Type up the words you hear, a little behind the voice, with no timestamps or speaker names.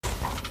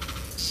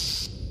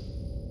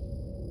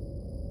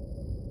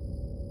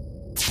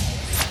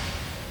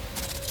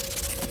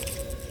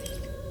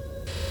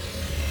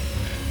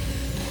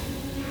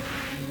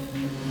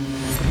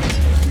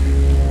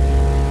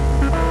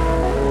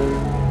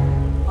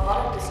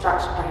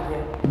Distraction Radio.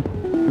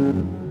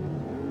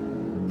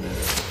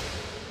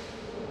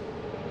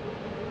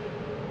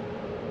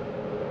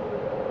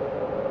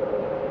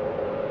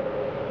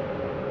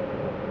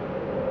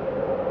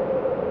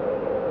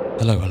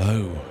 Hello,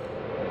 hello.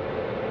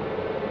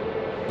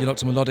 You're locked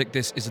to Melodic.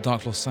 This is the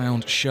Darkfloor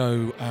Sound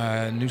Show.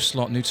 New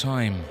slot, new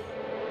time.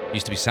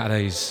 Used to be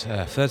Saturdays,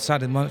 third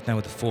Saturday of the month, now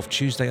with the fourth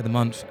Tuesday of the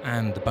month,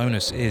 and the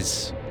bonus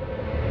is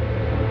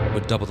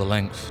we're double the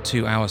length,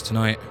 2 hours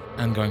tonight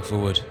and going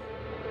forward.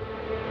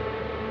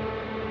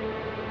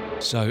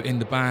 So in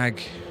the bag,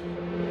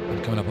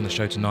 and coming up on the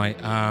show tonight,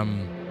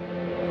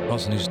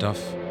 lots of new stuff.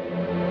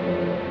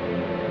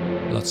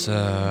 Lots,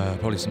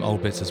 probably some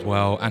old bits as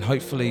well, and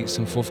hopefully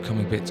some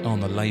forthcoming bits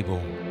on the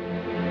label.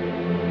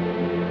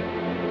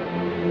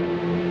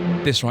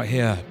 This right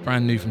here,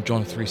 brand new from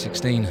John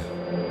 316.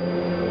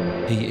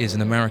 He is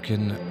an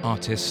American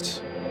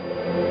artist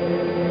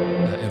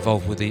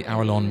involved with the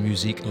Alrealon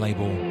Musique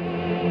label.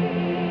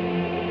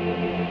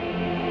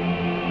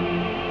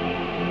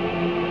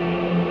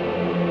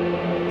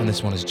 And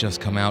this one has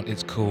just come out.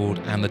 It's called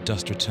And the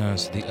Dust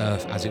Returns to the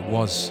Earth as It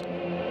Was,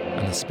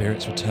 and the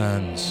Spirits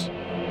Returns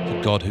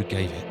to God Who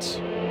Gave It.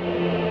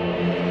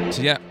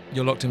 So yeah,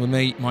 you're locked in with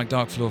me, Mike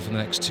Darkfloor, for the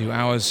next 2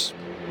 hours.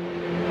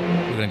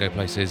 We're going to go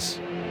places.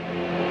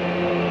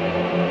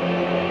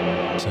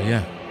 So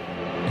yeah,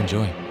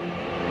 enjoy.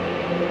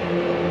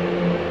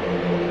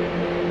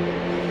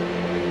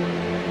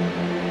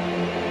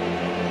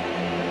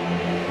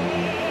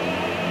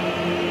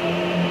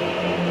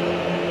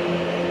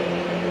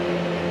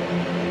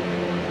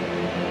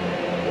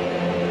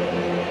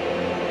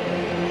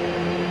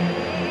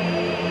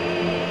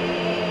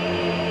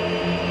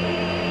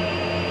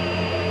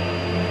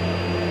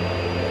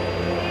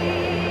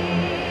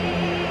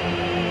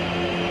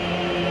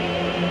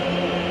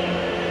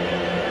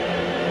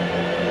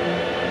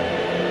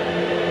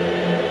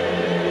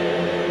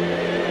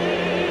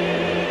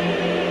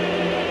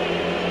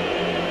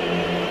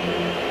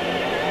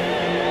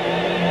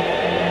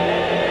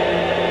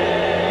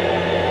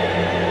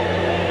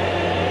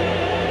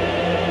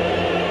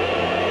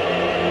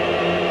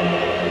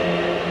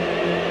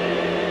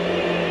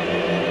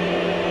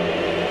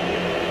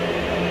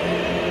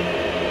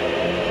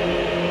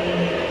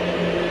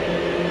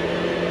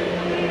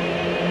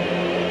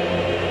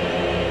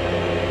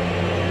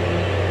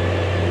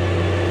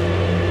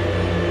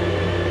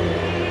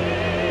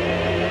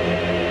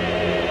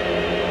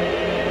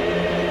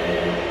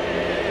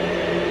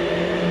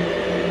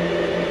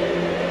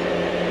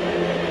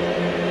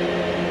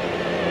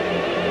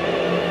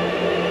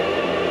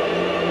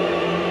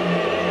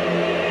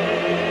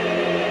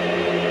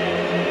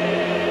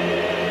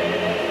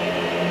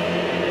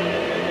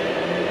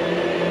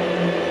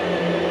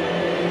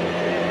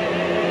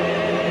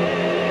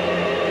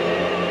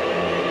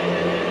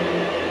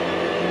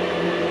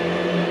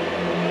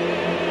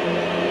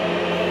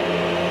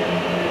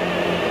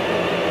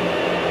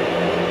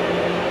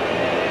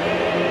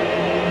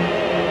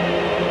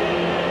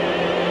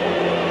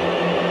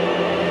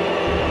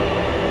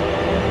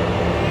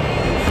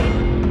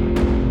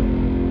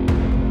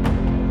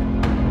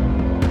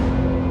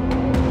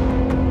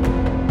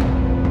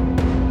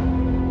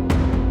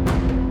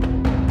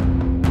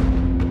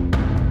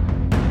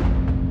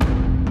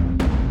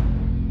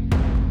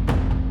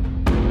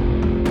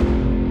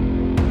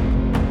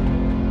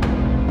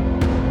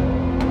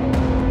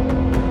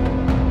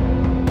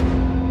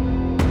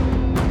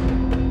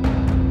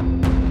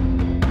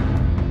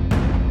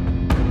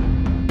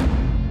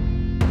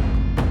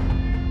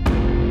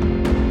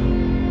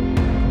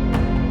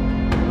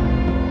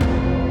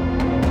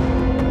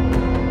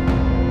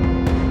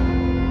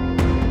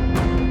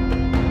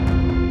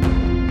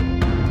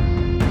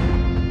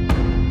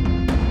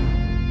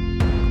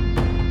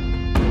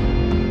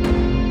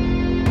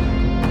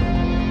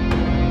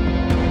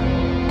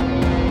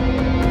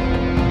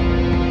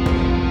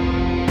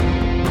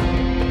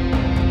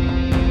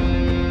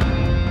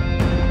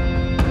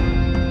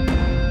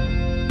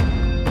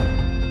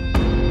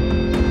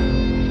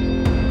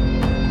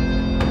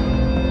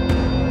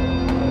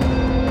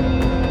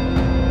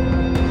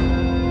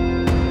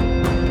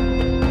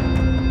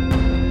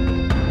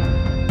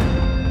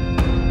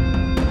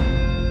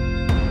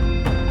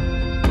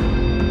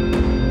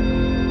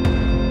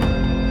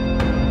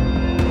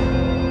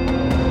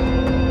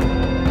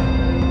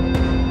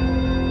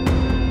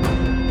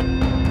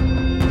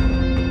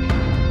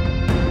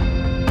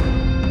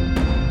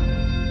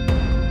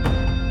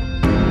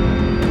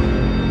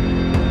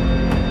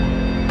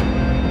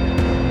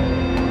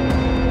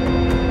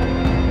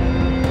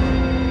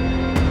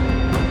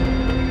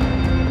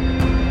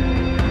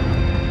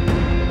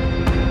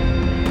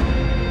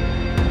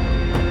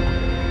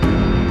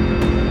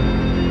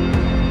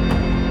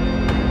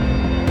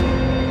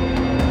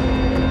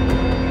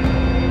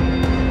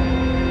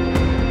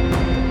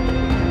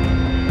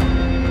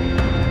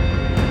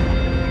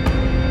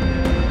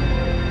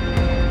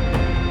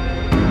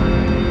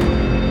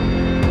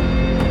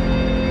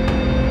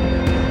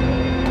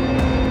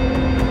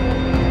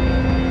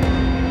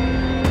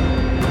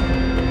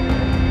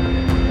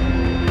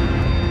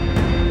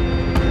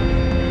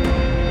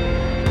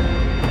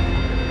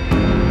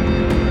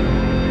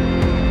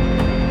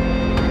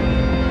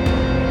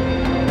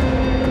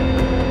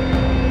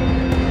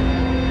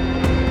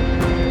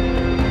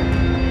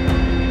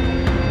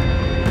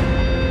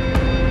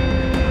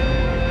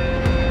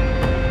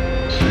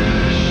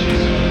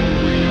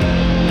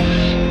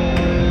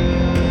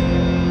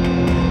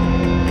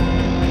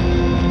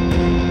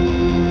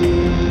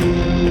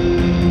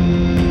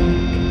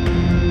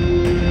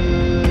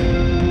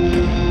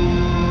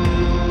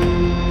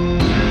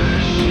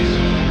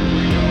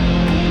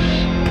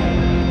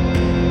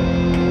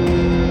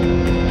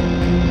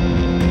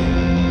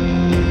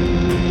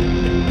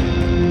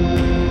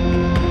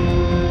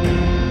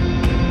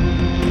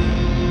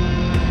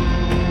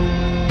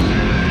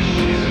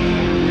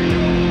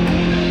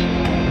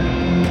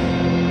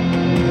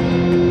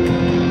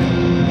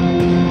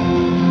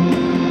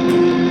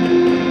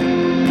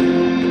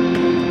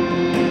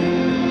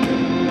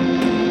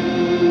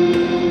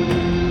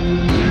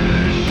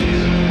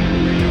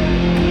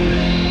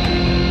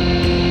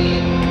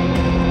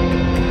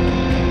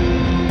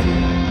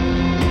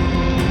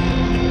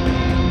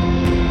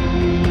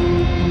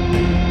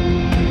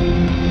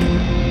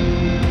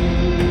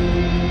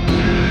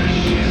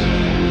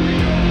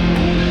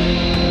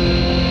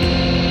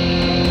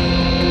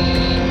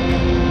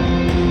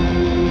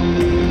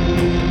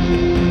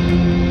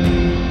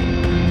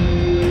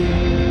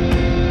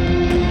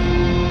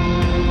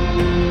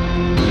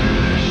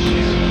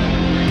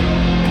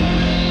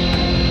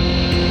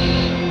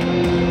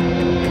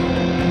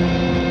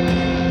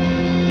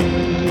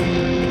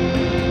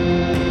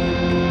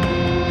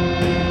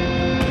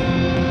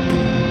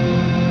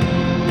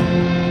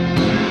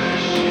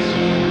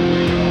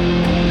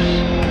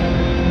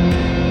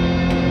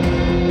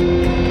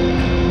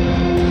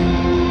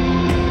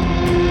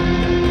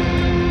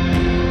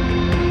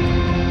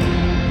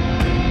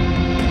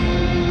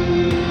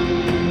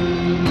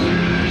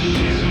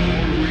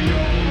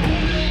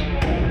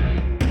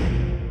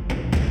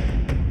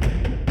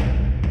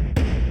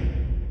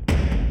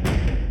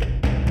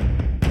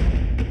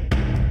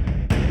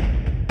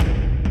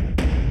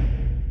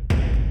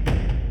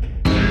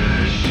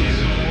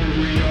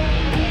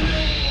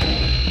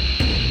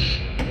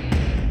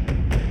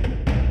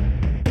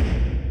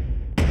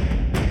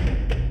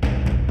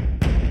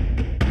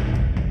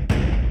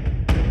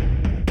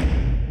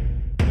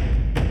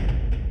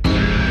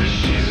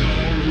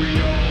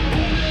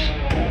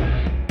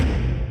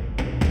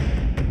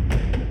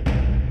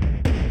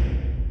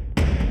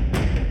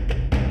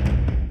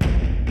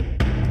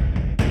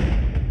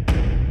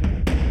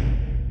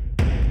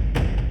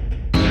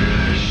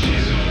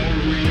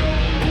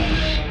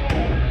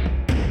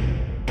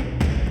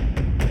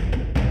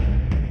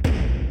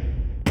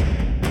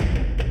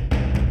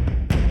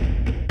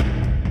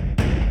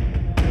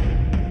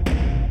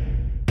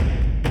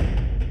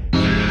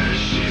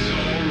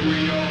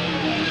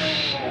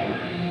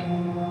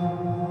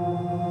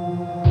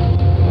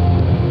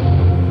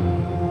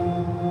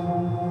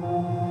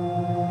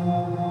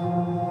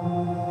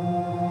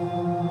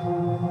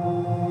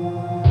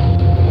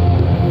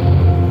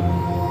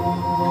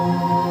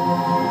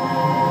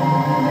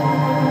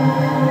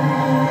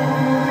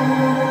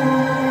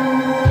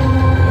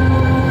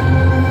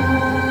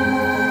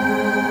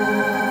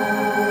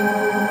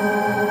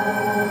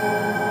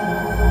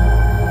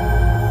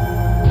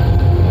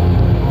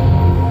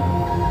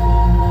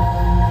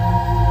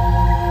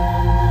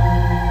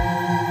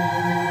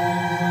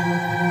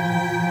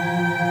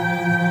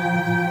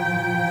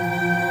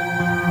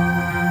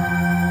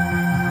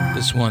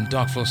 This one,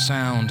 Darkfloor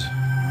Sound,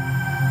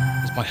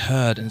 is by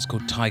Heard and it's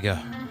called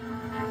Tigbr.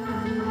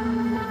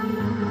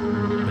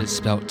 But it's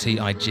spelled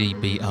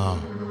Tigbr.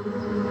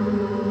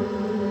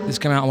 This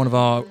came out on one of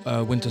our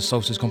Winter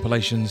Solstice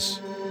compilations,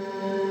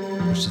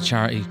 which is a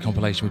charity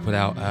compilation we put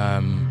out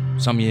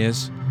some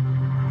years.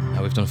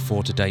 We've done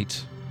 4 to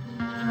date.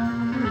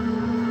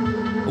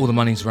 All the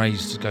money's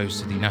raised goes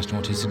to the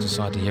National Autistic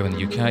Society here in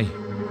the UK.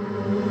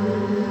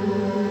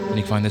 And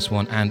you can find this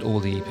one and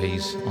all the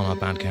EPs on our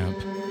Bandcamp.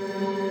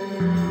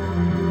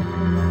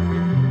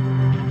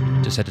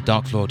 Just head to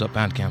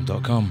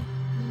darkfloor.bandcamp.com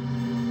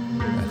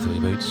and fill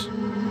your boots.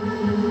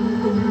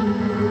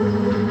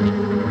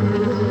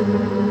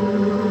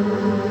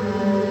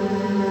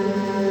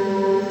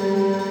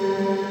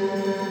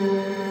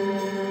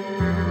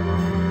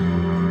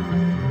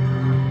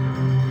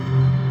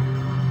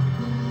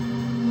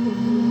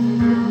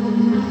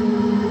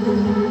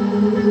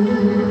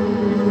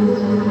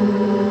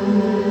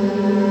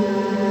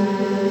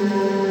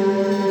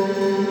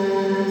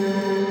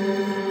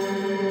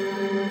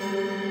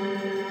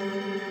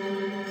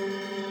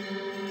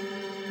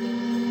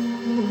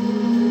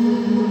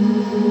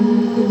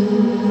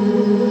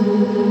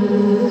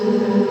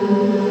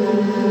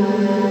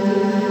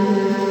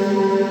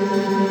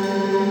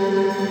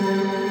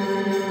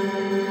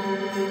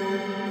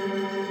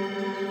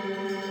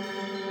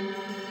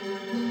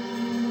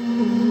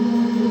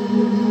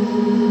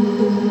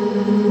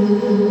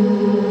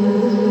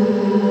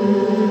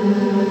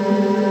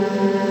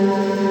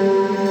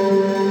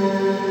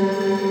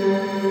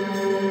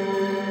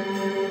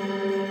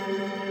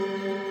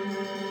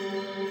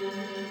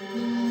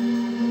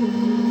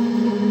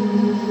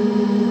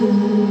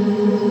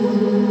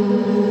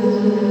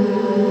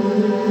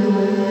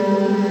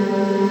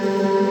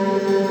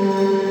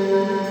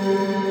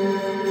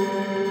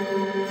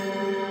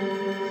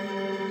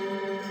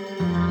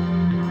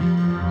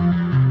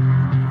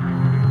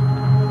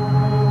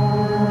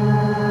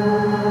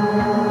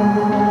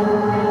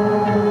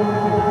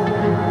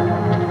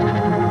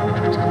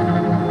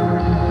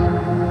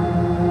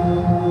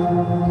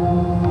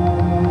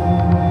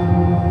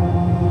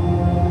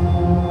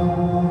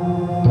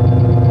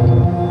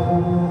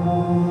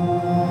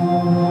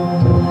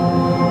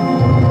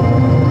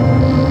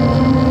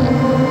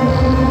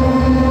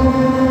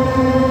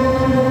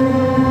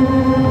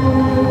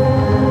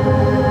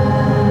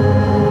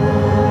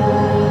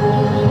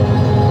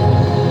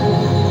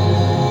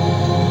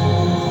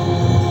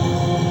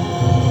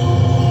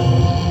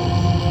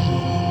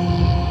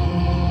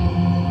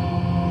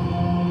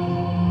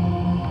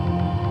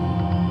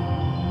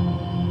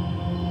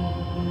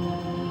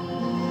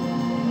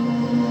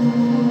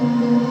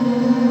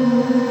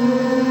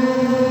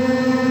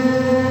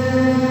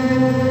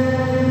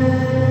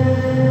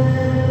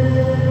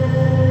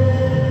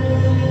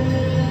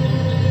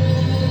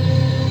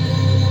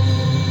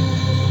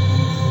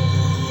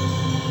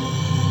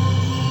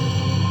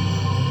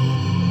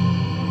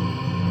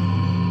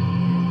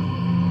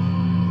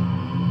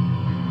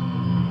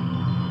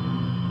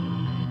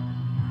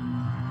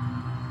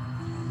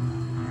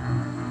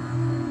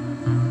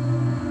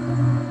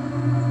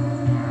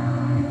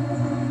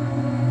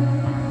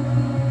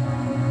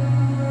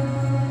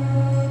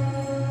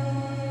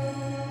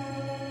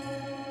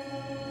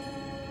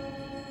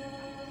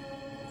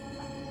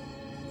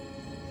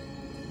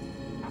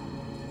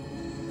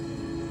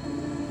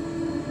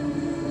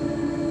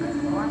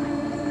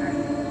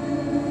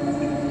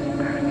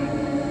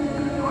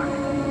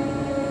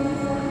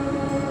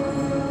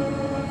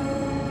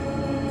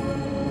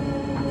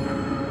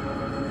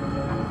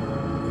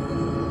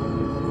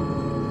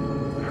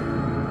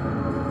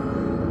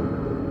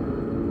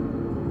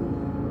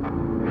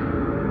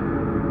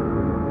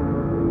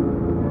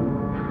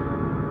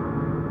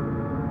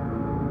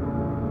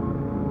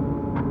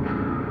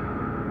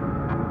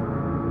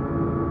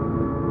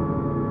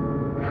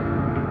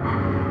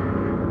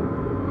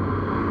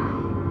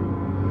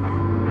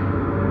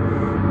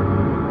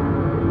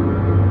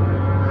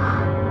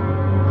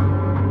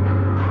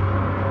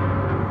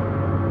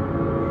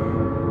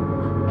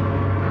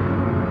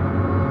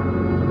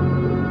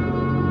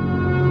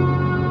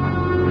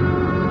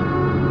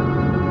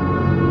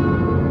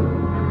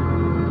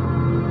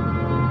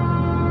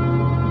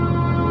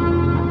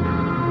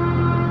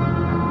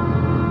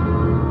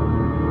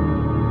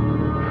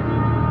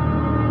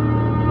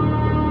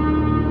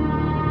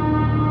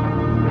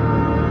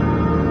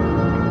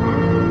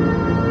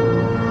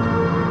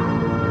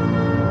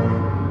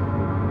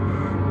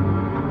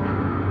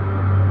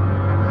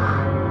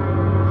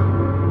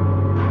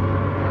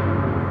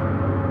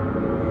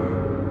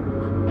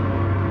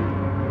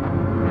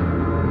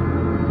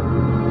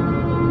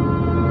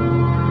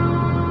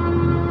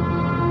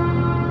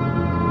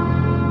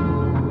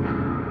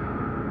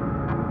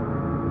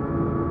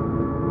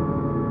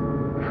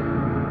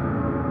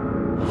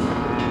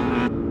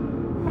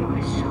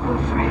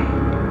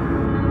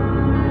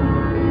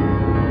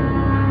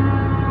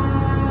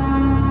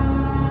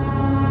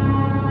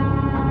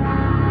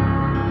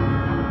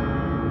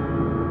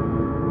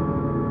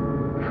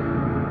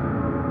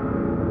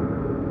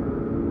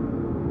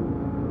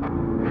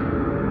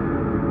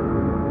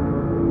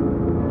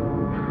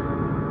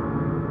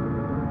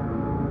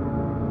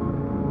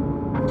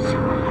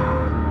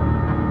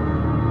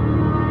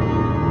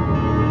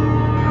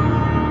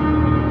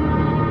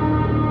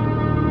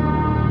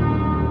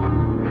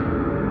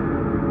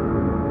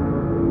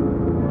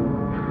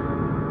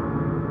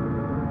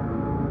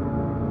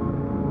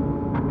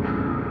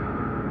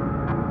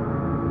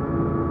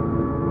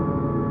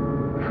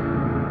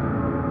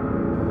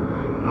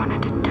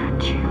 wanted to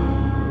touch you.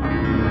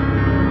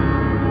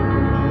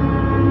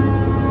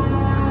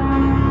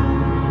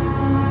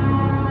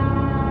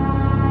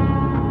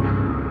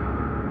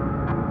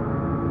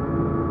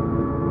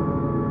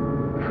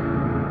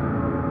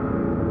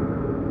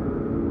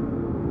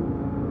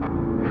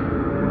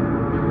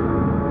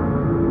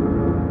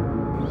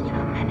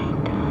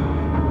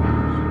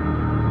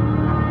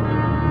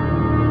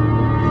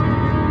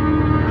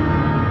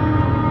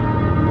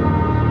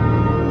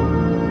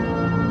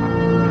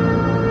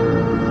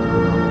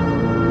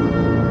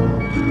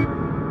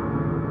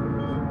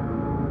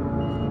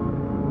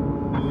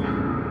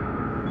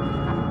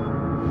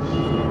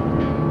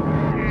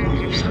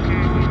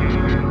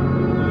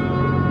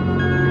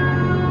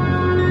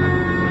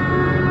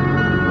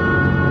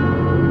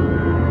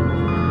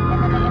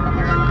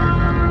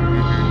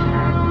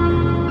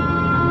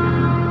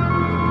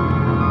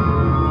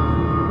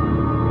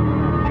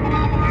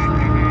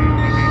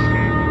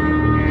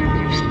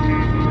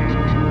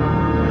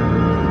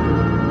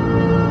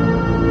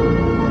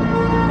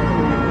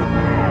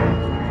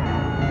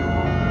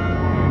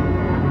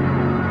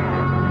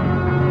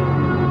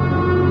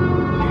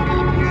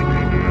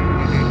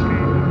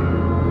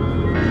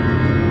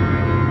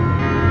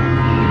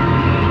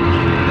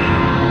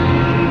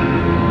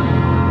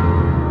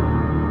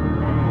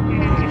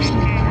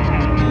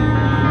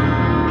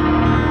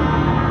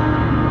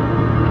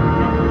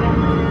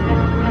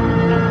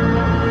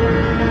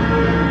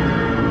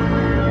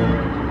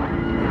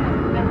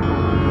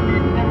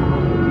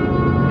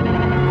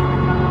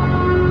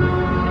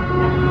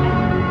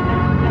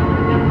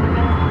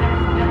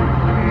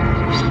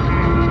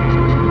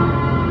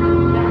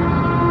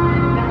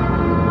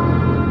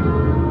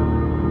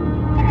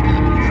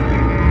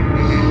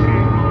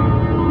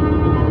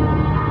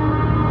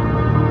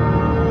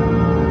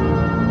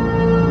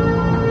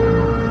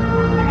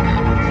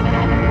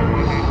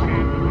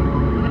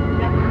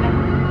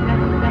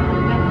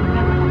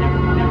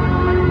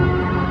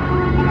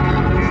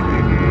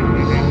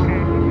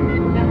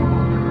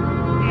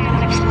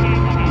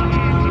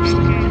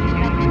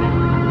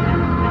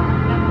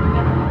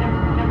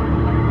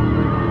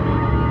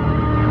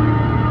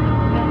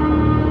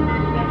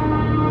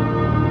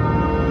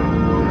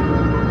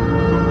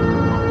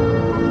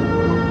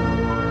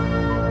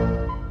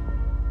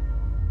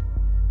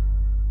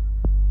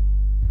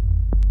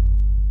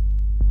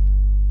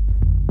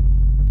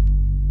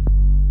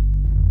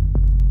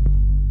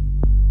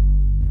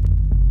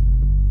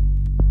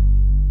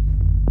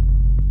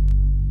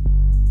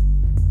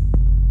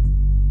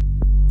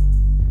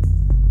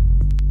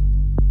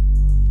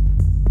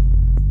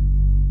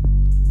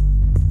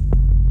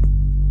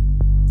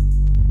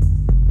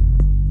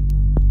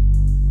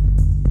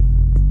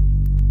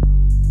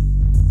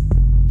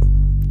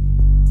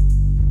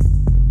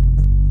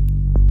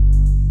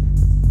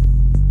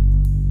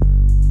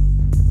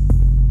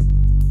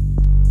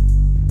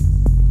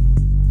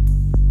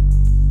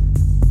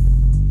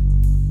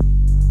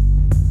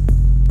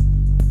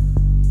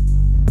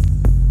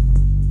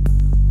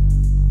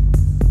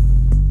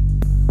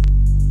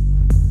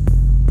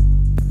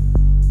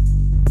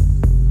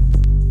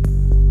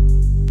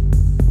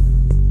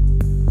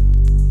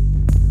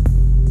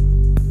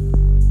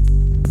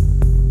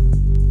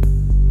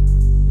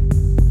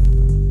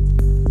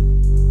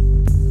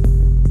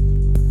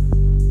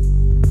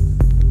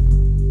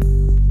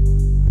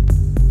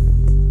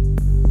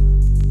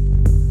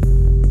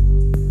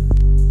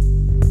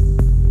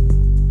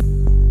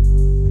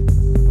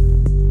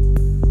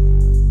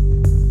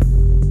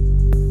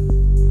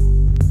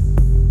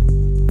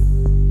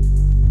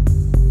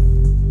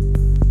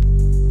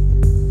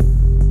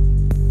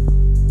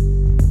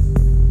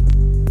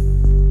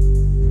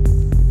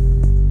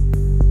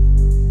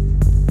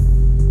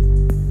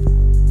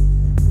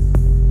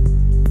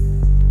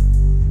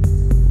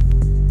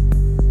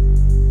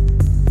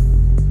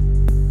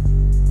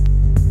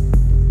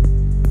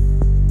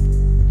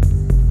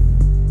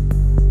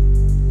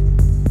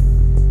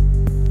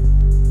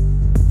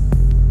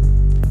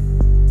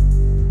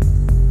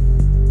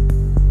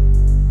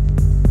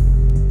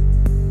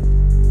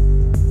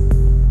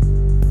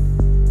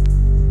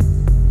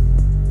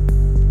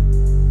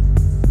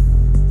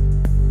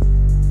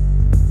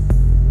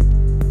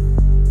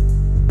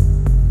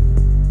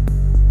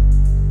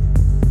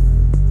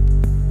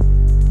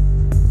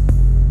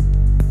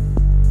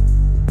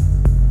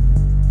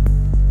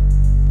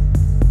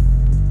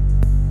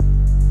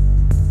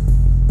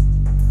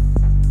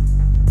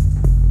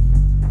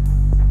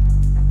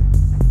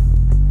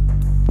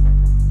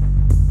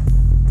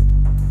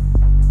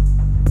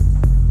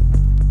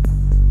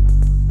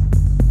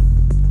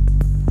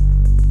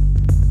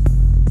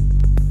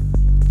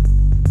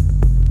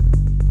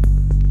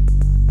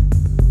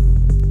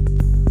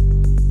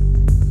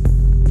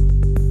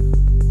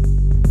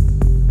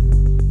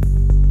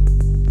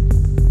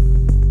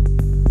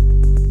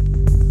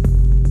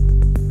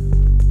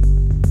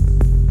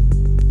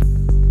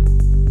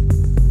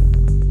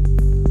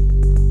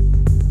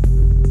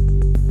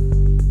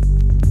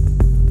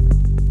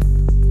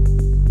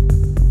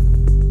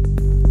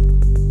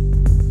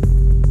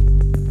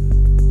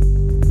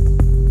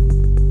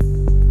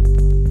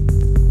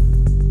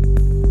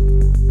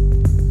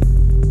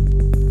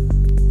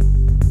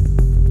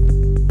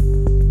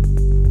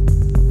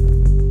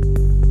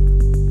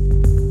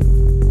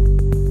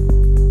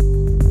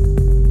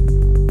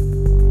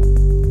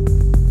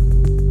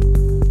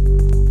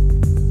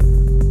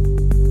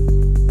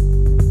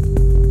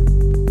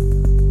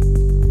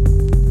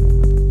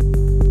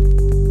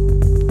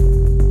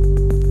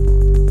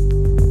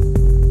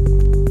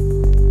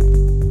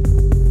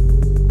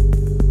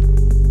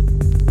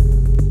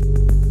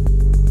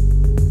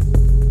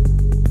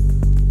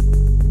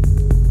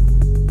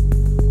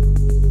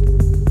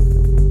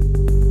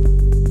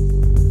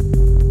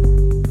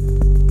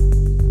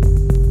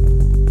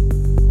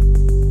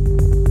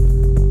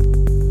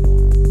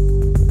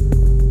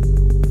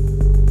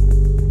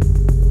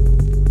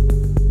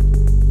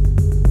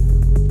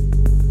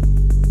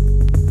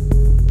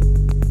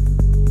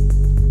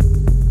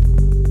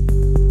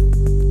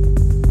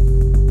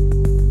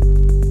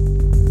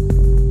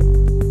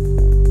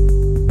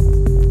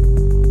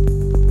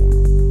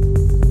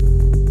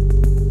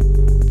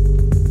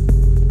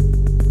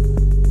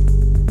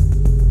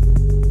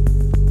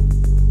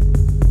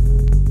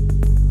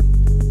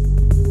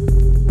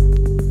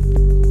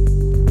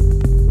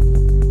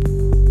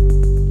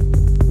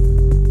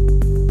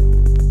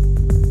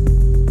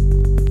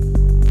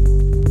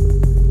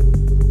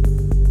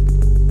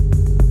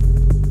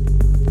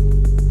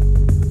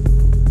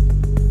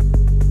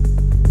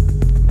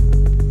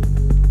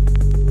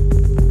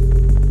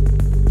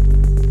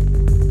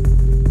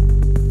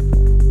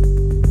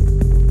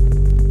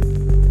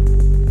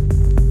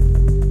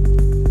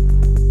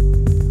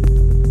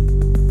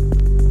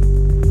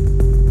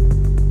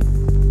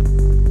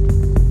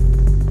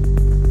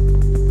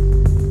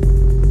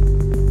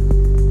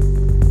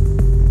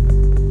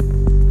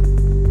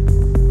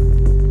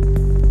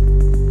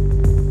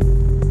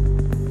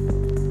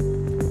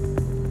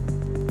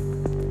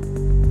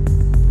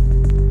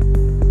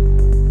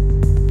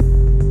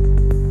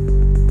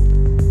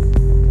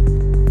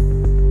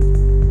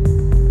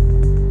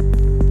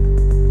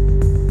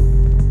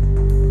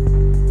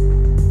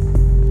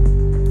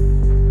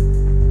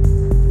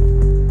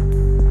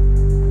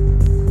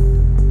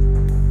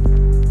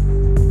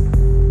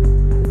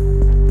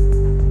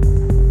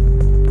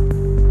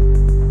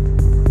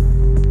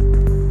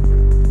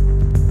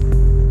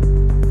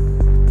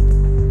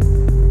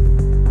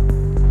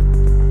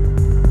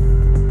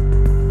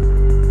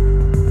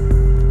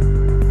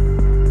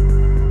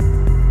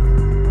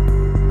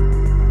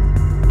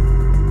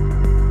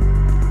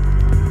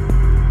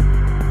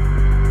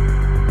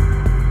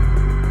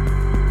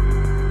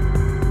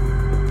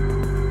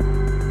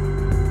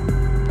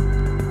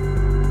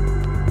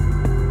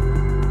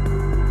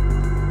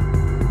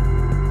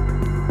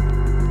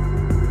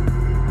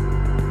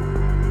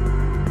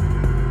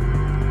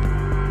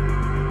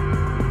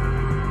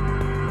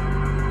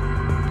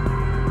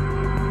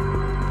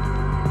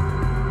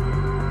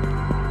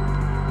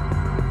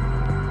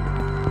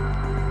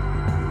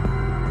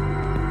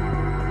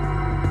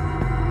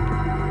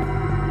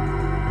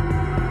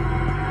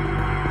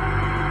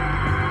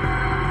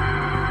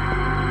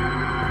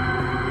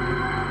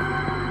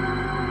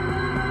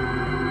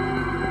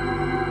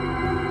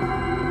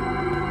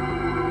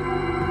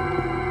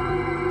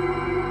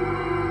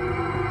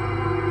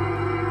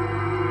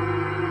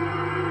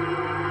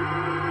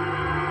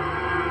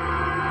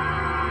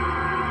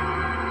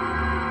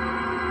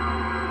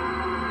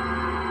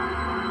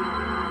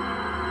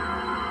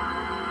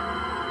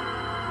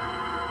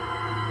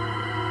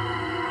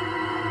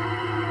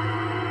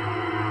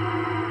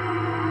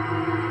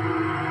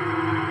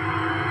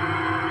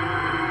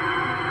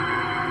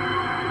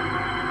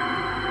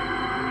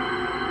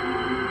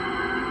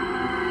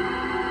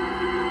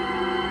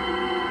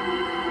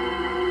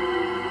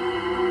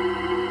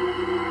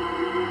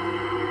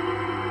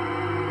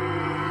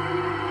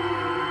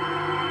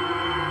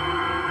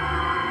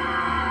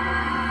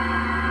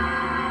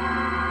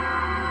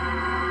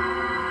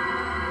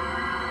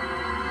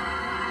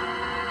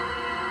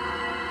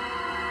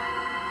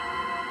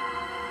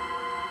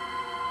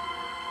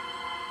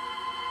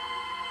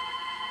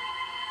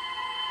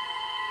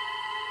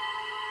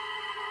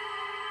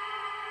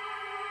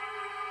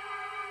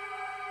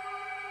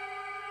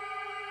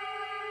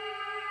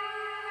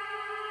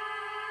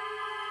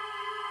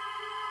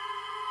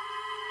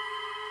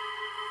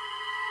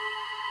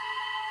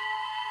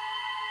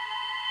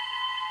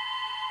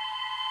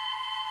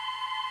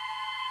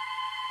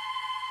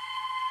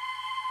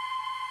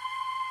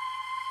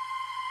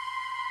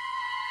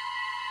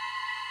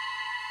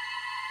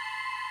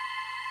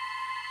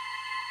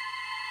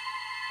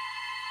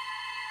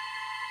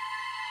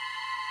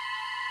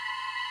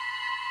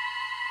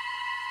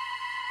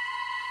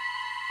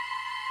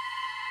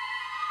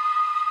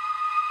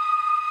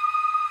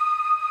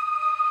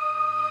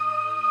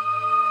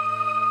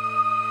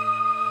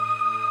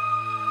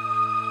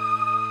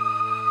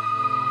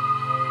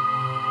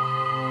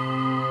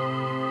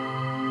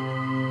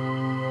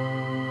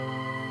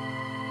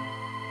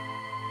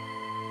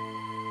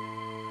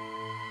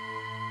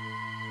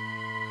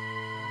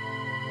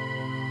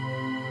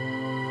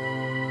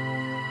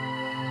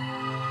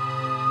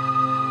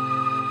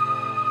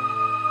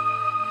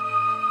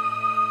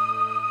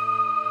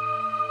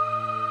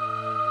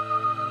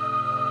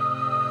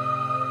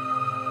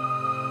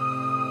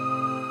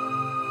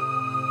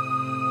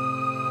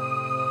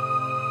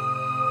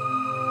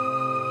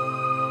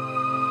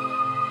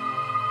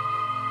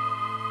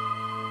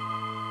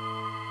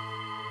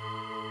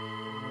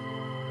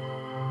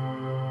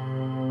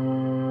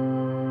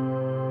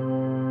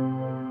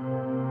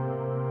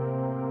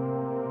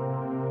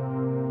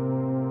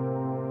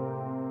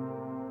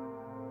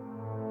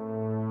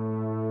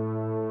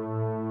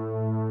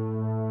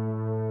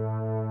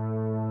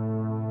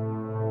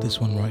 This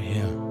one right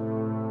here.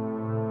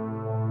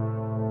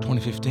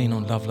 2015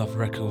 on Love Love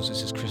Records.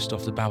 This is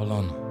Christoph the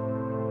Babalon.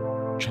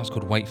 The track's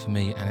called Wait For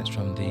Me, and it's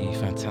from the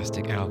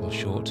fantastic album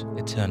short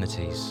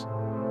Eternities.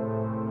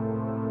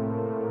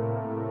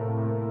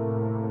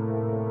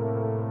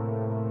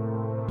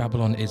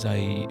 Babalon is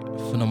a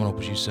phenomenal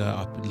producer.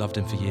 I've loved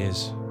him for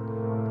years,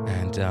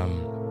 and he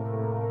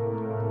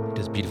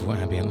does beautiful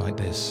ambient like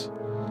this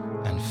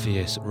and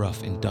fierce,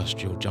 rough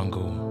industrial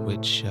jungle,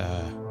 which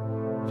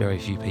very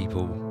few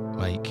people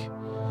make.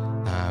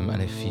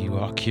 And if you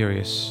are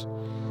curious,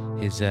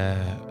 his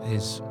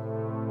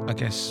I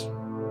guess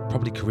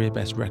probably career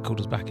best record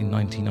was back in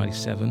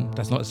 1997.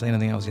 That's not to say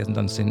anything else he hasn't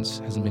done since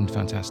hasn't been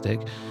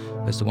fantastic.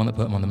 It's the one that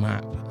put him on the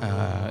map.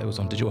 It was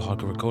on Digital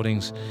Hardcore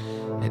Recordings.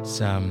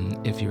 It's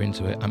if you're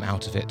into it, I'm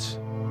Out of It.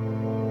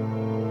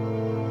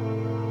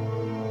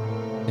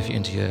 If you're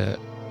into your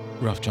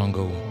rough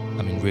jungle,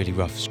 I mean really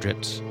rough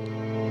stripped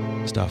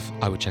stuff,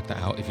 I would check that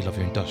out. If you love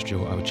your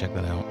industrial, I would check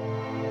that out.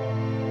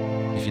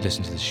 If you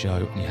listen to this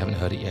show and you haven't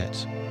heard it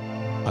yet,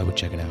 I would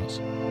check it out.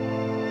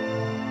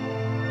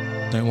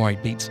 Don't worry,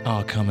 beats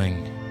are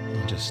coming.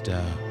 I'm just,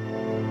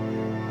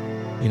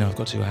 I've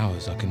got 2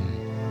 hours. I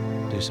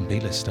can do some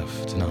beatless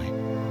stuff tonight.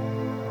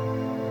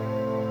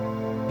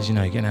 As you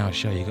know, you get an hour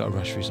show, you got to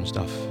rush through some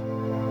stuff.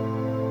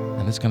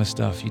 And this kind of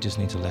stuff, you just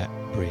need to let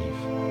breathe.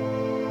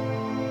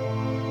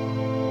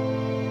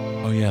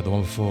 Oh yeah, the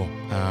one before.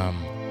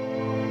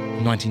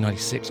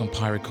 1996 on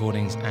Pi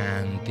Recordings,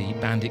 and the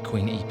Bandit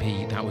Queen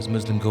EP, that was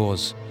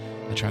Muslimgauze,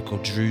 a track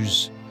called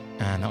Druse,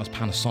 and that was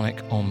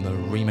Panasonic on the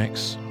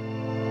remix.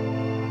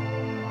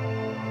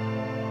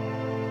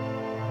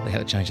 They had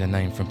to change their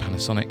name from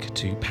Panasonic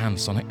to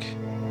Pansonic,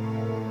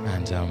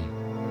 and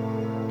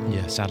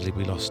sadly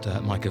we lost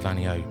Mike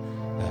Avanio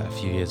a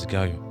few years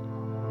ago.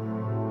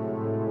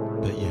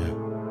 But yeah,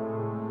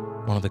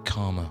 one of the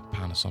calmer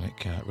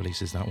Panasonic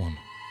releases, that one.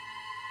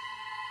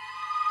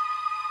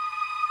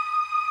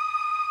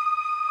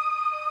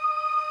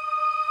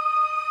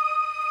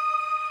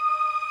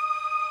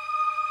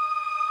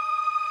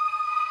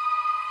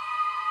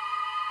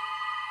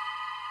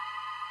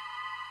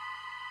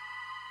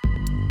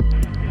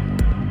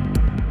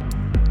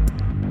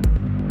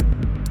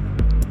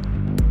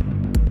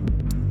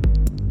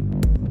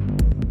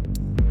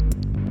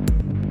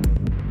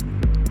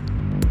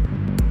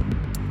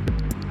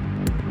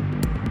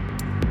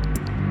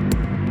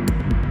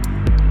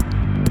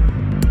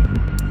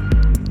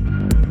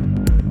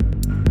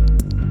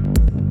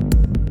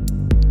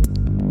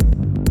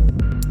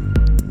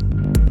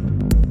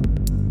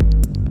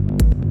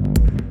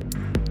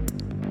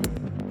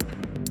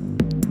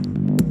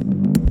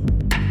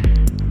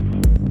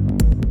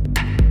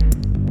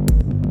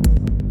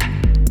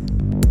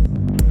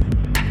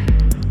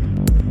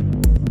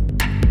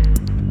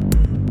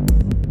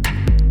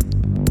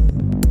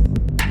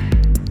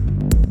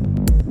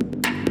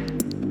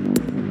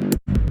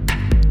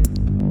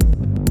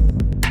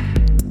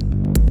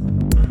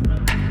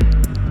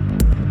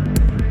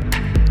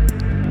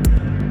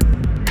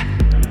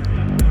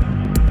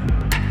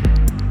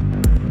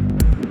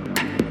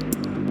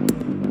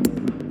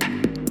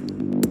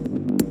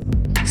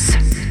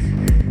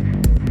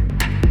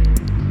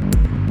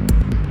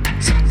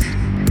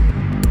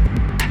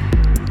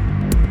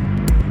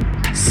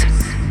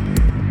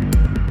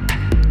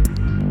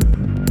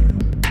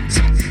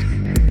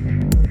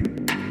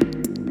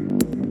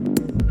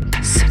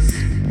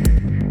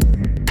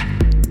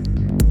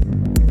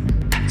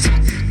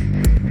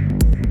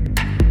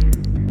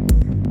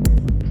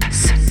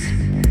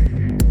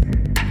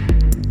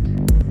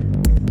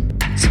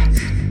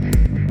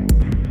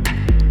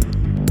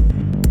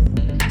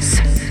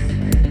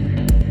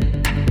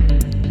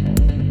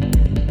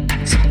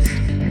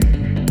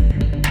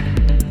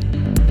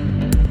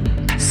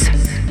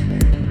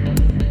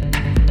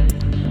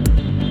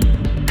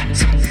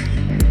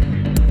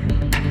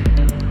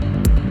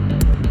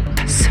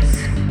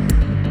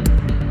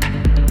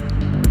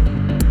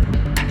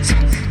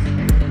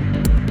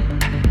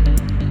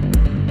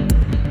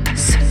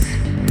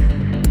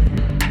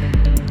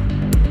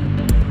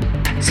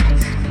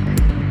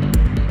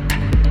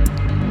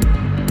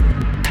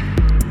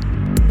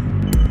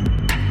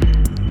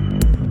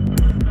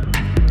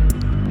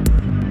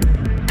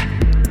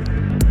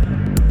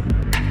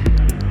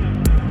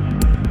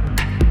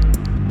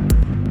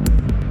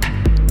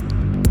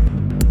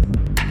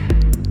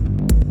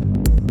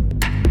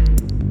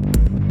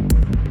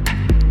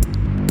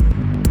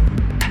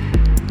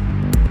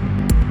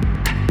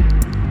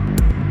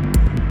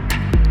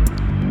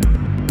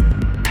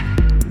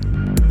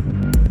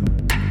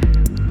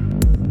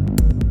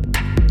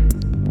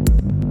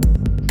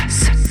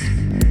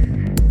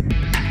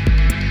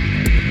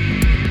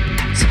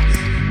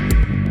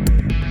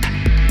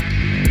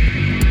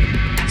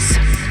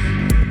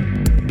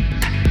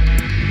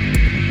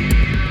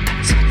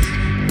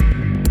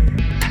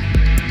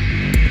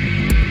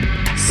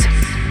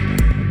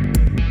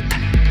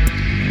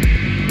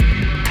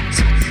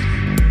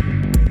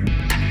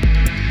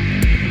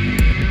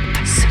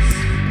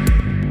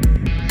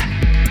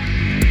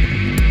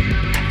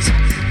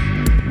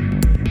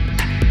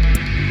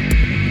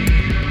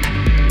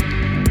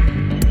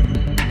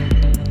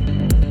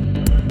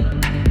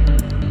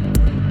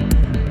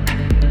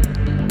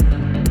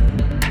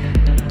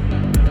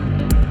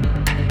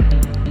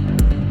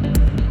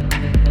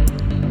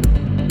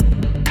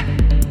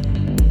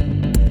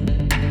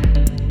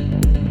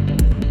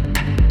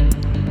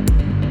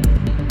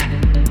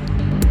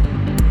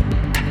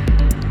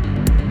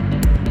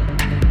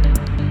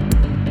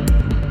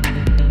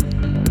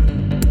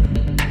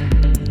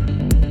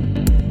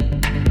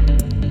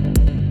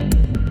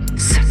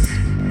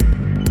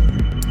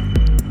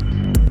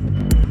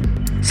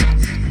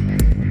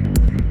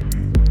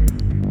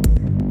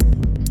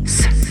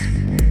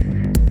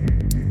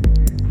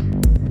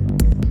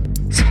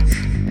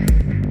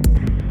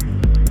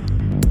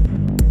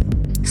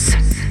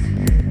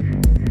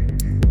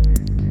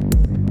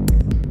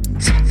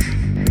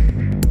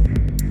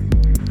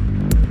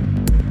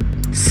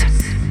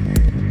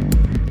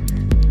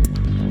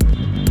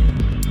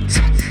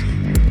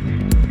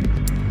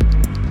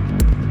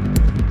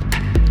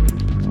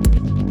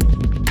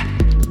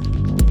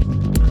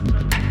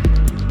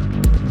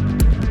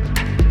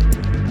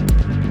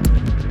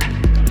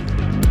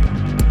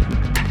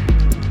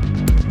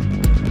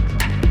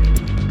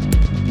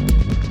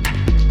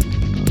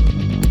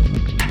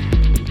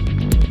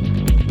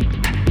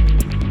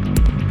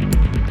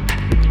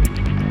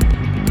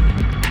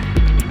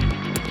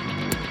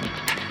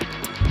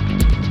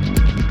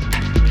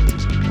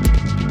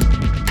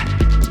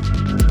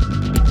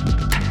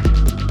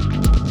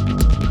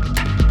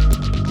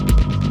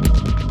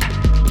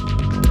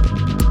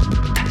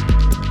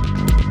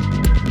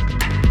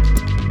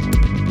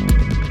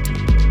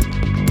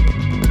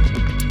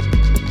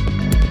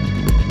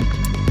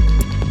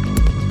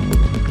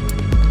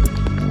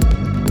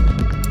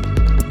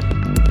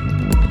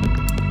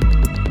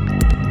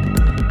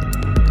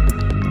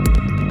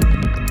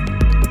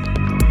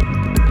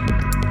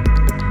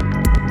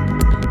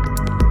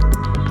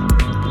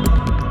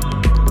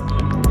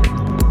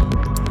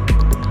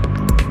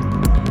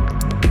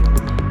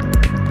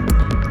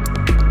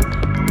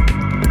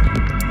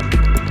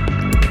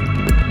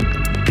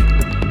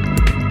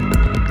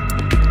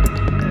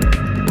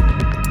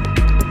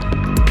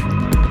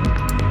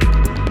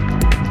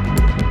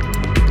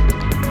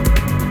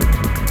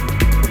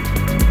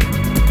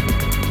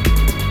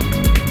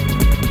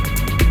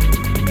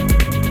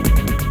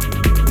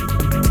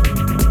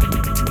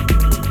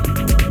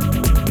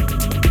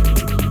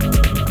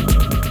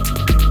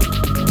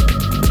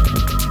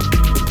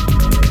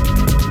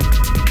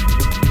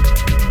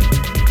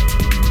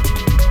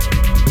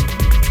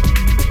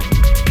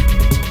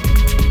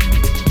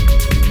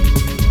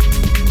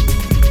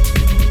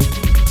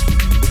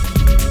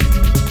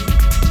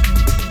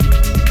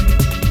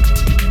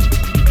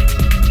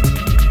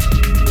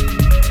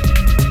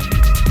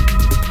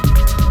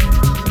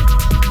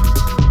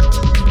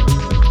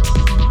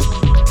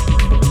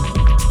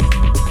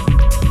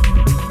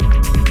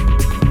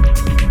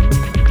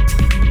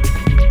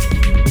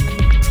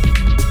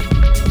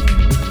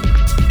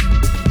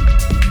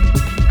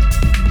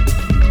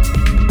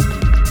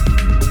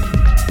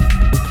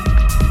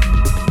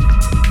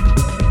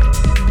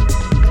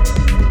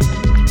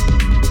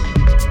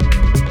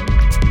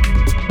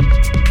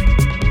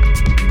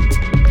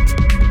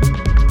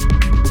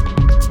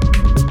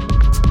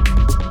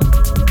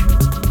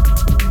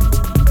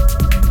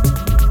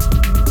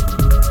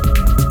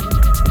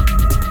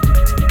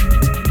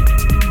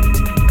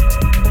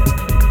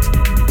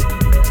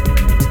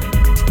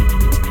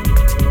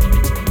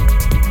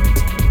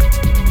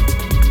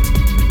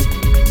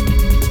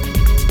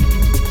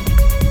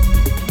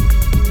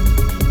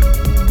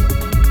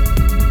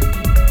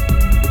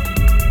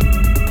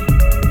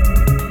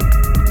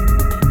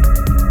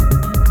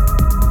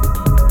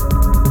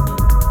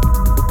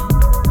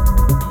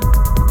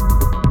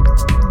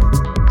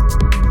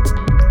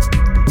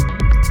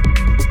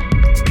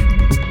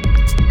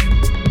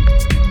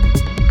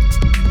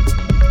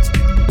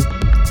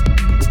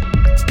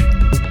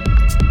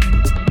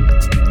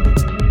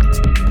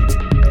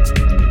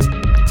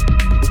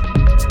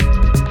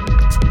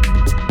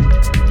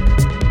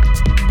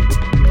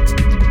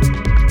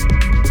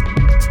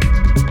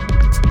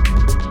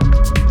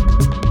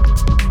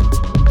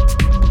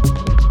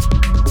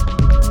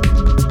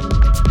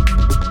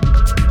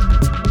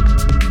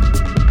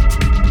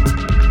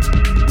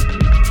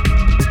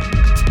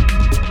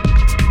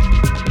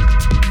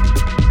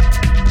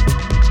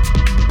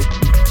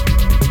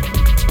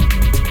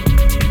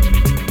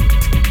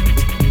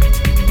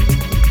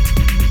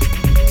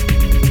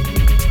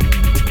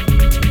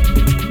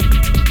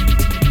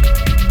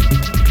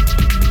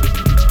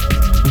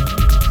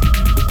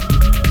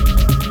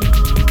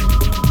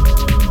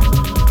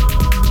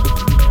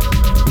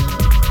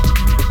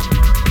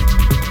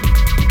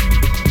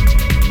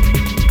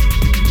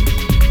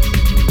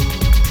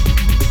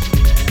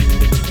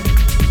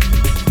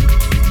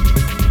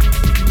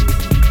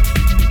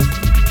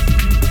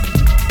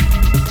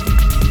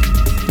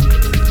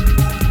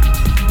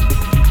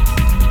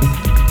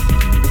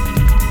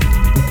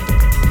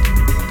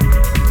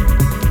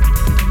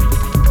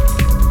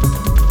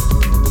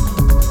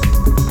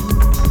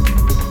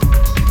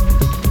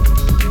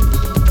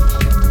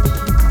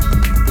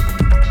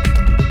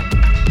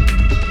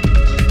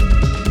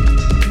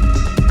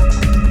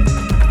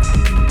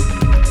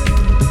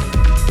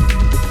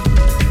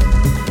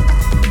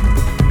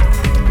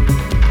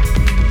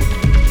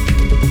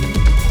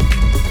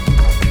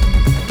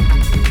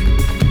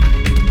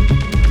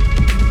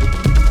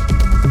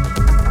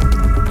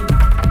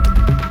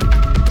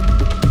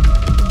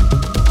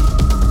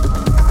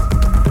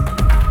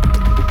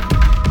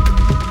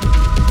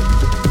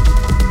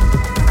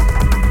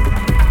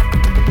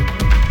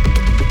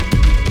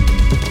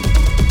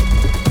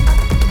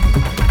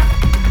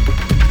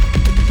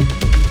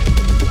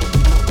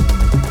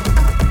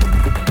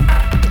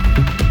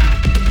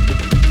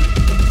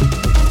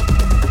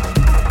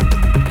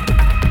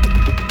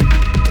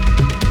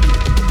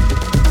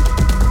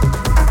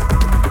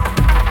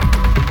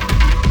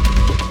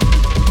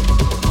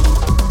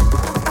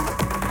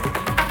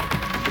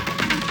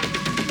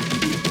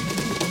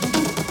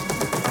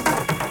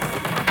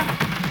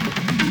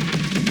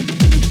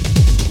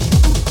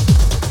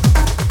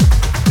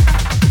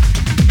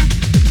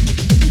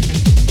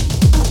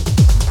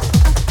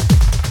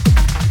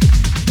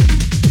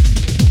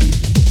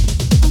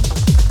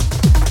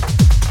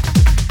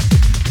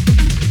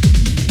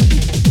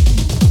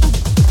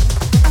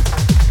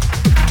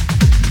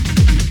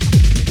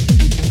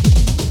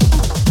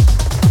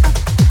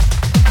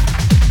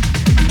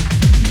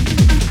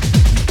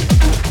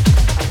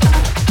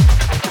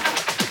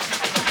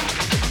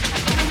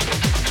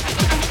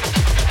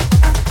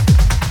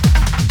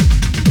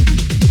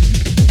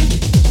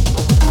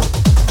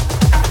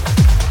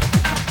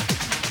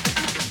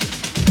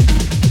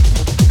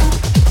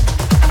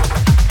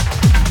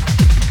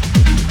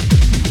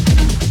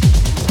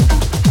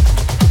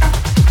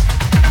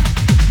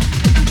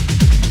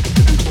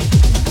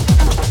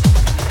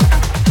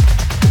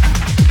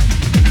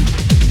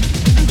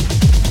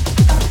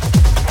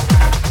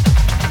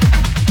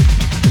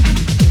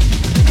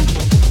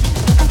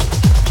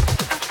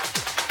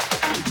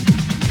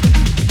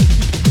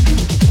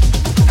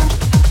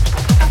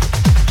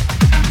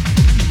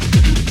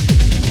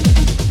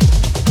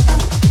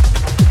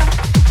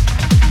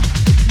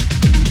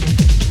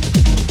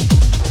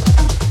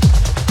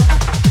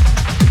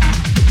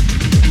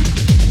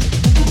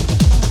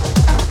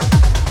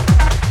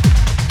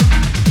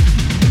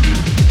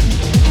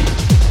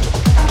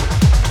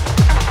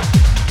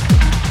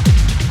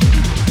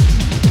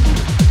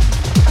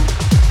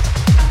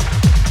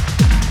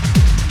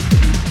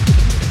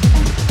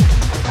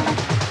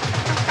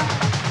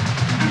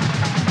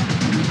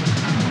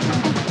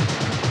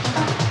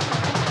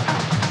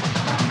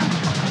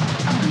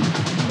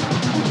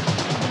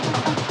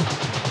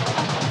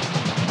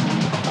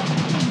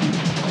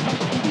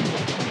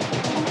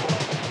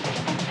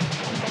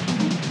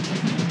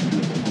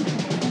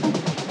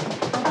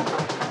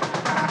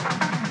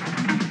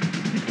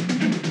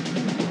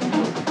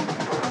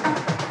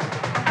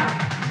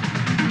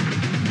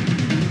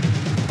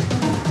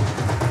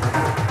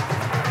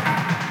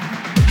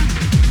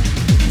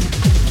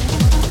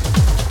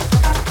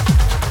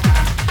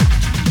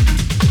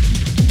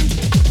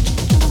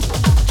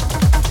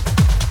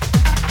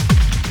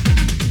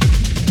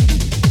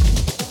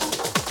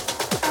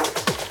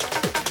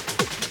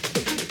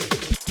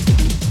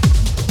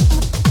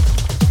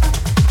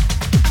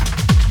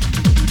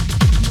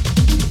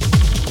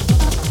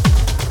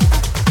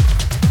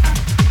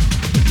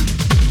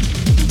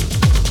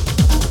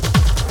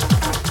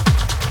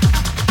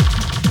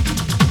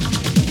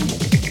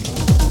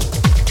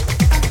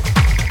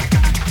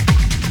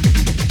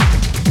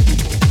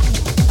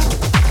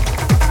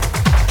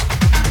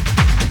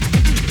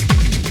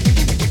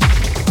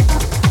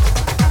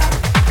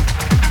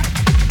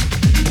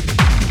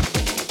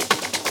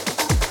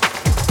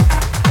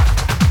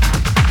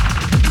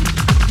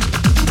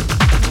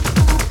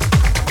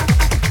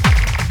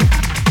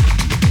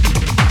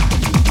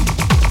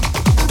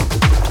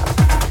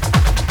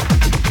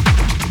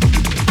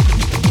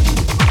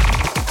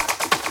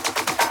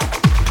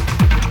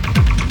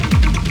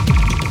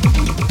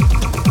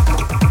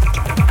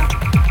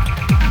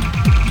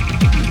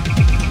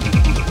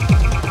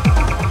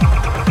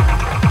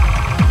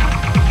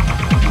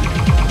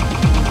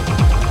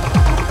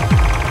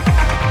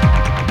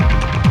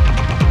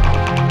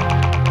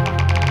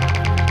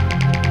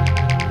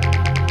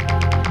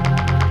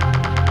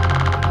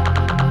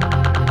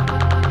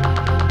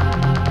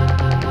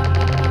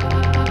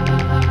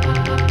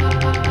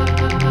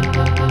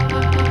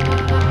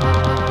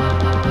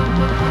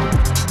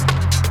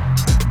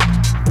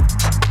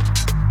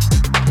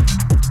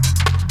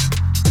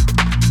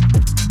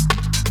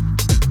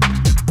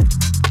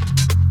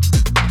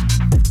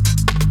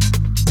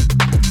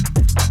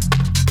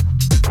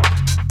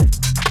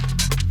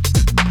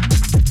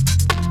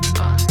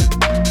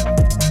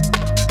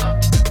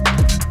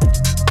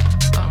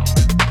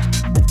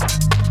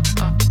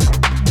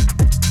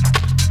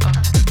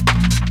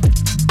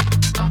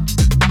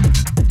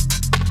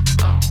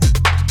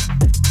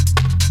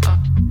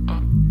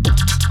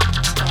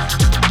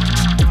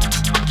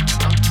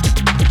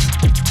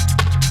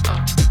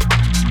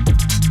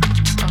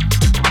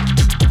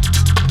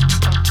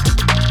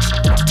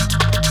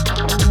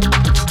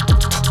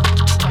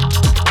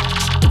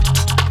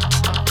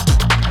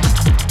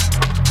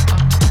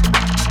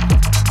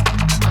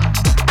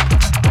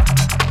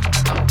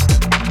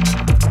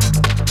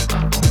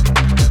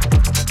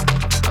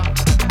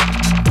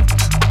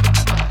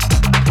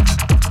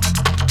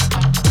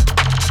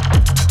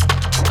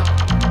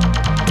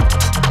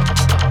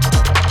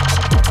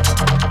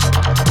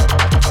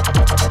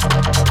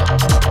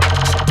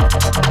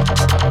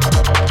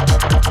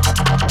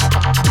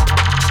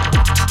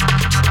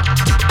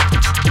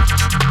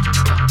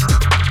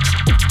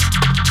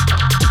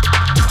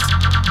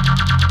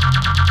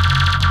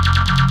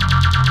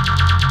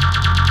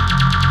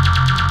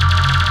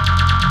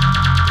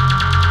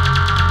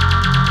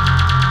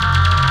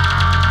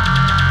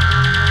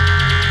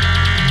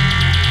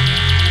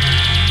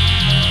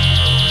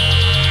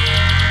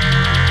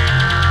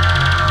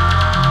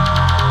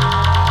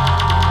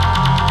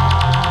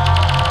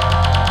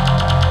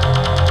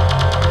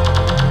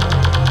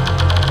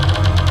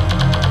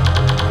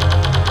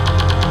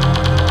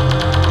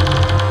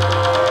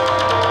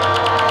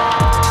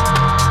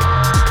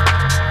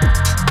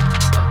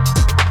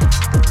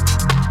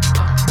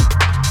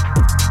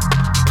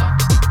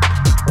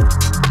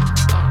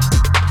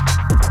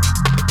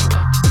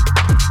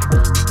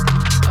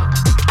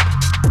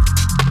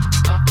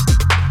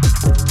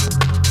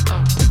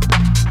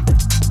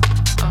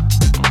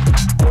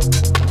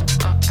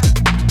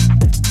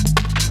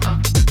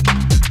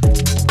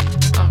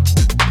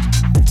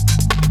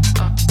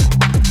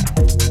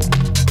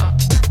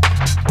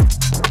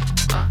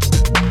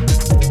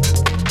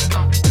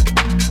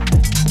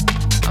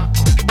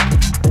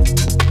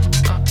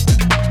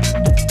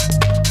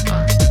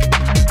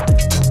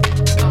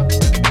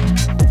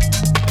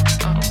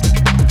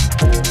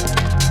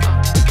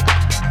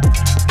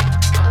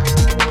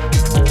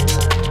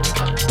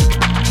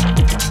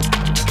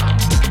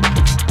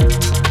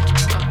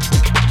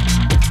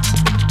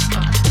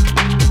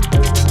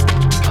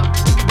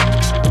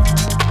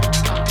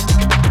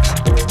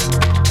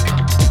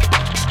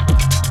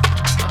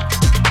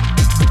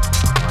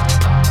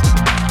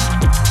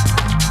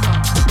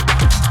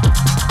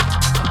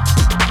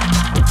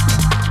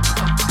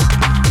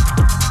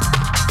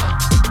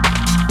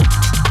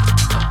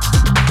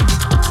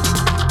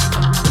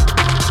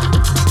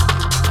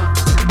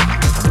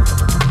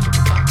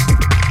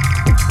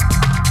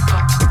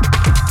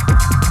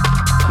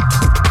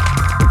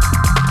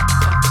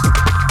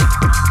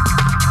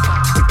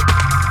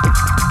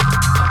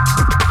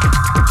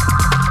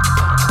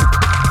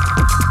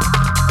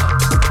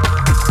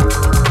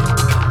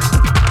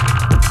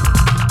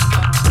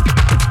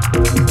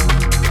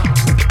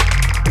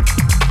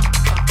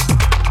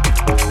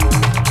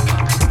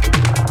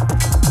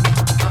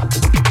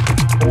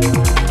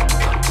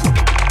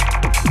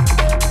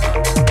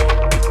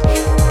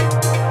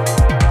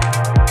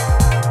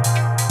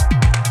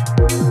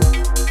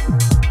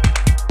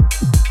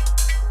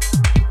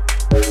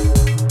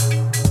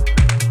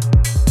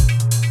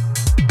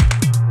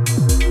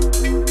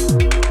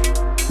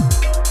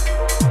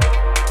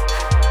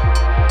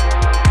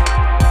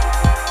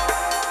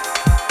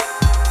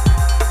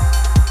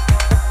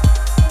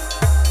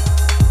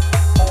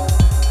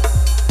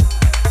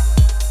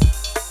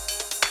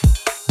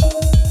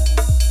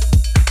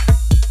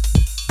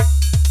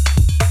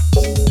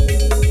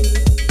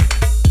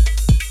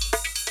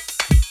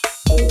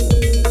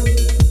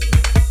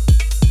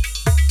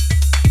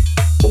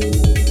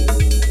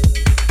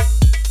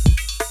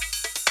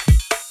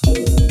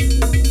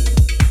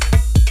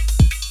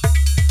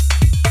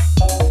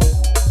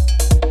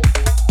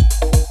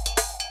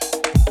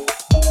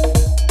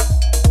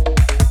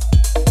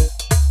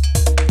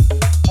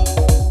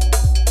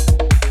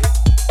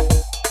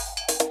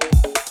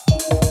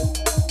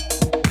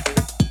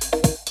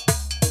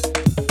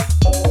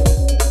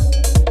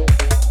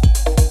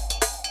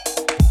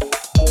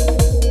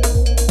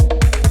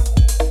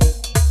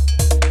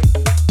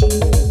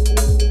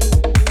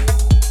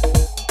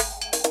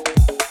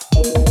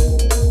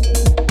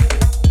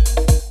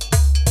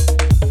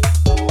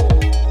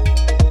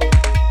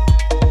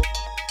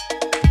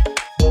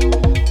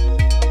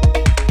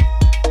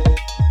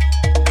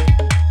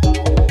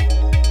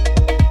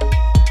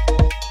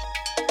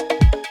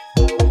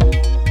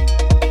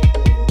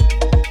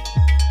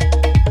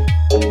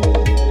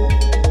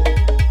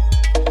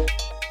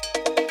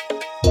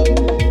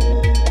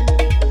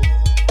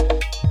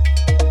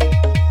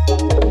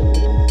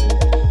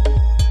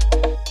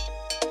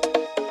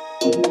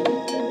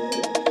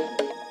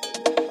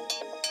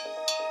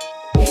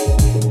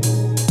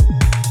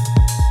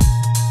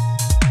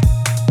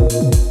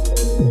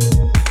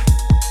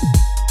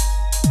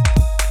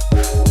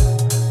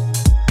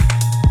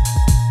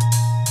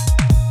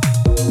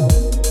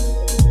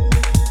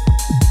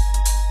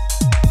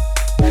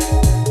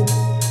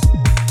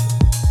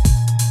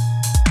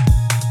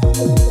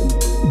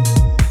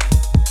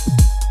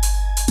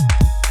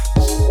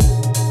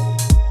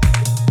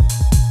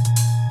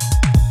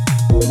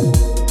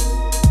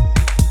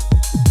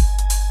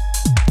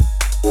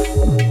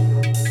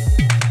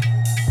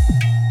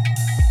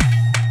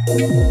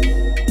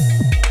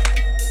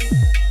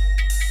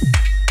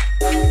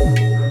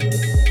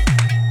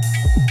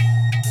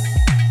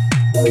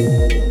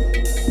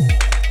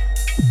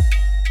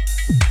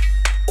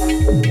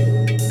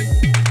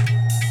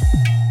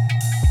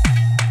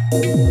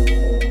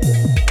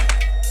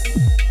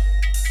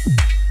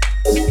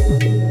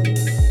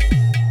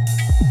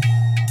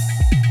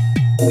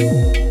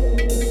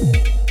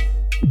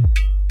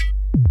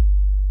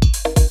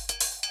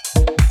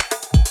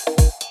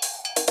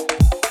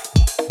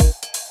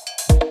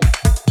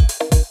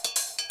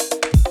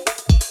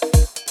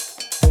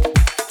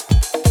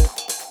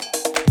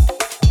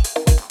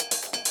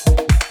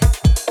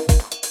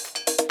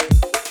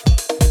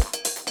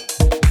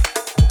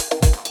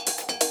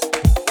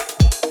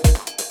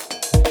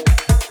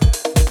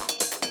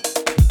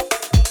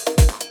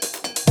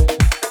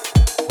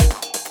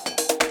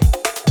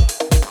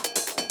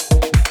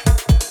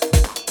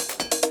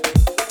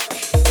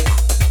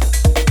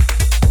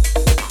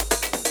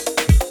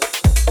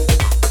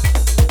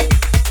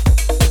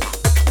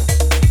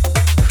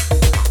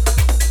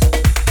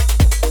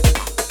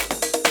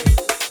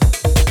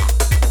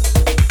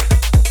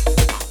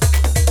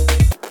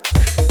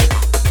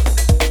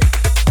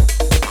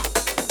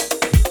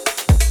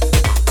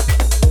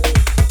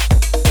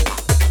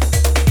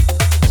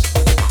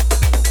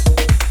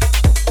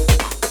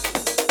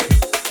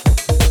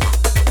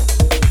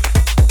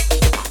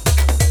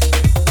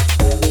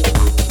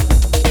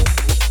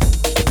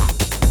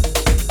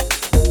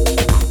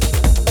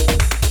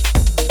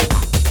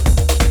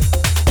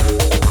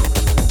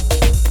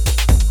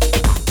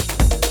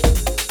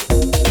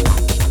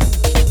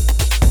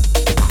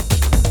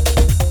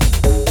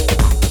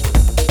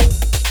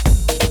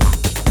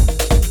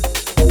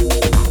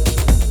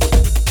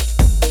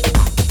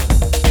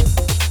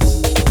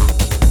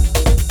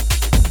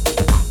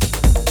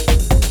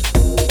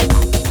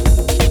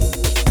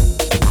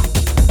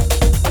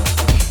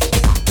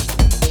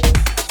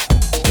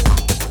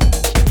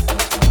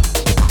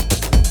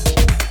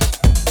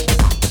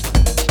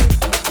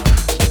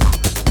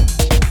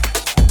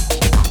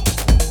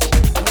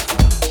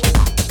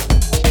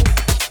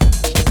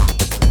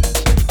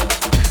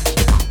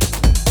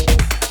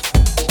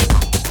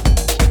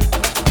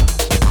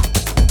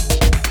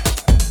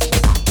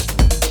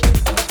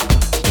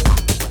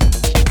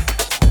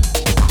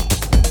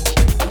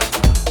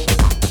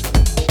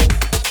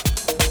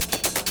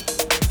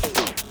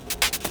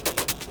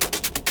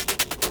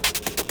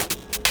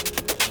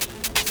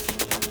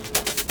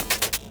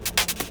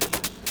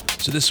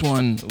 So this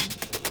one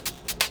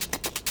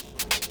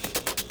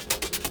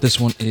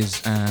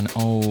is an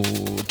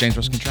old James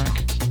Ruskin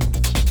track.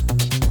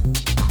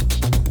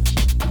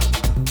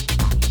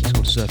 It's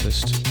called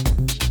Surfaced.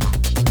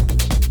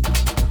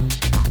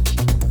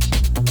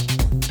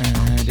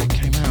 And it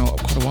came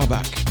out quite a while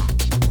back.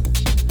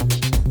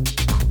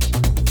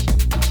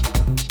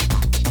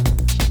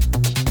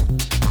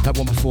 That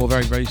one before, a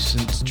very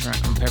recent track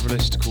from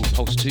Peverelist called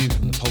Pulse 2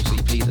 from the Pulse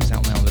EP that's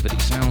out now on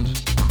Melodic Sound.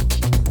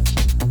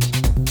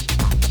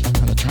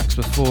 And the tracks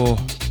before,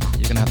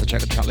 you're going to have to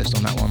check the track list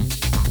on that one.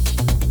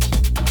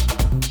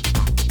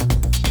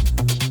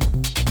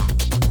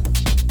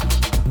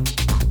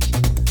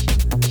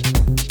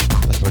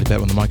 That's probably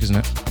better on the mic, isn't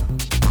it?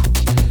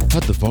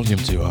 Had the volume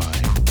too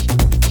high.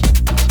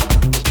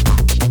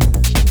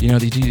 You know,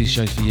 they do these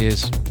shows for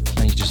years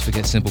and you just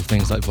forget simple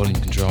things like volume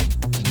control.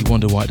 You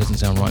wonder why it doesn't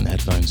sound right in the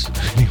headphones.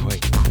 Anyway,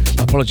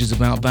 apologies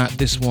about that.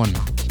 This one,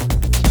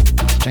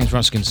 James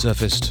Ruskin,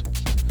 Surfaced.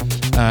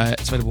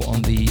 It's available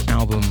on the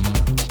album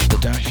The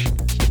Dash,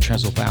 that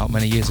Trezor put out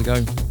many years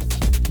ago.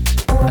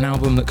 An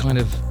album that kind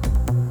of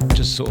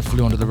just sort of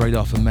flew under the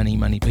radar for many,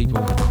 many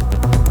people.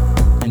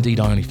 Indeed,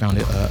 I only found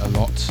it a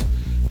lot.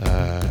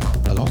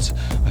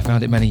 I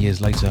found it many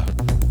years later.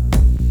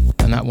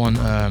 And that one,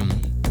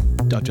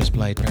 I've just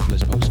played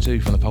Peverelist Pulse 2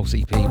 from the Pulse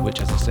EP,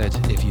 which, as I said,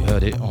 if you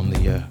heard it on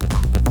the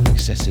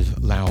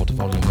excessive loud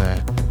volume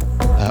there,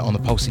 on the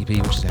Pulse EP,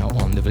 which is out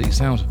on Melodic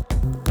Sound.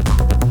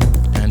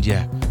 And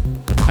yeah,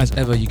 as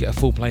ever, you get a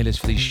full playlist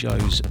for these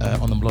shows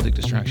on the Melodic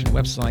Distraction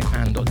website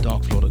and on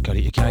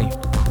darkfloor.co.uk.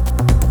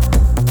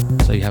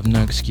 So you have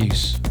no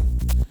excuse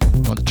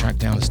not to track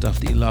down the stuff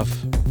that you love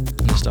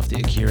and the stuff that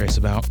you're curious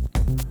about.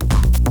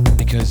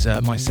 Because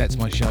my sets,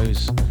 my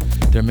shows,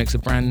 they're a mix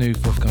of brand new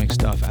forthcoming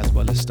stuff as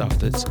well as stuff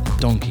that's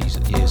donkeys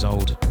years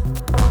old.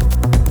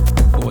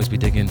 Always be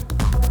digging,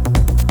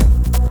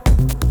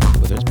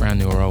 whether it's brand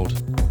new or old.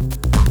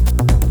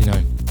 You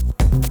know,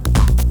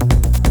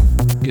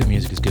 good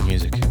music is good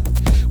music.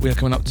 We are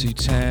coming up to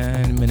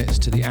 10 minutes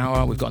to the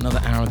hour. We've got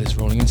another hour of this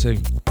rolling into.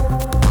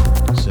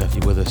 So if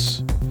you're with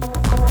us,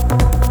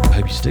 I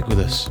hope you stick with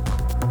us.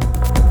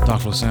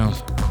 Darkfloor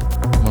sound,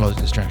 Melodic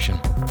Distraction.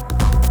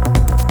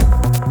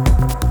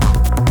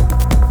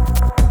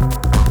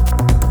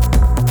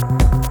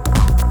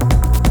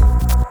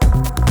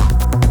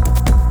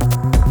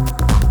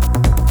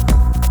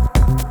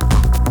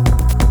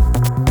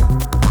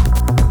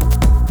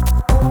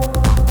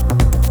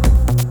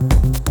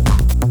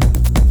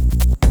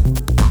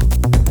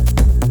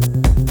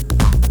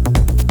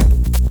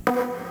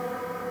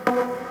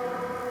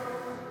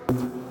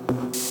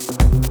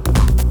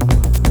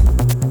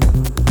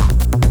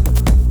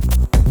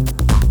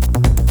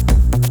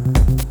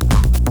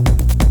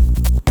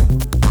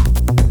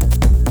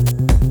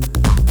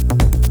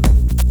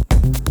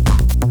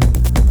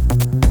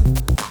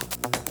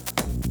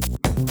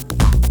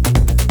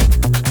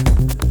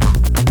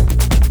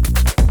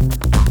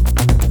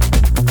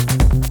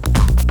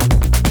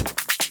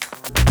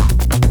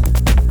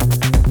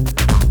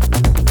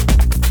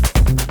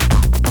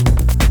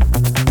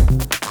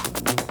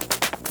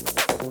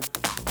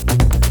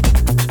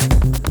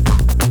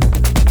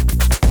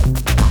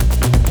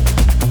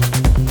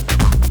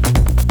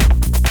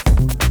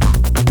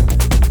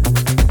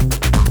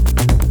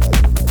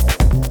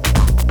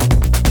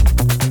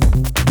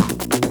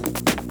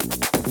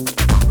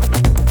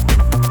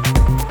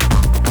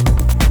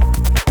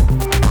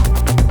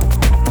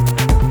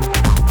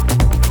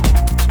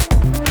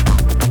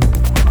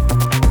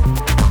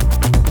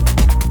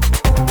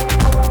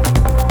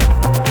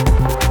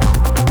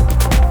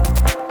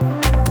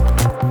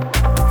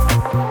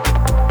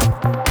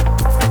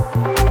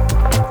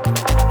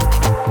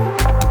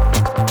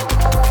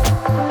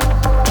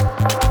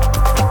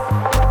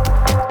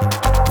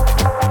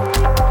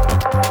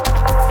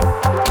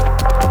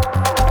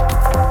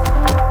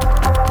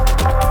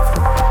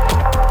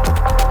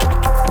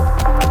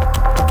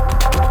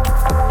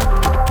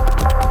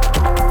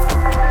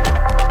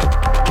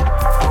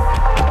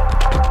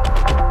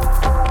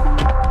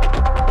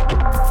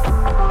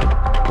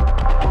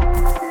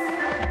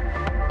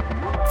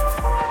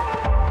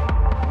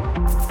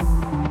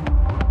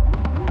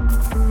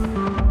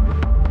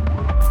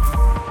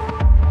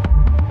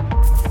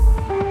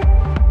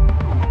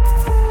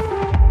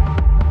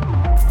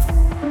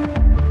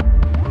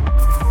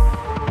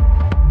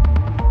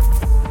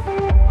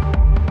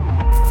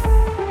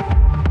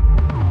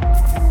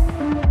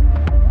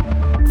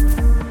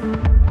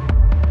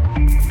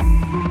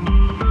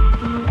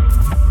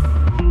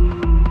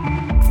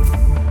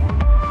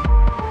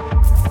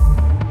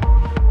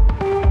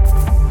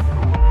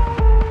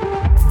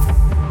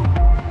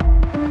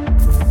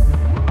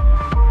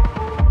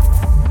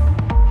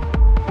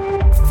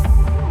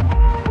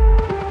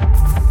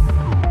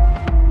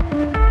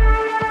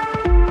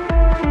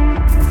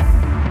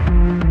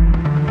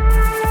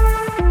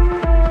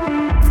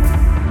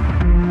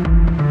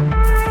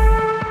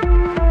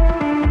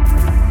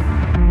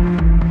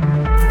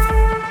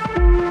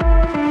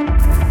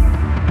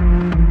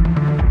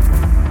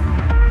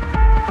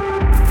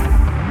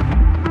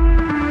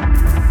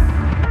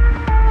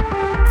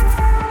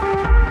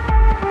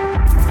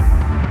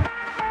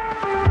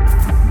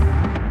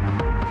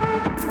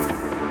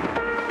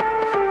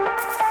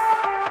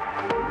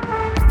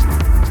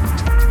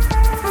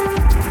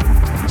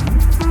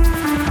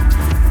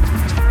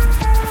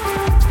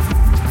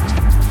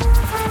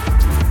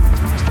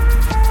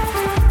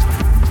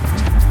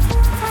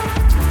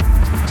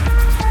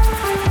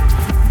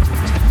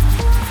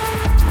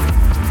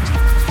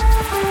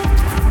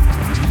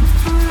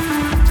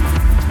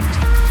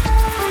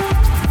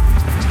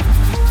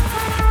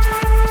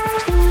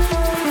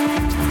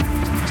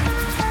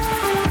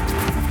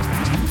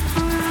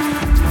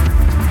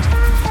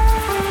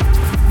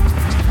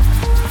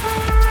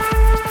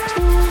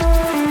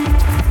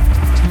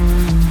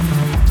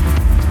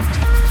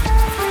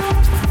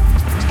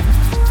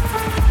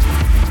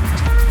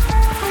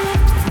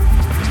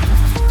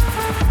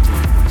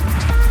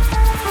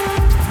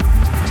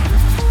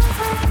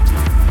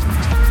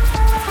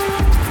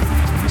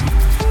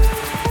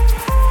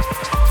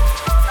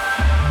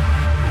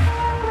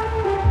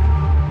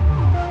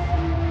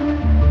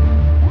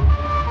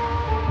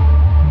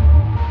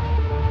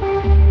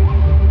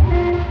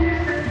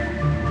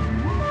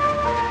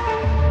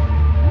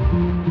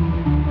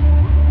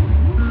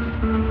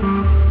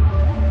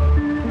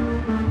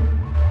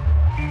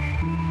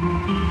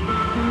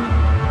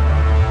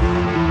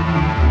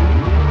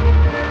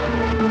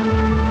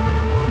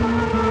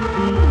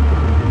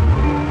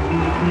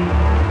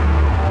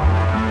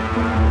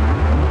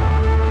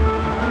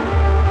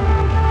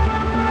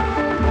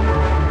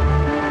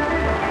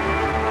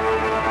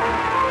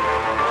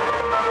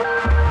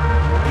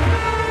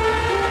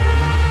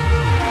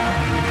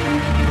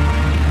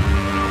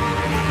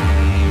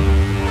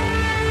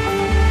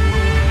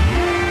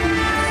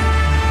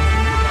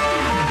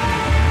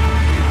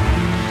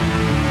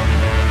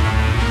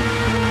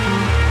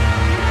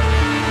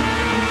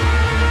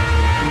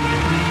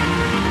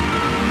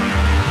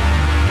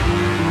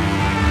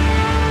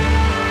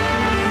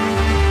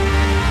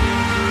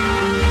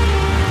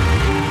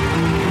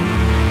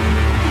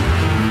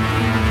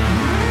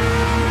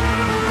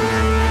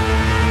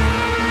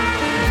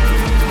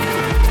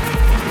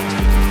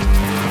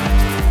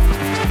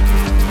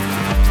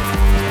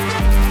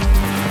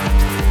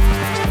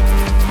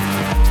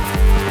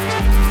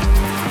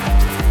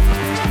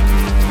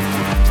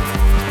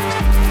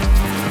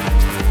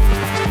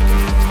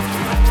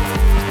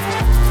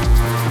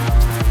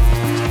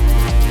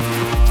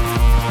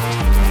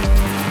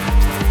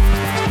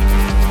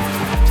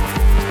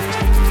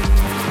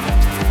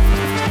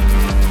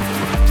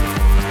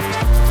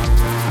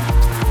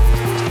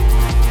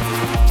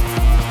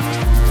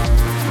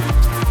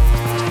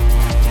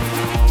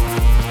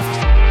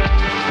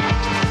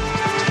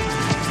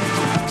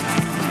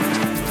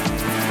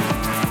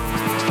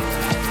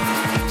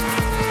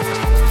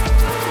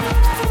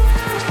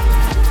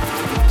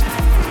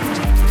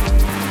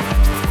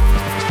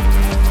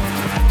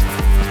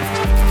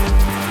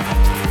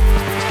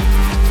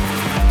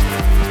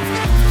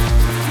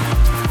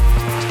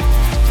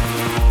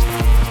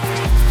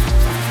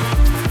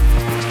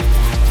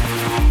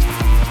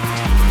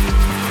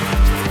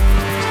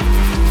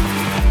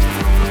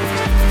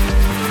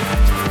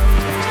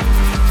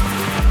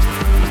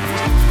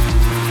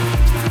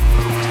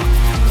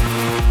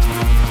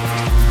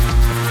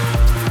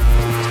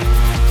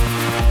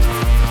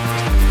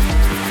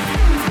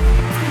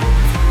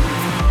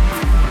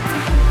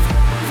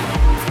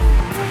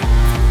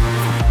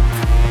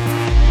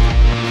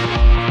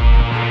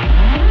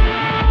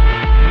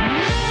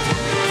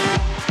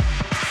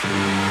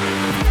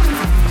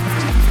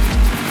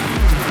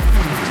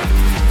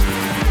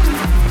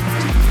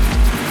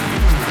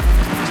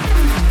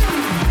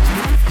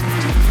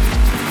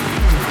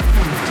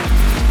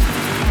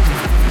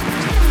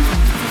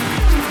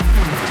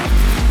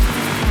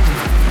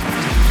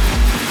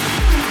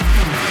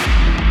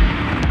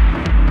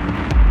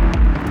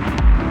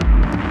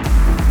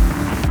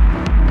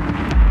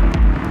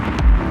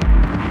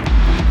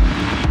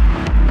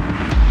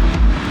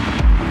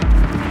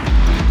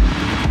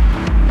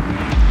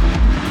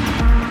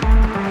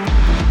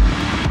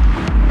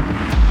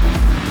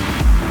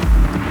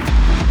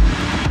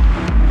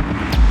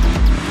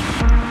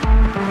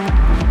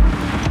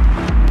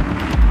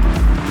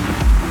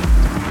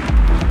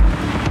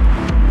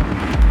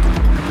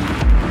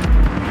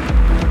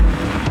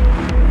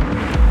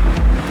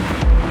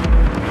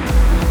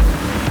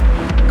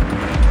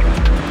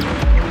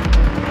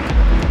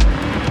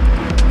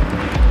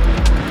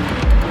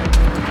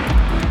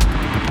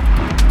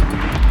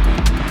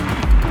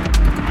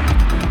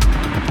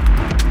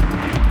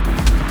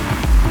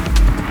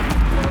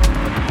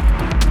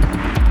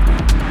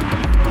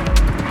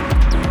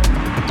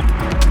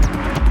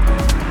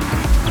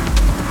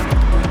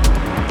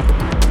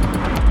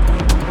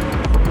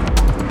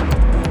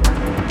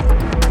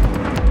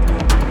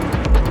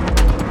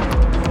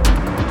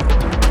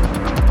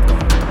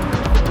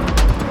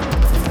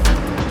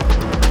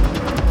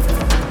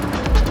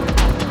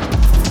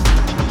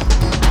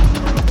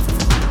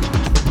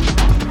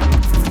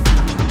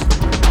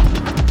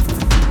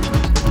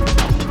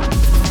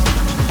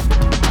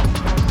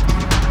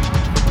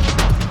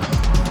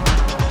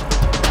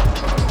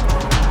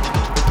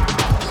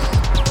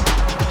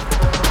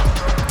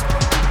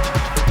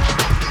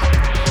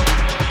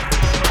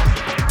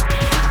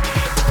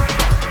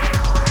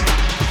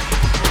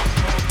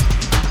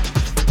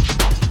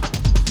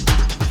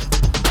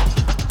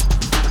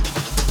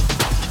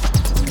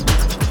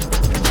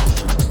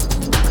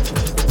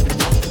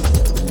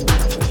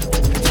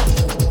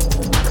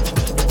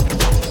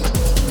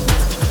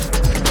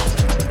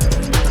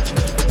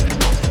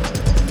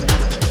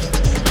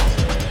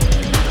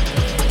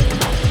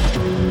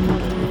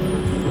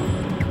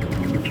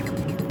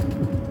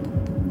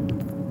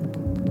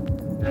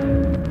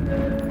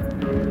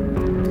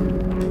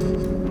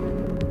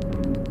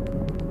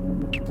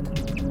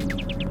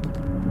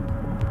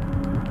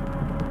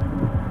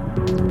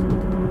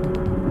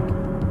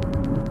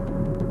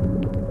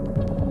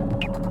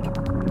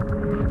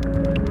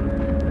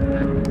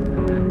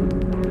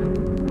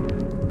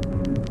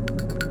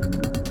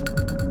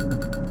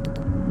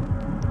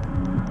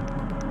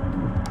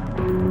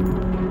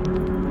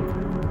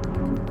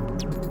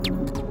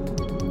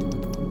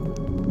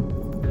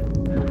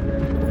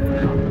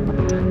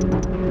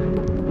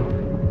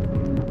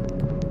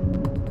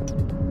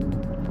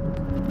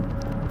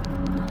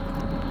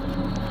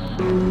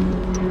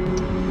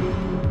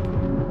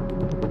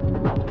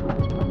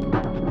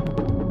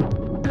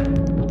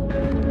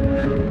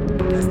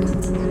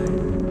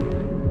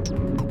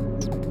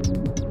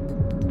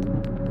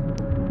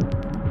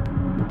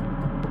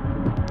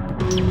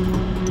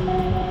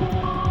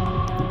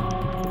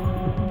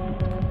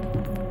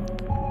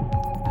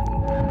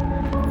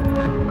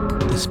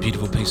 This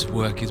beautiful piece of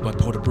work is by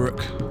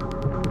Brook.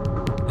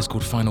 It's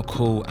called Final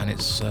Call, and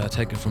it's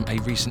taken from a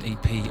recent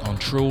EP on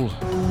Trawl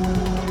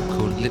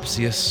called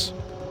Lipsius.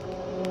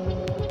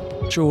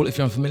 Trawl, if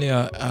you're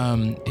unfamiliar,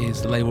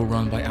 is the label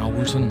run by Al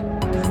Walton.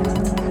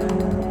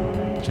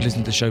 If you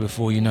listened to the show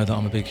before, you know that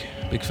I'm a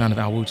big fan of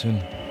Al Walton.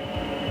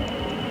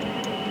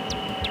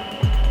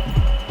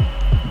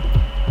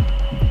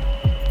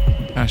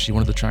 Actually,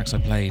 one of the tracks I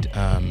played,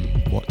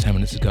 10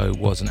 minutes ago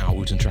was an Al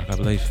Walton track, I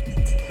believe.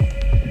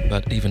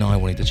 But even I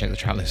wanted to check the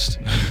track list.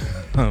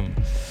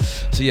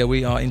 So yeah,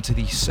 we are into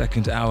the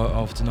second hour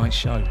of tonight's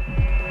show.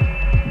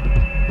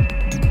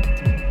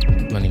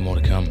 Plenty more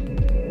to come.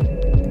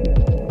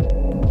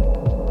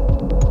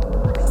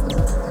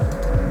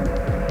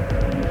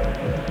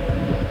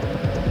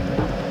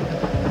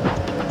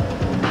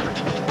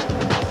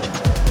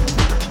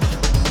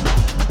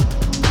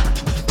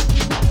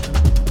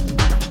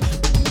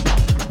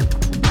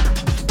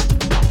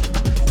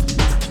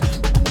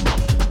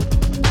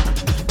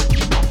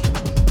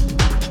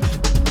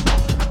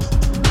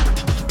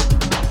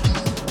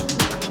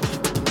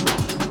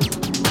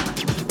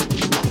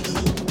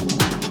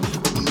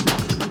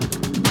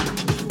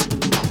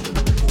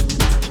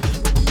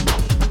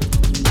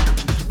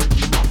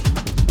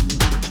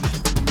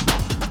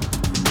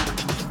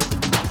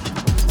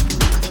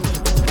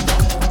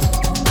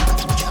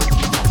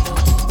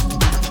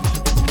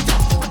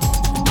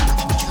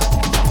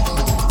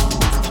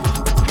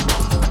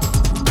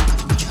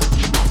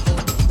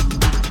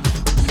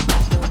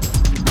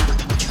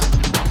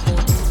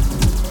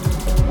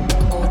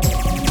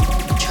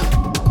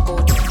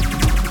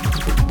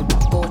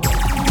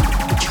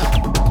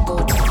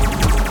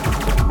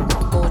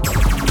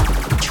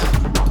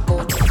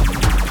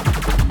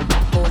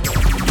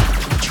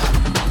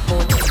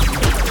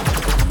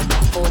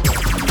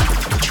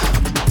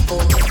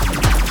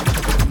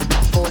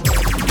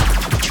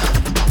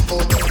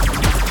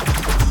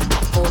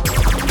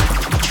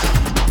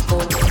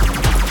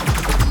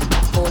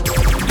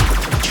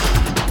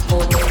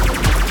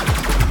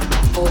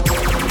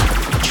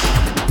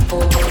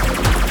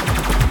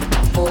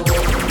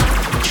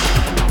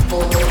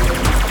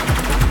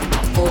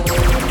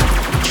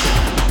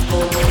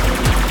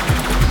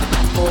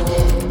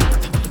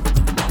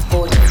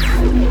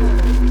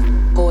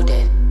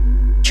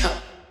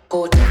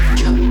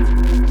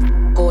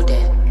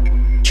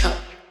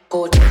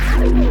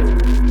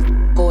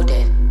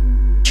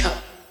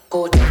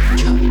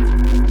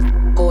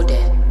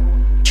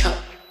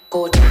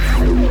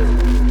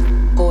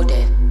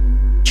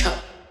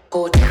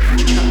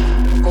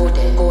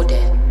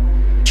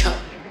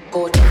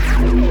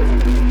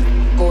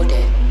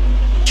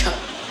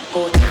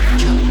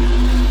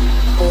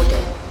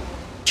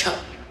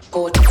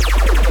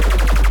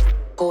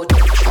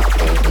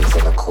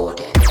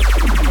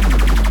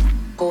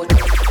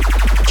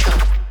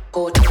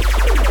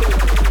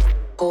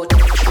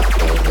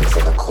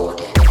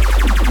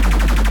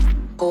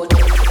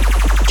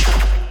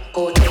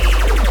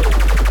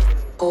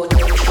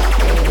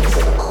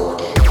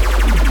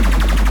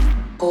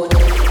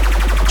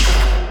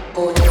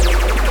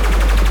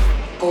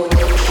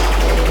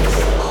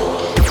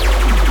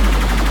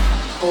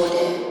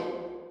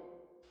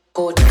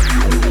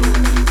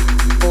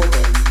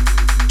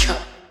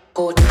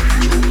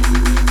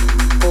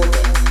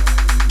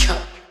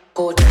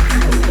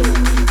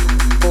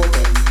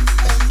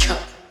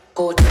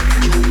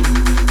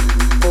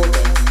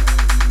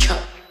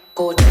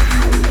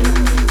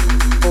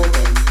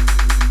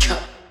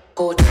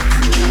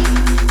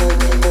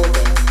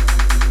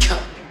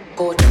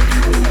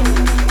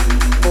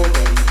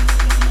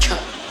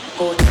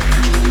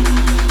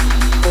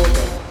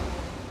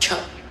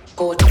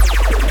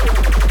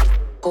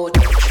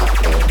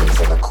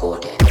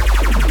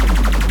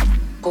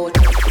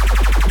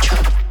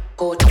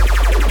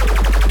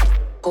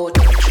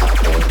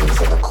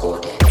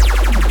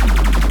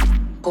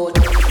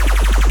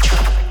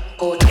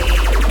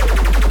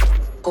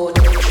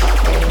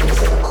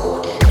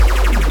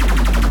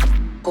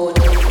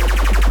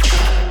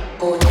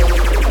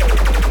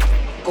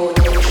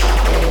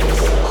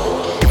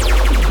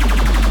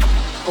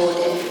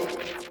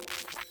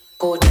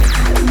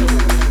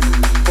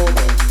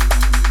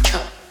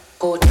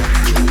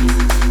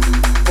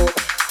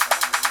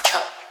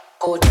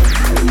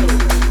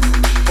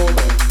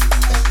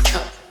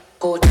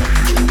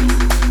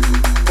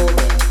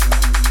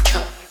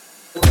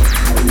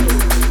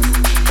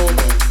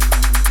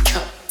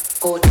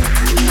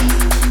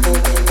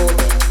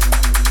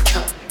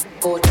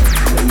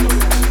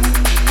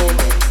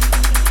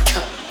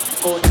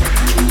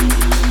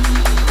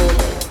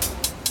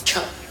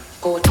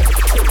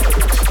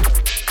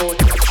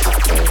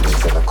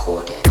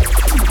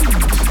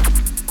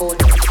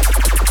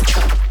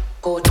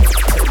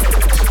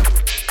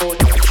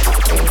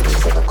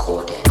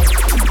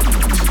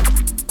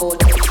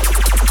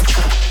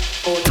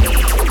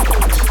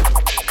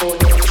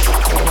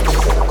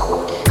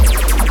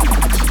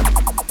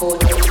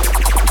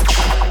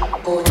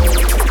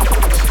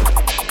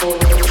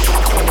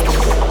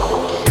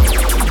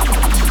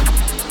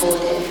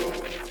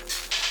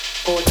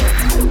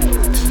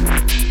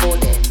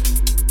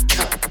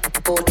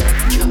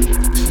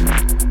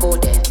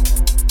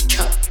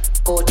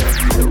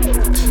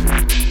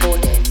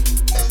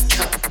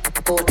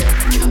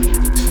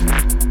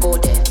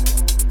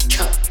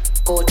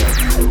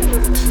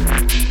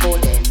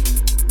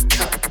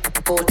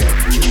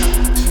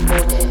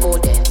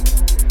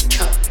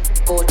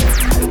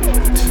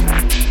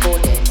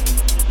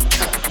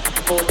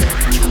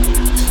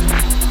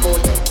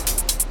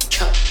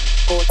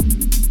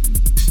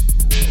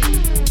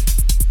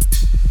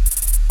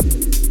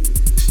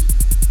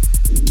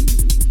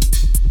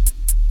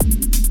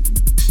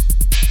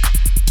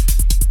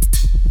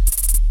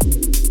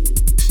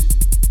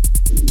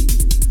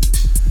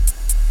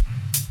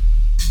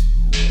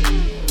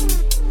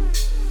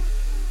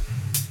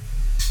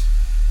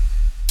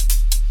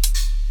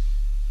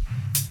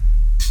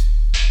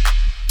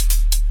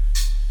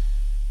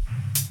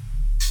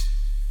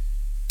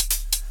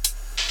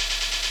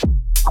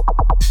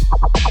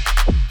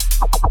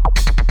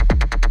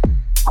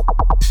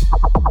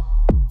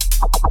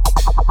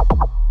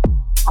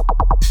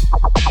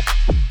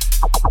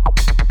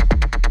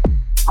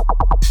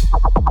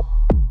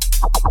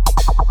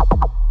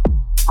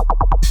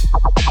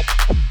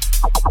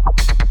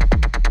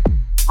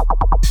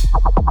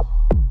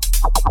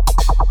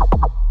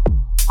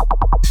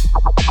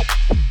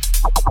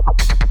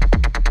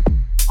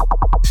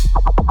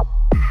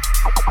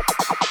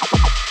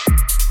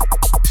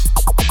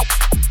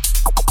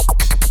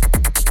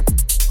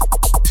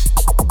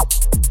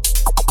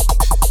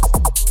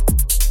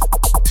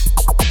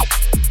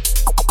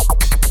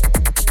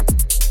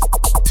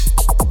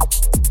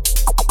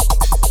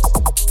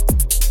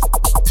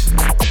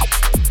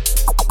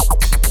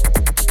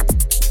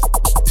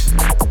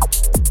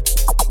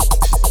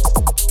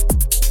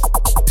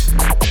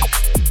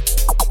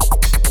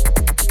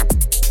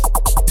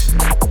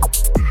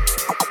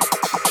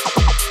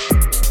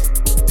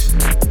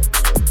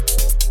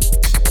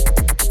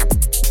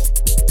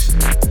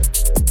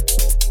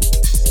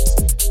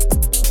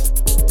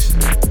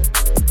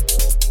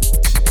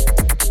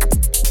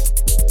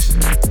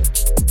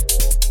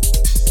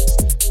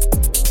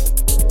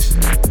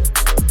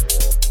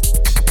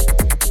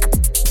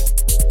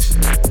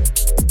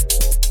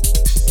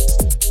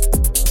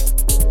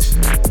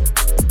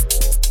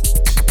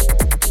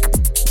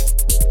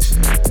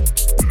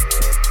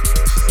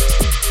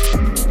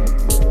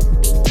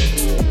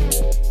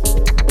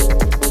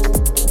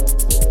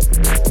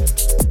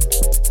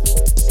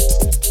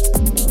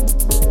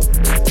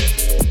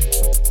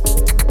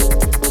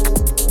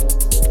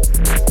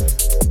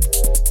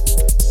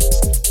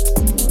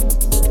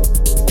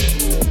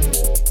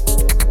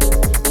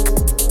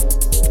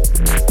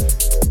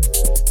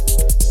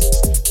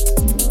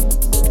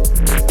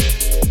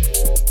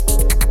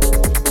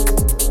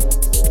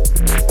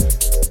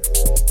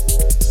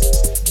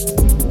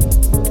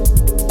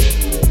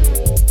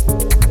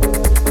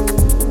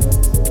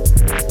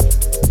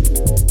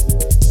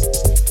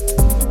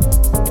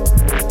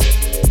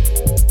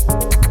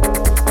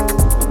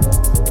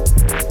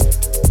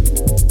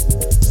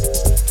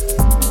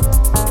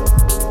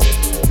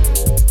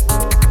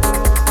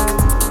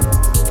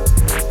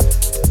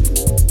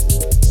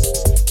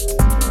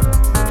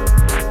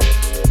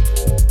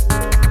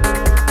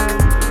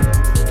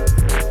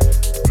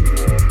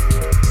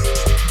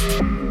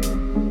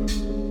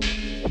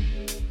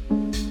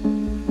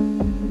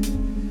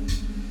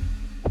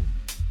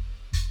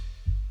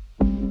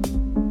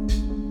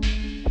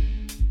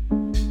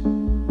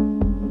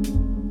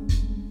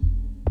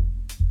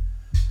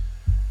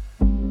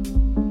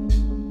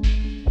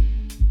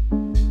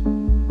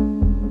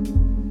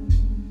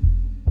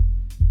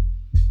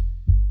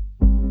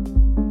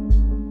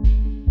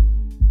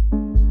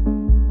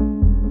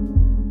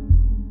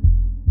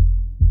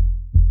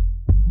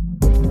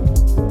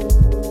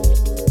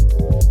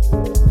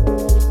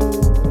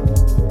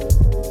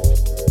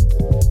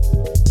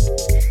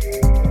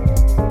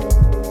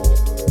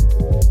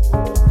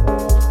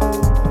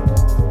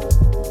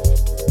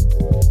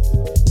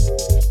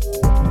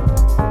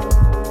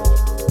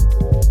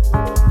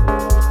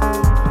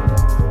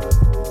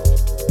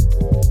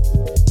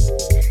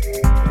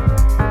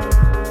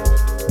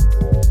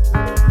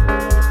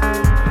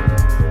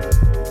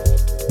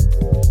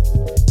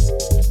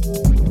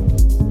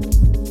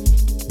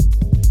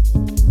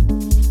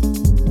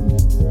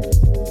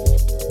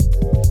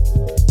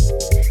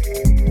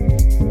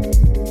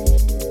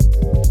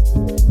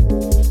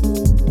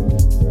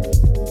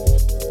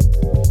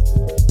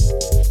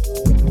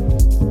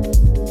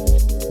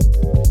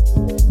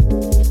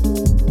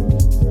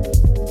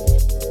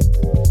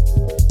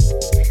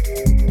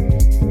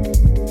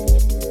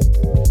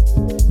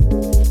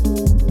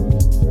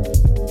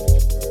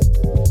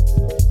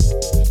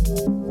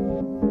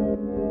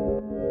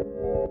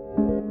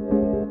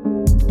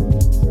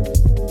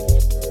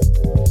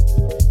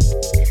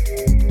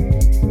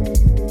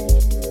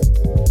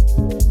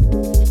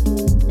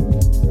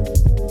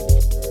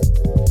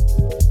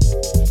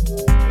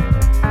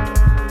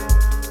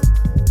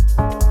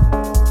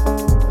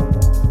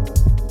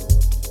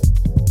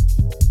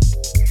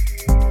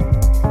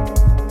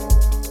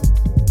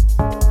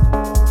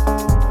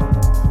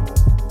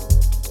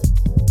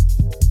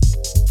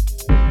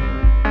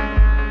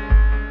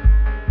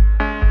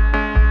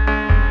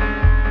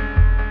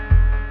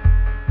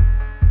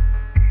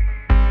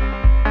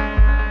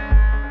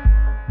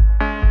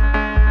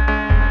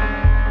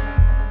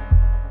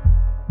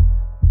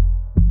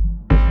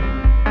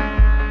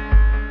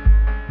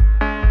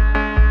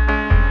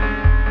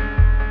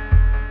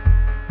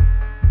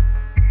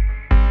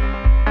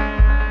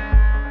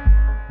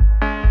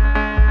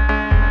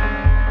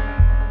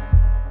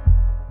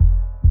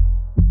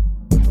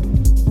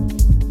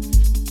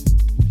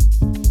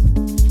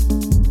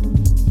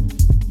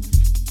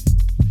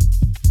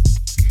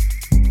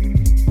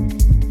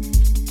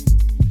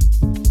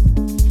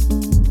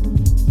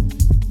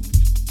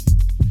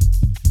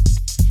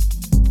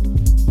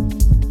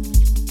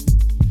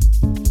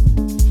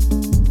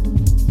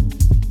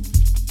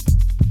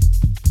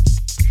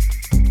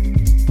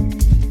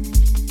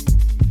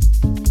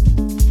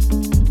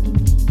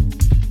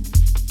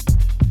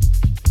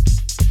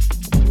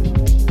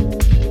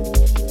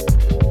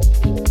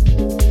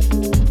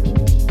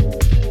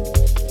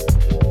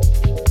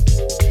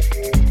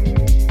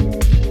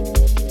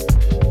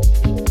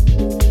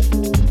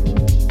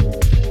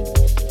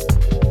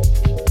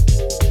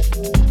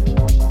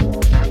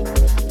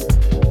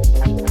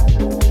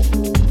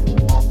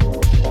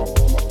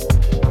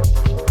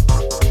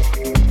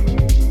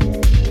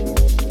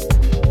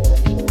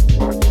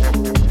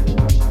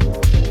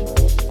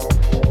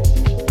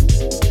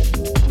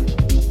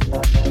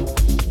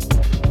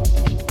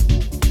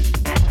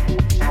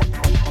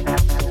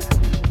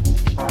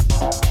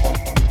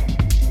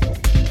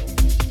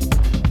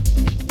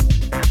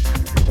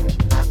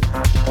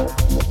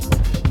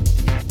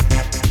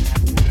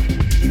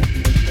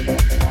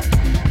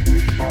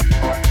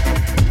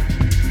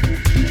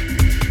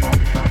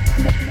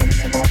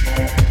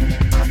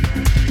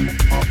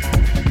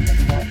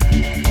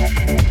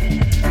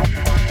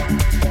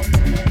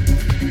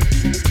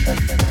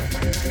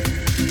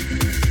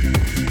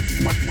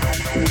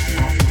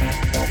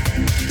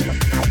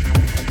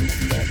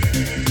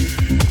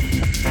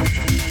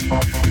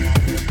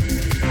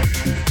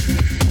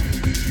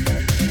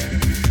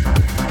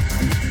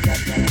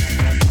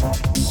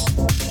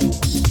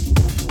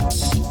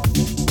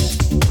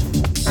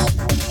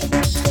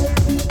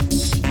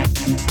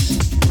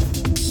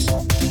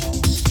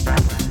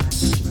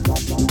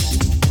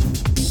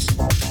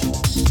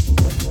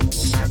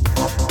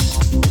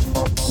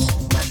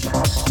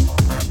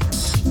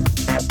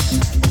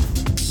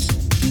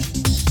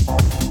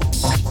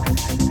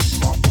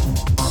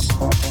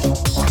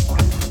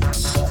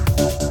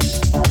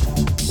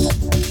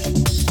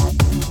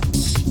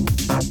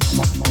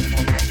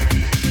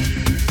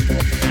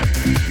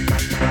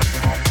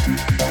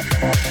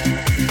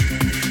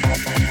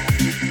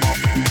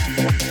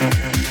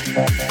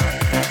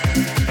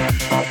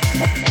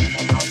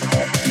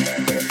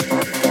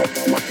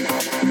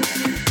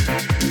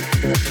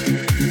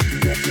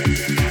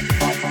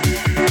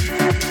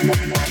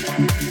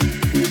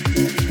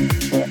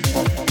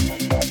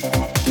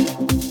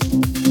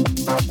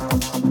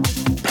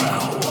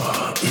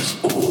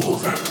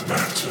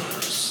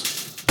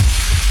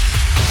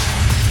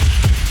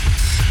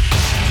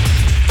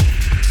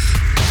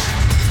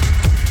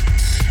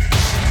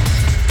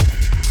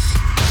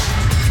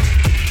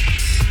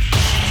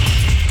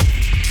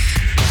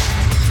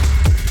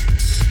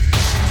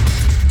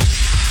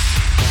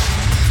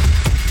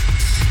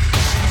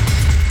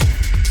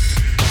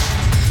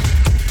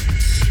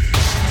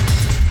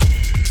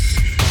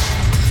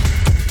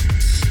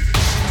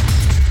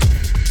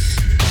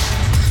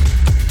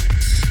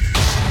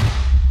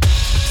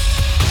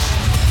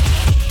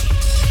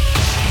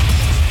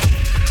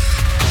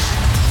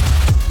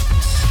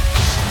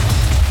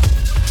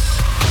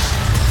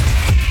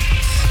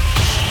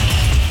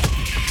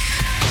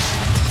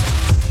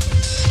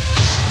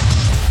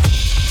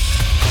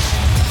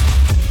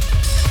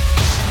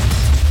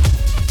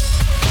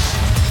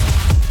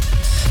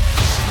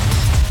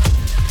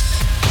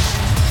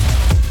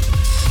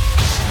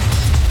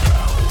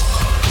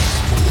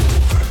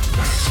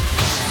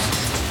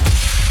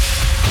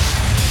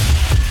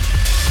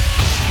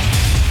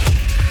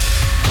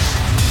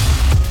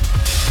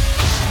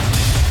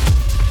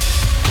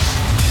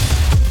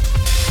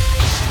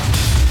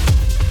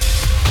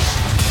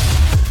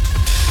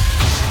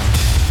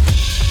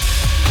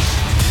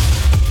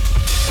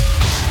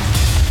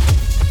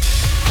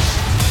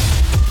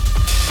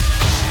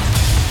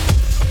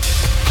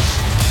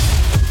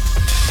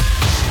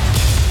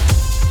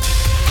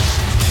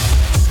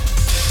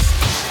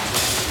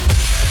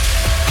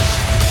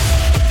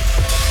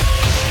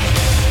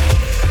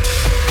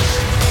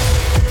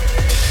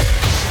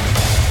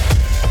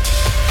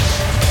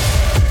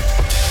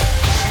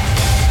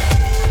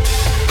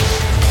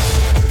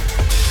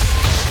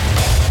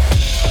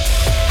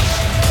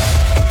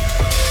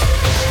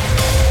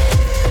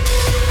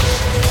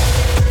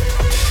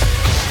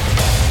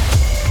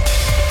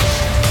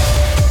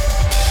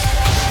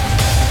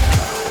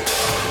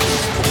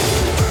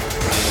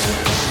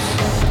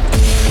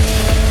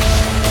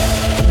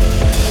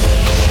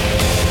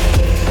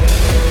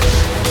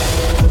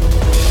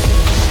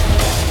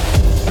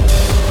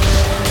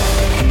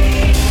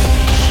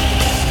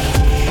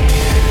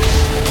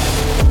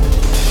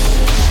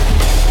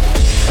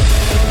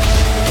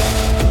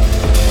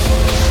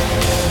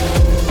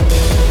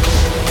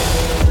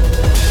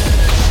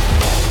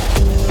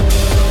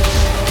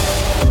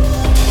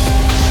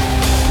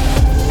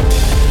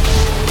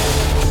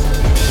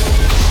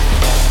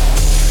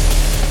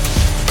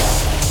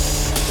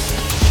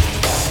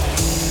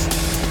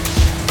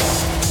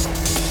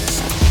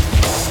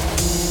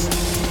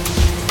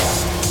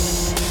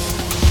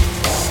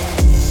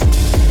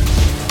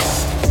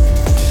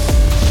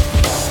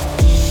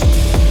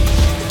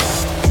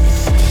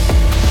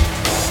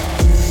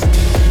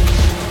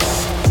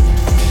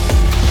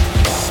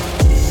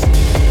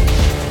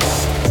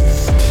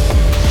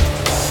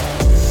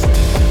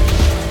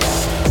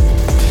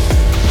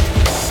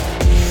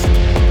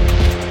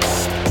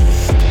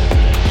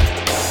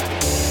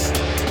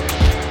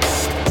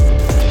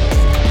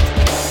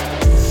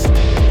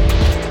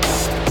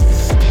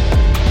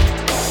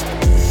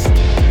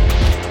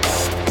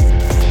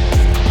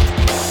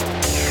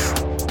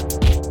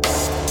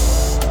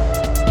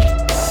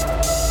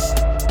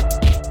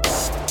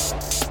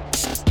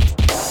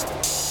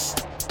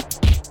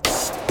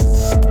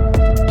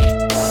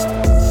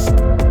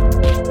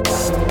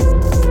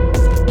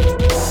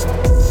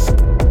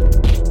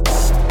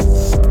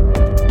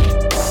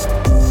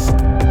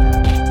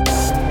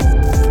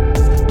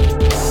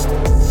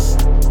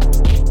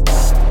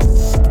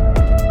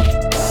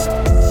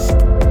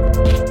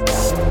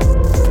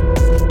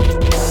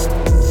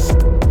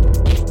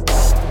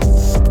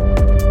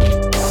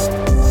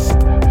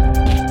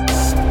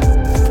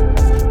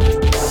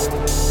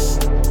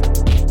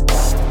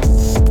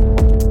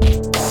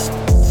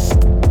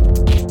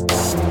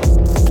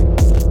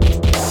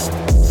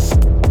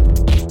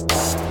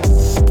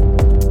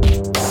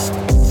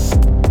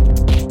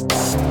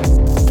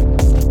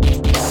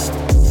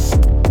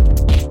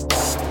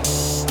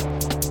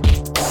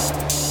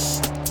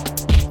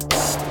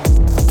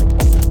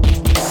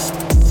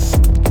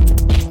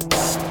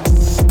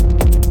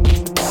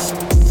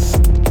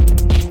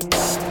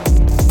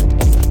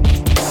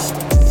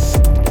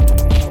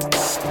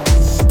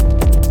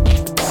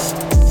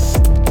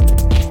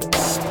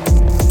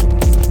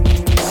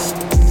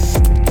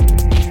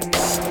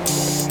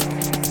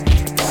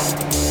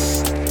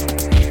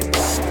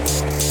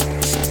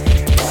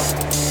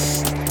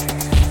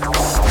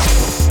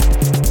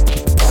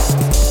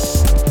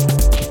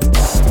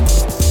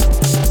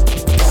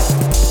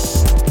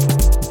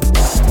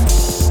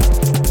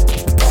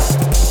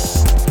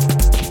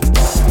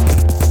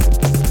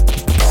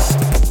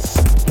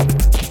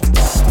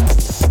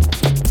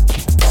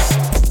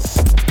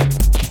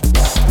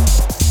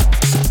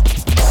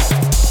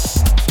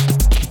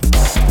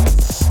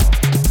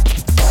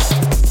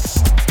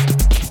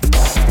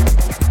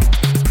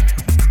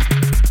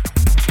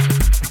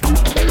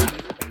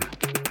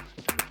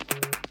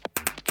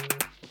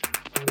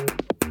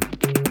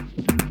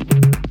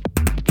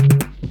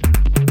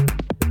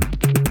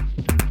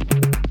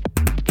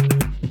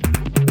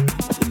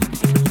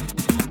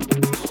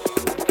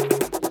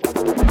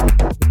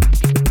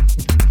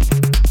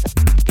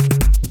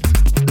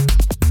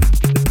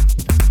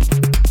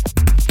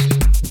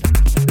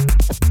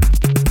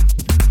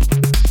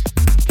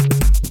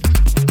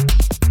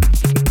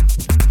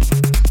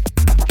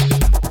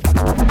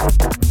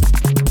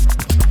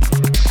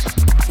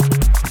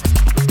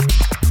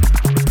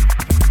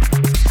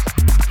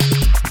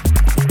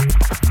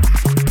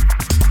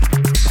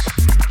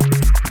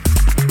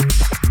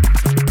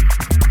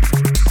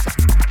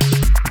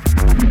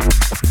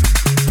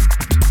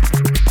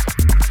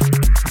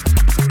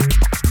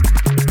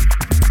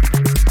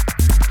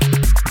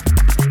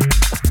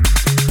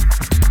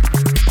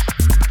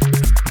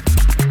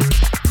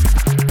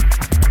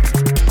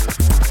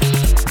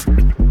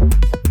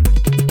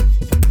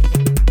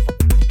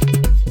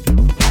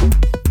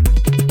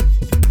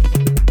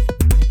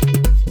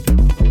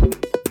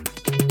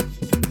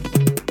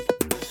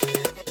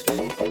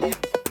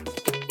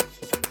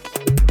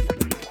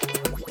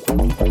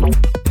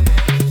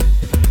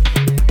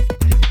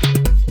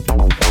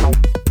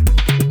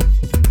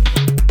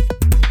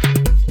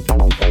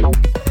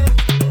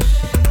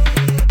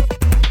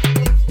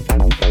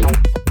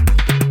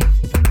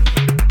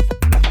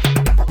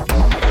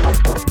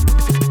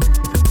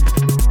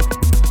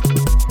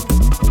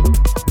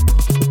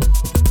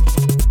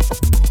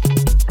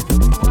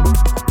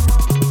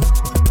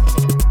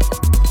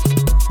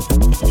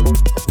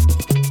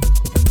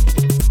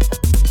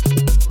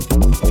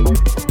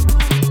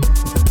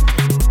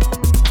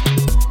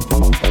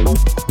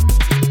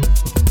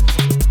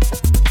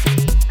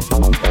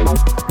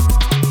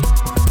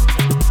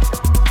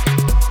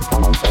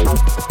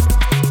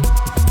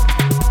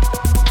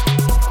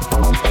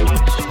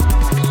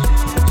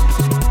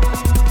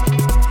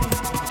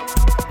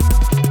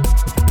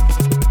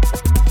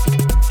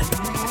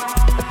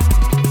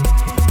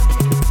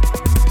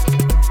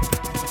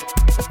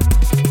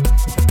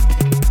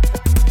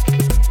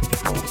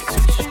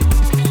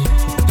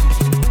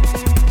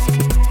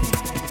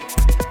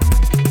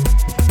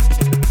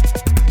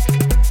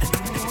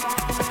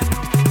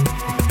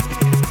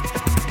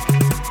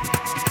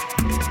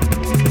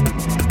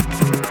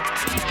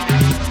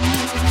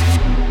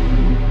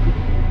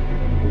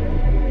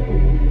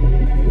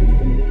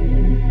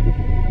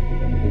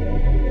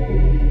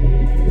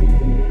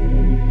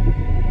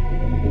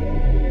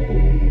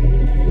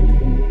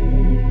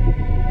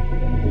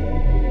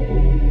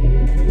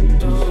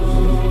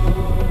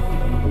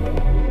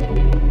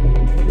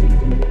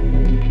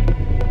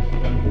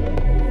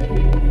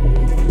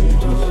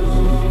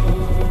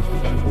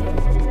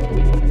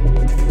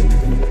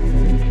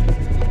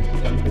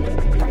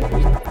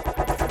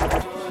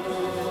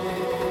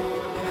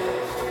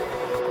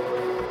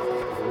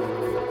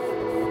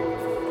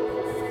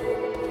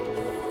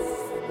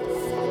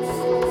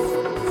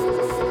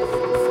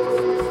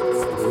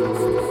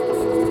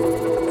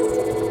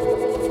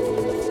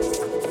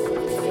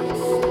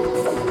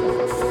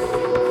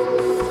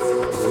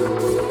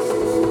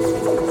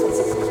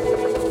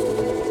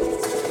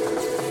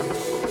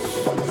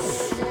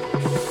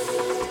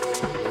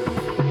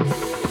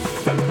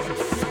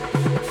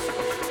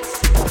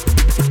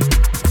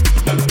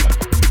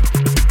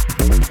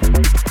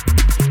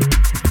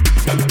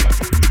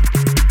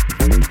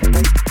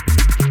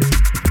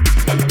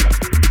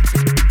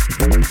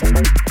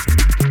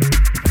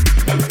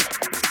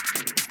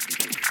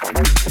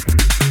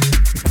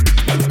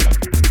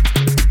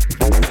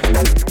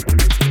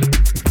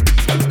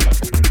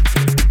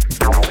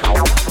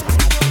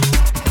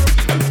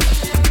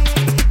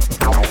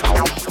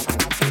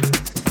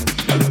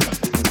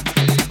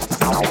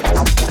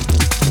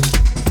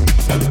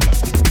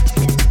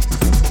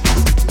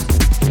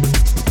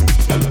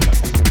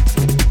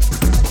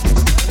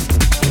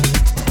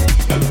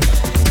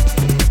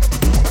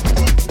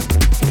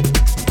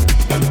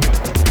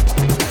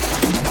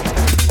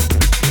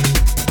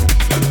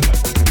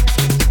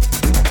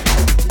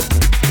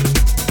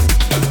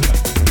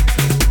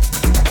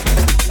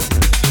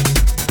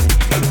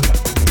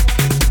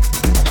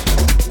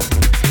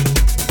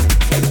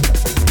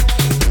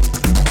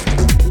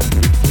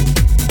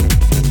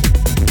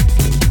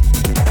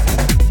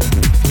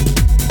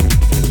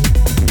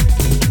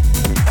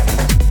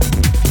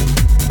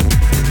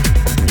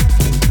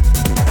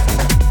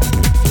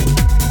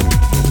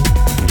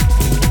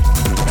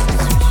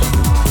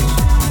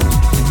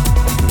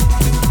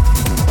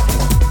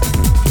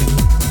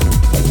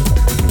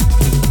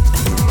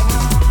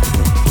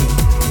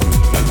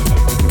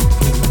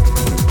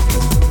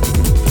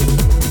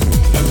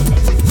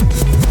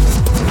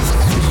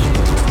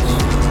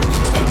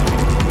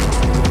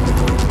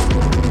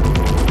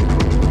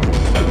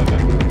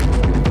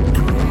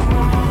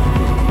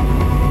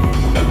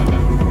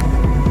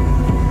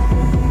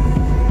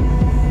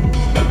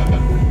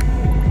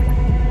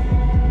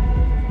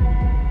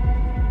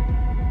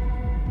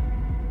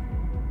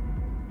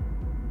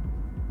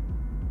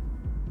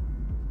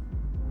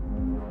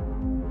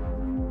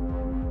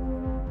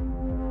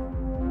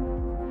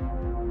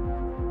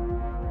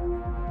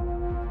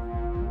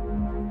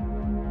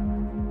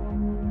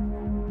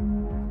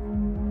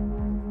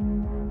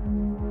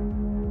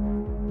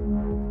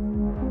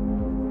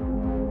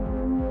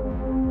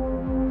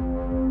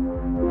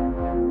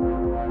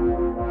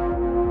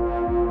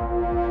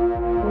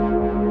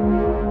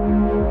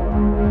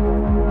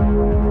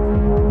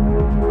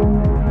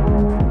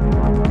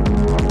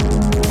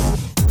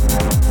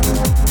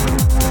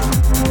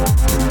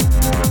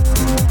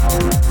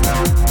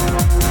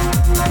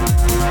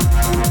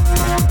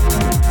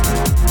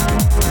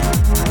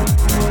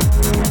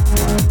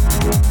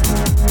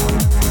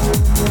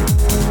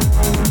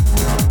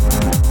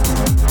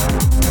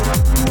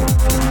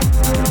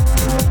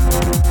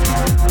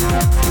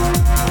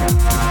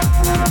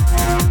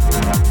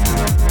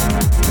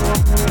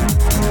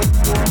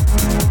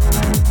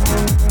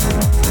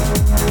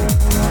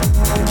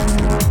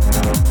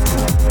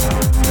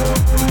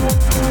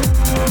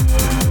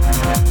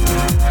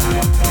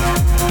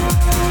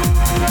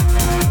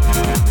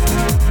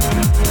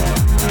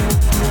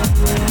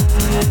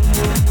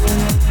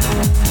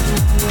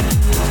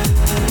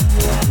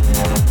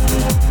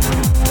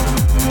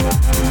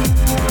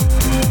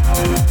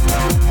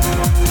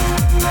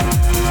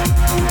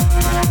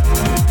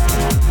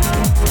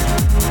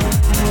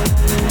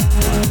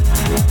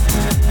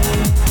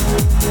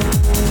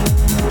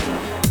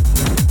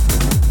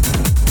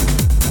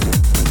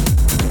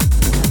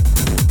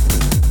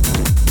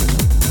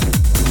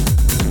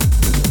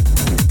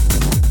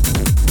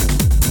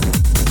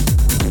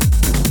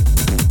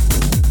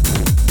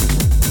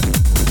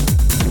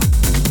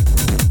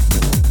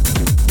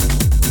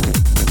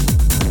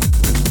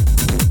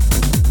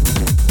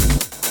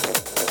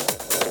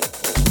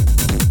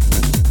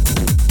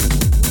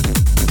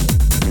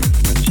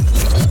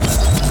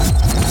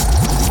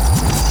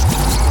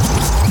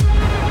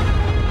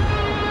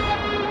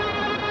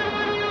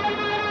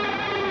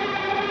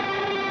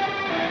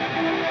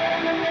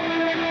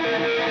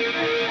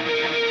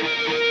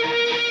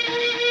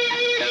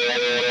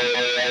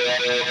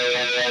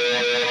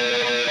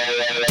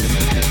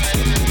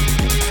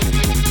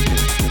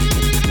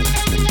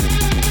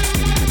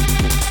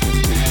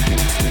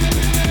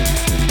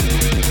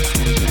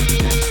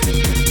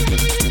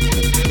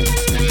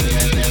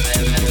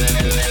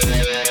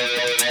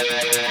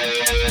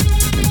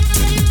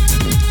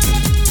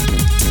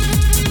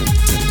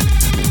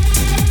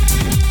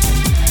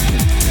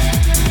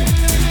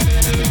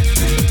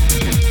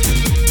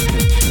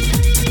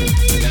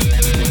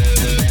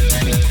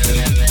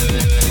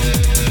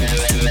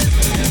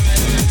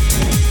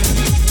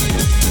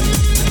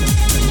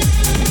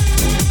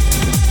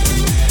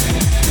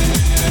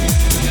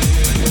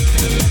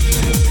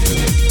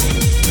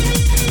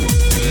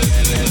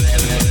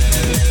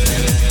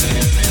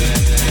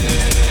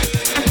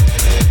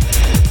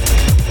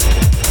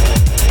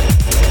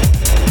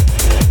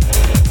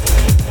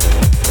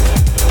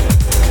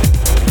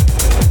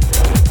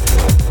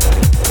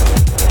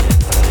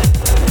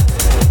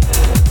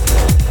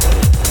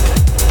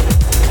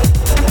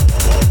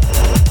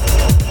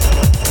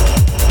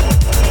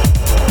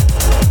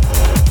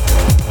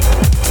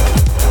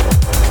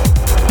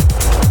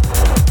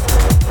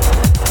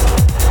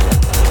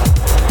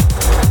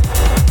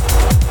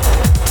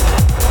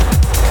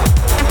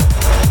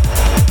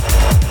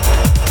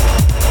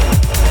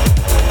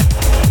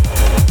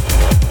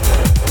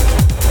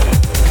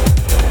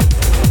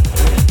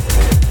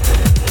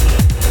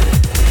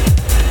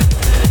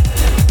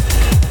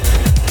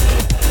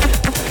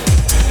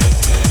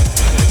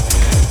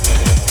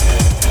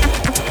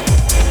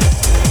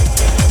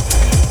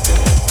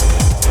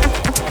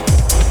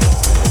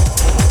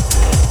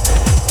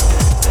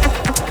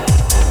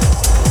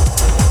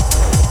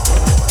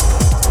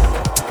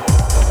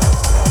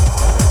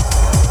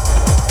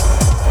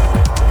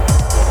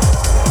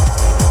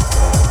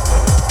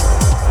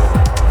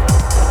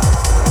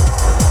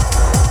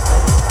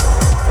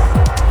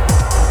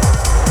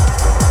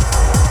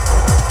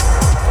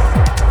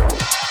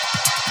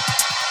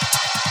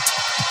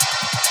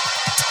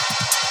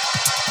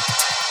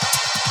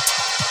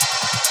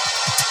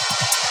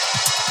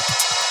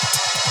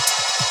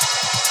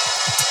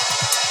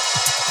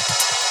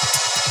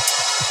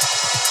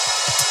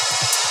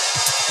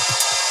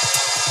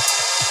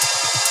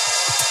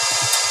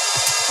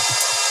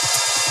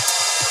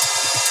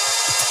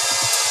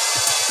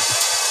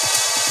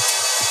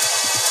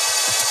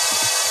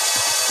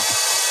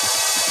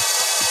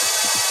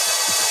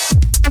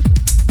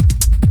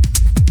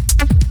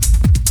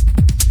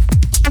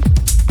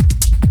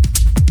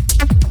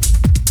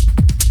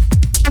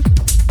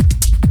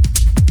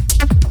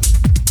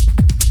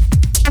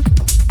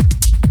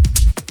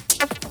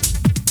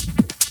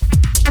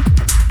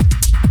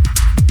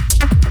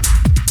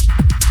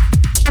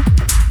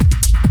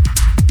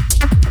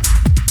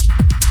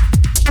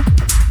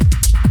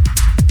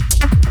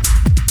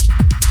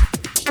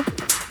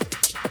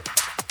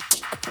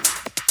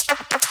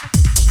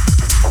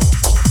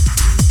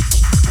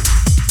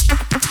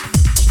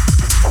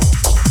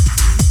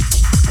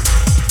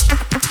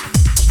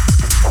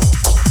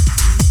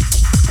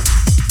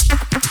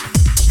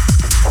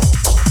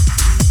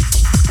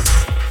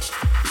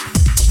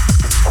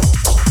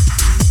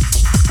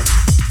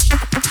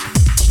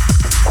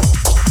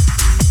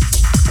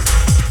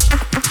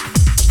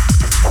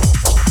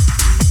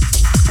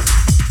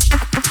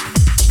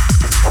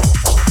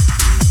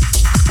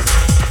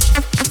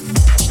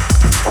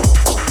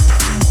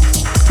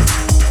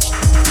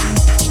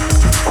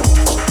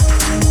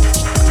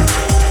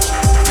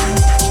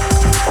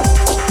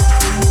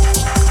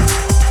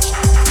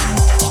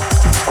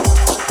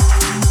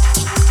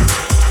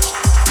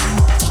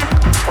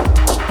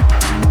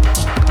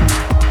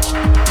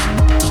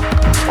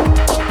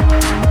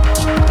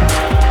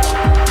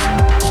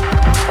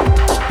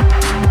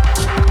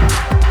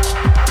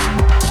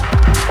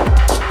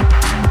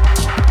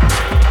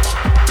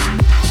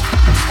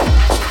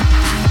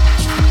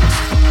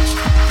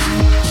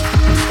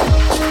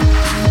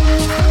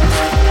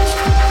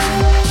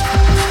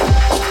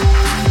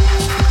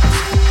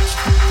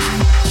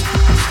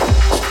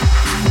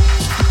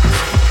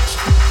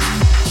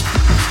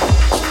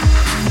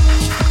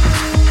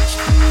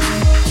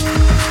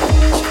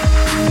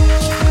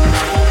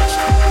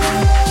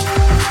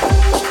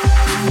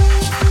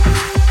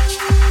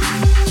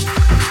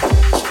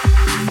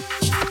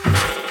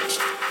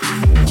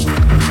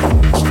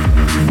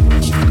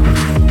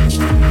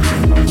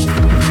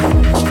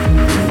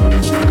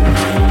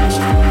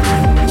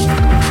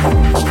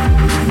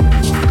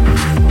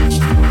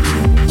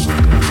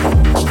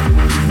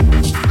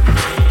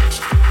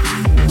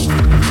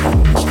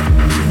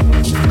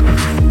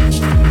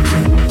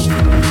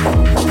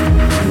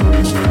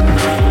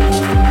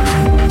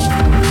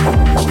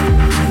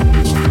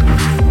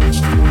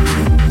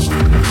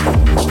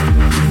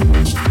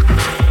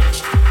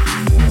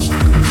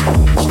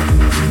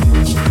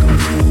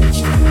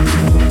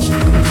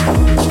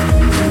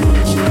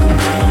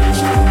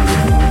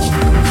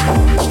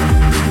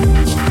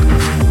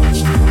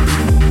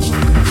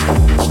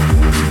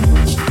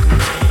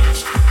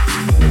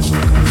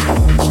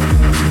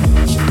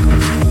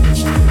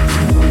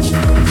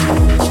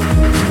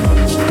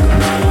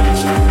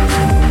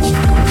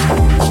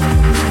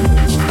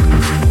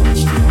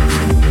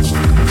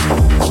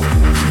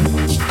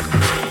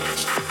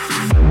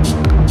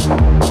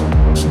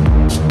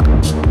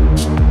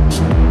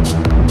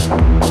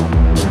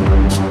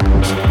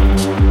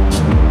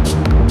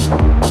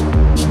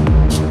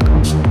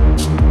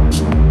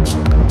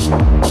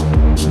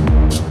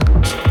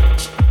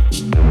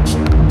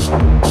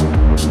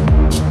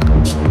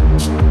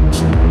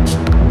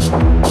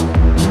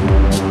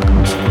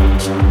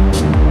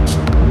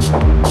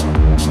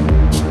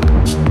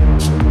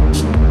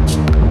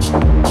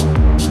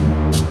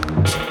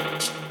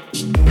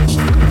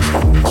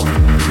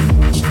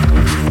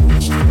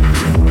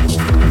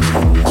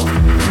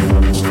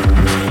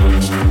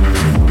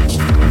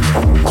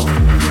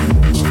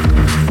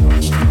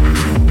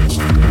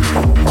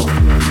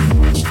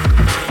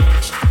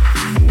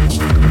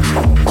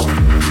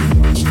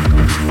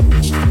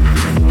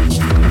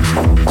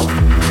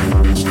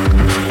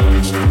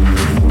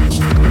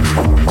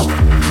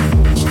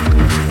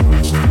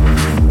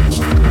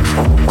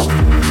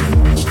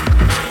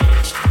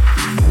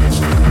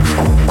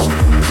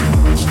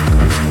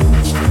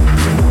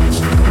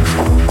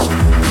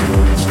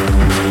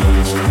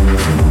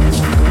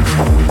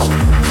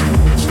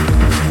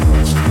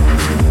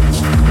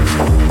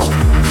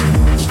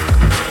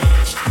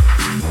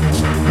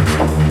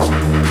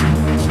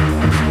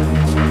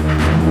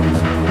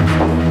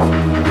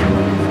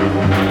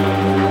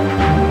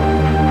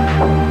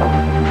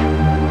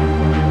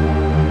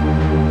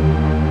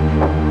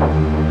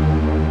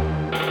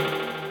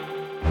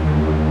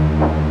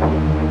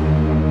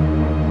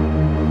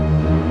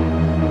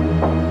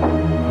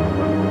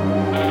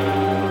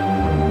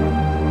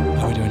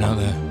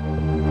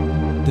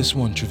 this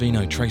one,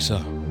 Trevino, Tracer.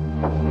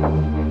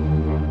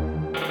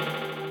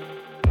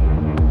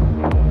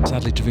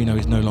 Sadly, Trevino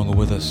is no longer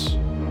with us.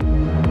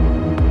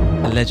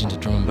 A legend of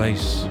drum and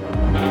bass.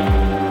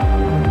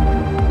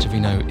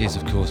 Trevino is,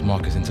 of course,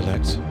 Marcus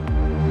Intellect.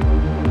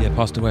 Yeah,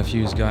 passed away a few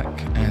years back,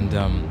 and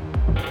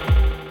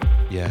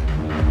yeah,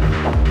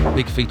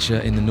 big feature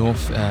in the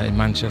north, in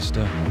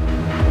Manchester,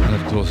 and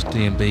of course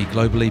D&B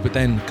globally. But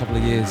then a couple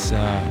of years,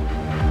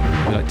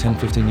 maybe like 10,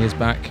 15 years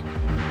back,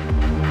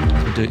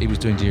 he was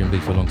doing D&B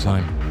for a long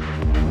time.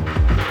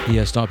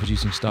 He started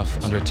producing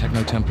stuff under a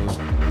techno tempo, That's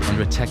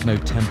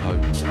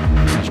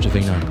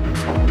Trevino.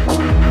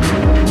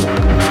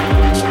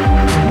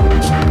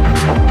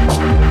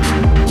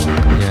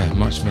 Yeah,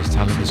 much missed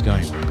talent, this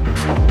guy.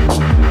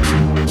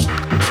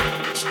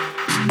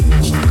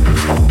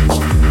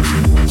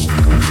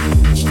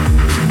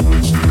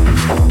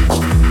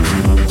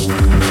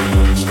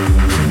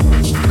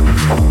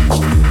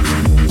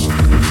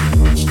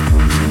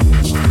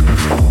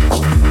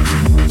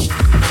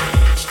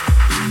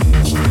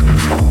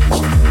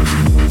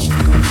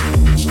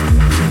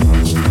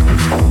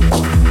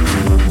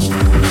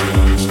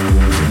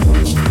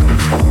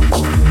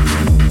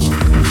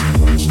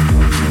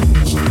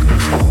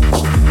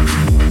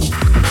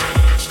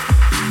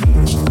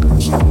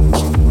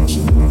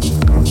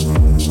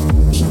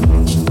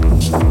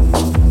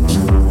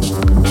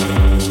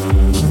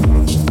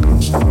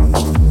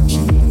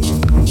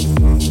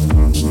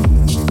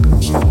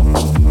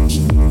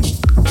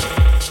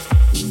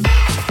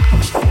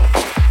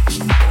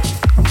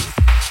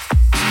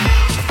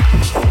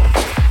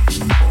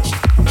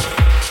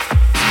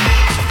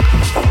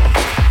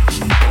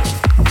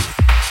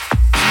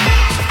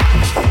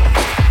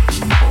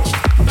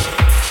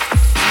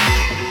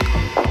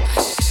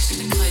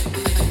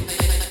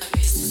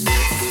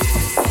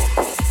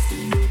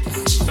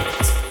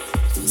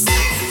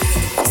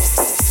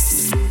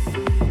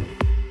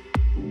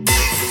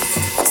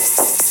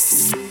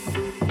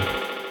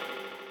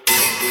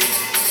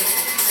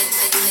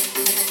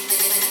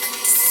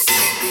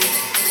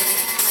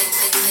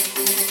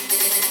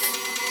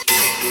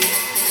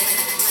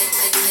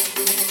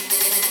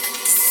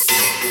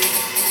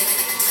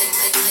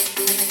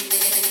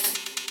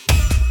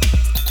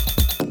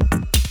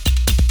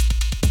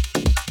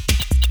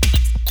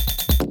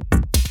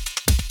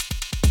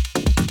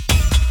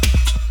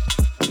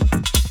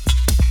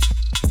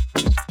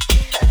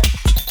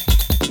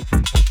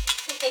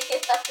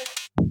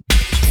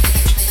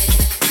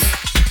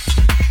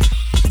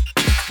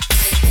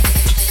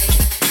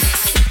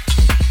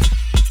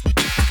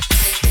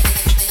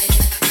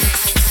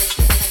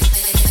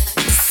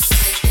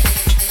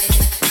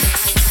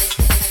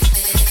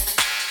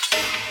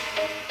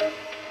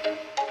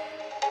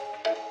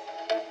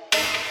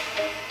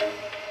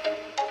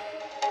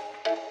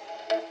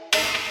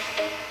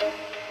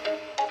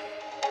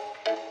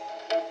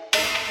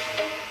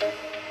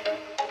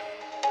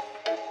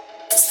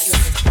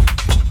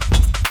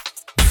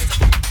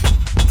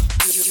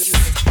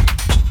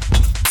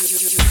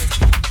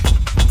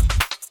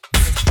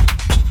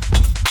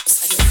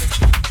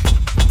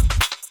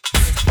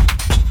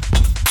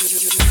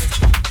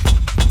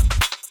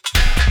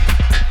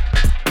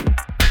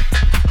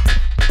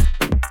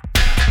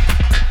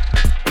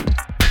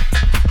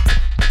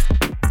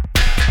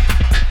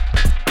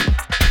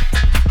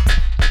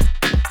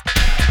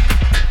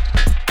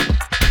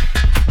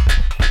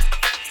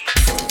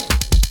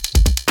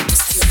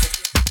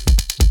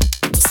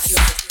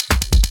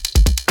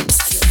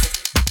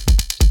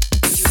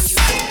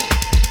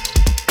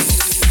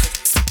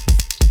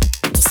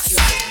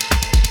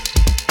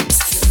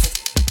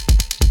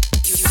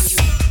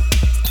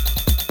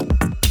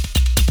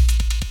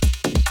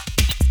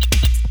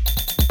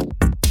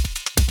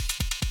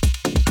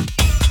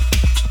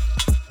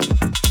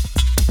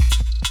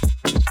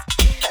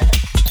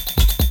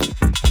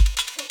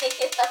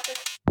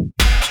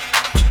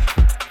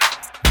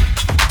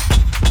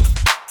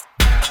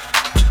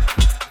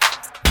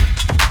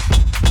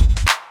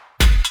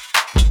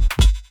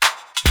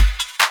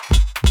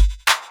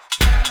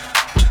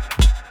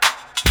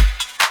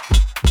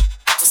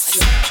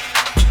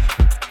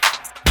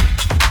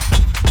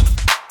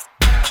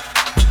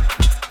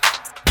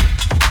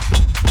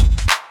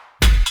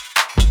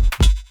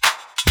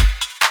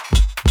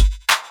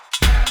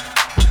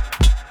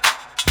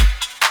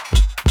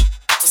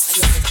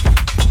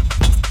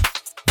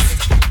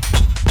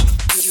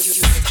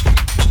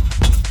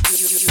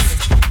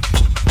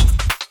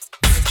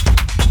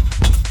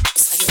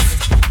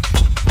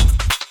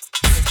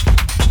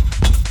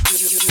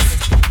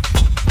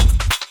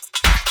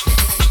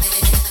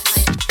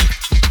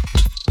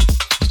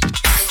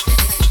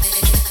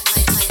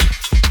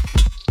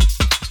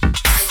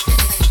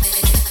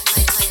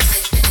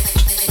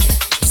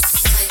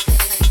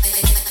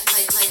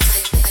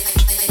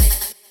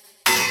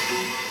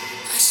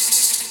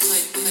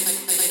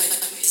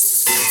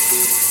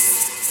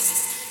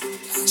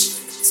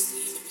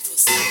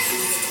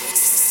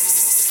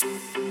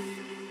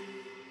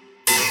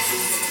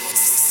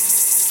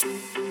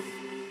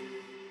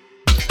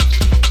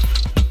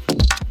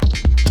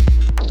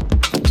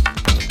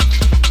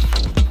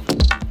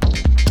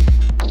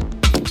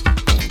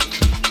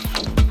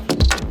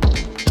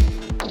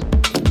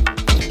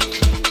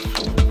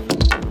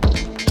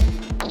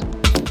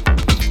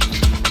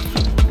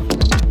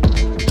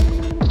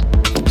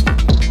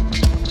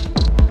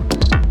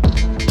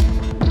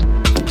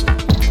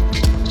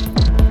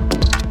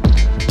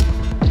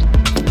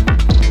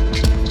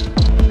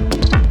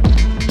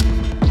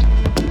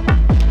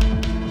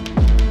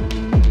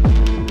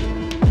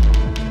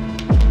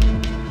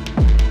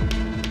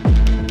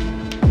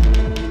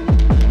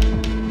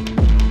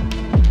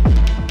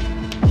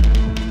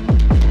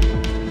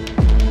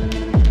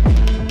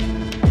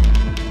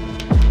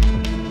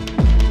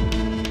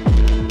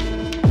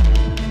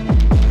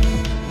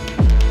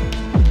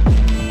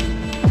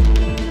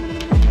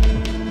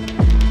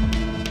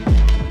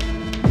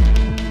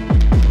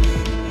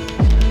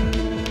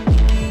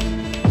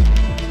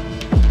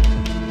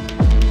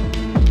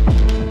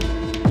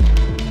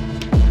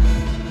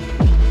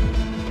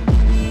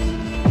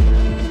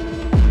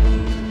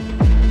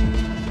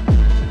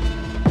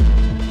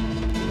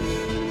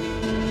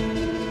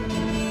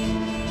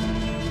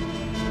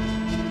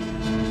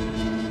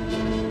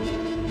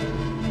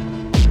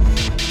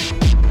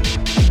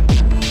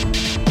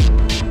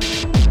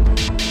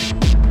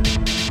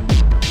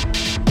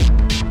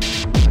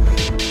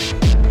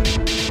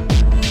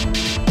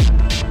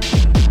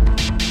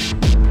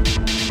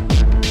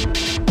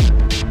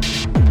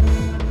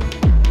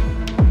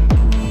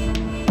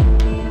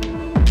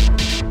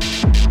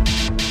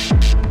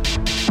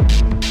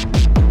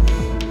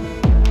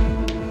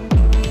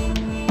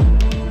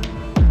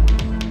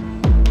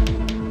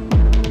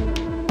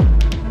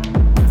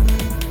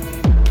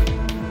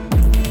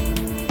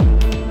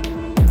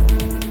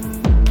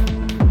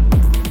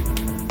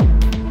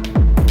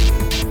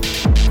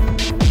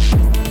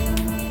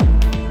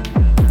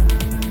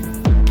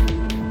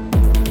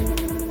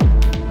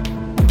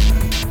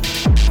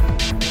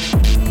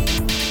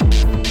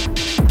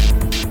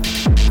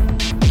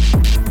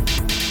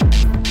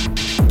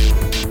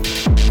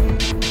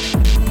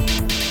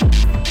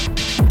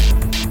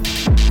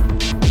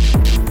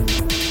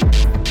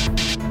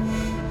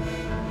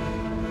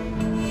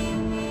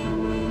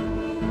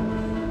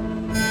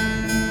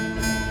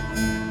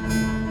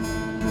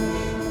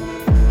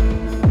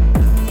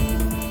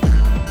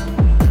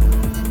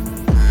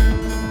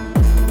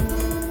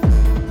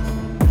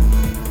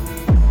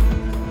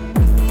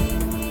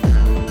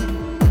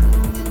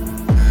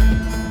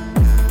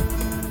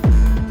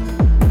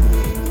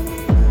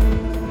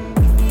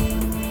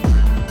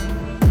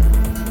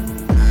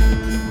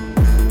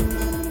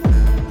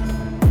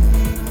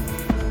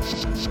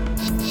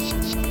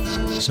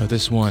 So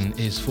this one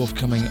is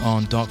forthcoming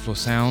on Darkfloor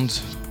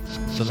Sound.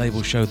 The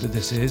label showed that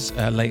this is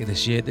later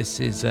this year. This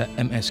is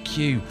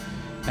MSQ,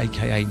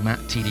 aka Matt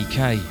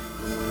TDK.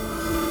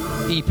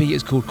 EP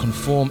is called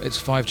Conform. It's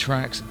 5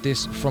 tracks.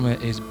 This from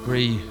it is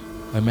Brie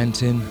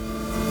Momentin.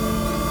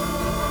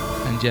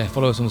 And yeah,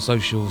 follow us on the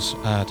socials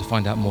to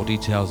find out more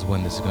details of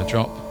when this is going to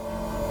drop.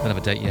 Don't have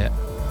a date yet,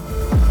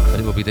 but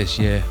it will be this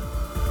year.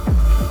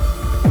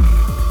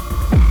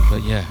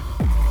 But yeah,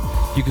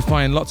 you can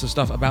find lots of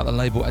stuff about the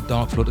label at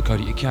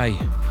darkfloor.co.uk.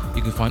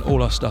 You can find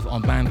all our stuff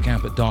on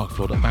Bandcamp at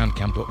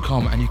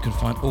darkfloor.bandcamp.com, and you can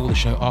find all the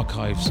show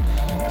archives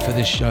for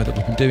this show that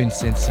we've been doing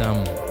since,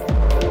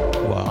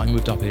 well, I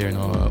moved up here in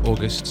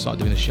August,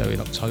 started doing the show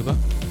in October.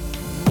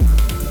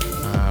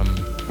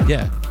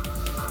 Yeah,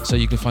 so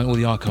you can find all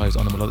the archives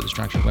on the Melodic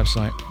Distraction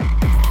website.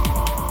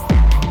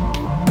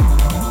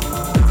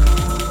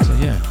 So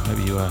yeah, hope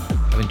you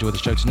have enjoyed the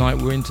show tonight.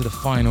 We're into the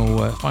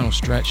final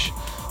stretch,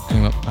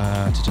 coming up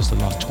to just the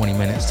last 20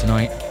 minutes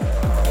tonight.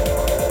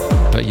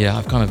 But yeah,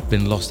 I've kind of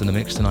been lost in the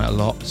mix tonight a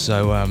lot,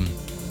 so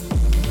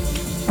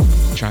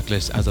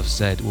tracklist, as I've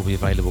said, will be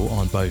available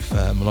on both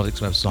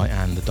Melodic's website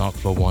and the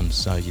Darkfloor one,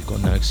 so you've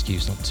got no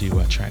excuse not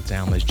to track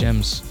down those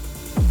gems.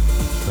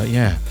 But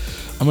yeah,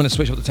 I'm going to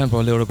switch up the tempo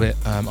a little bit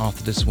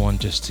after this one,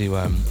 just to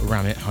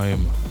ram it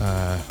home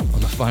on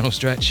the final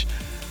stretch.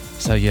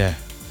 So yeah,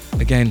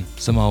 again,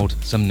 some old,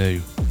 some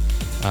new.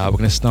 We're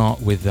going to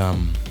start with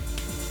one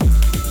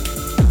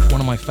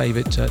of my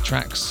favourite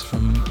tracks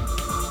from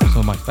some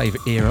of my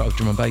favourite era of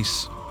drum and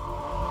bass.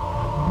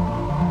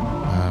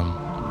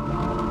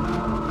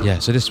 Yeah,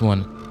 so this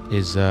one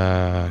is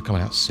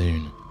coming out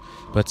soon.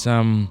 But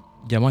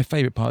yeah, my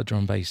favourite part of drum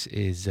and bass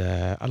is,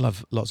 I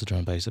love lots of drum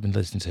and bass. I've been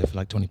listening to it for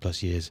like 20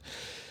 plus years.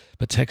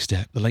 But tech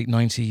step, the late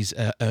 90s,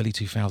 early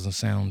 2000s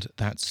sound,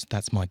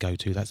 that's my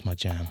go-to, that's my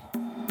jam.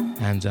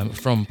 And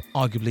from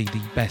arguably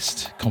the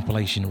best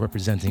compilation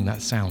representing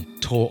that sound,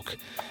 Talk,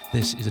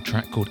 this is a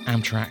track called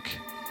Amtrak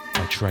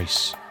by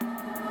Trace.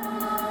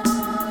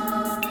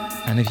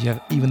 And if you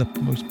have even the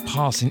most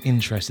passing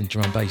interest in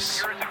drum and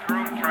bass,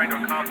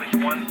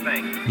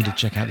 you need to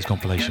check out this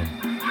compilation.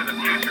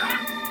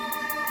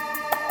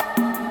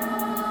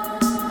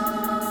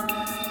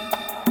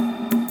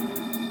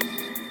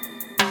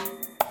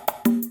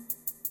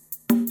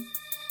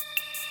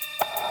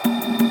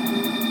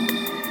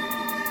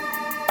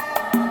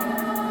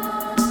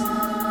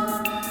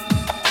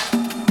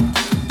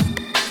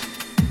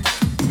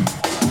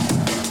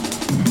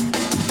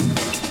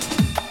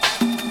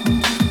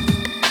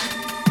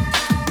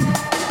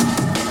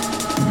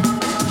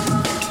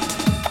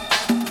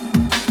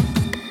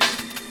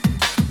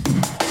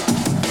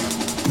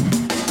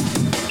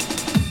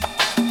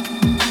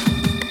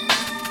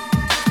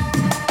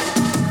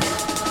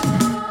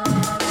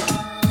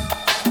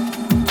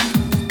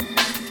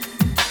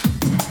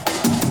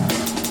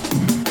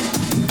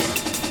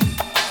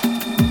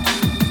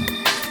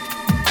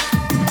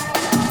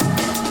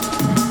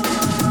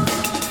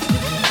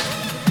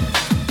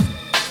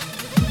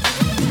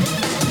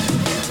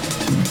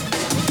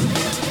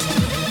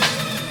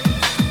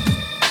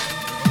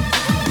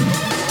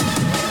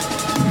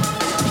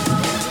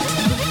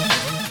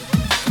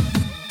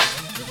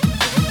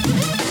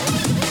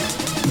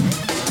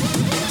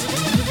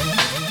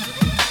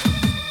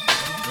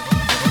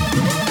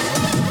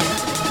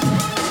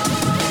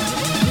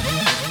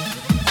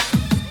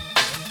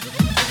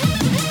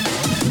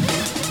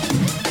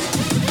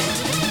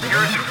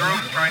 Here's a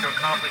group trying to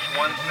accomplish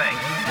one thing,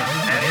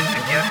 that is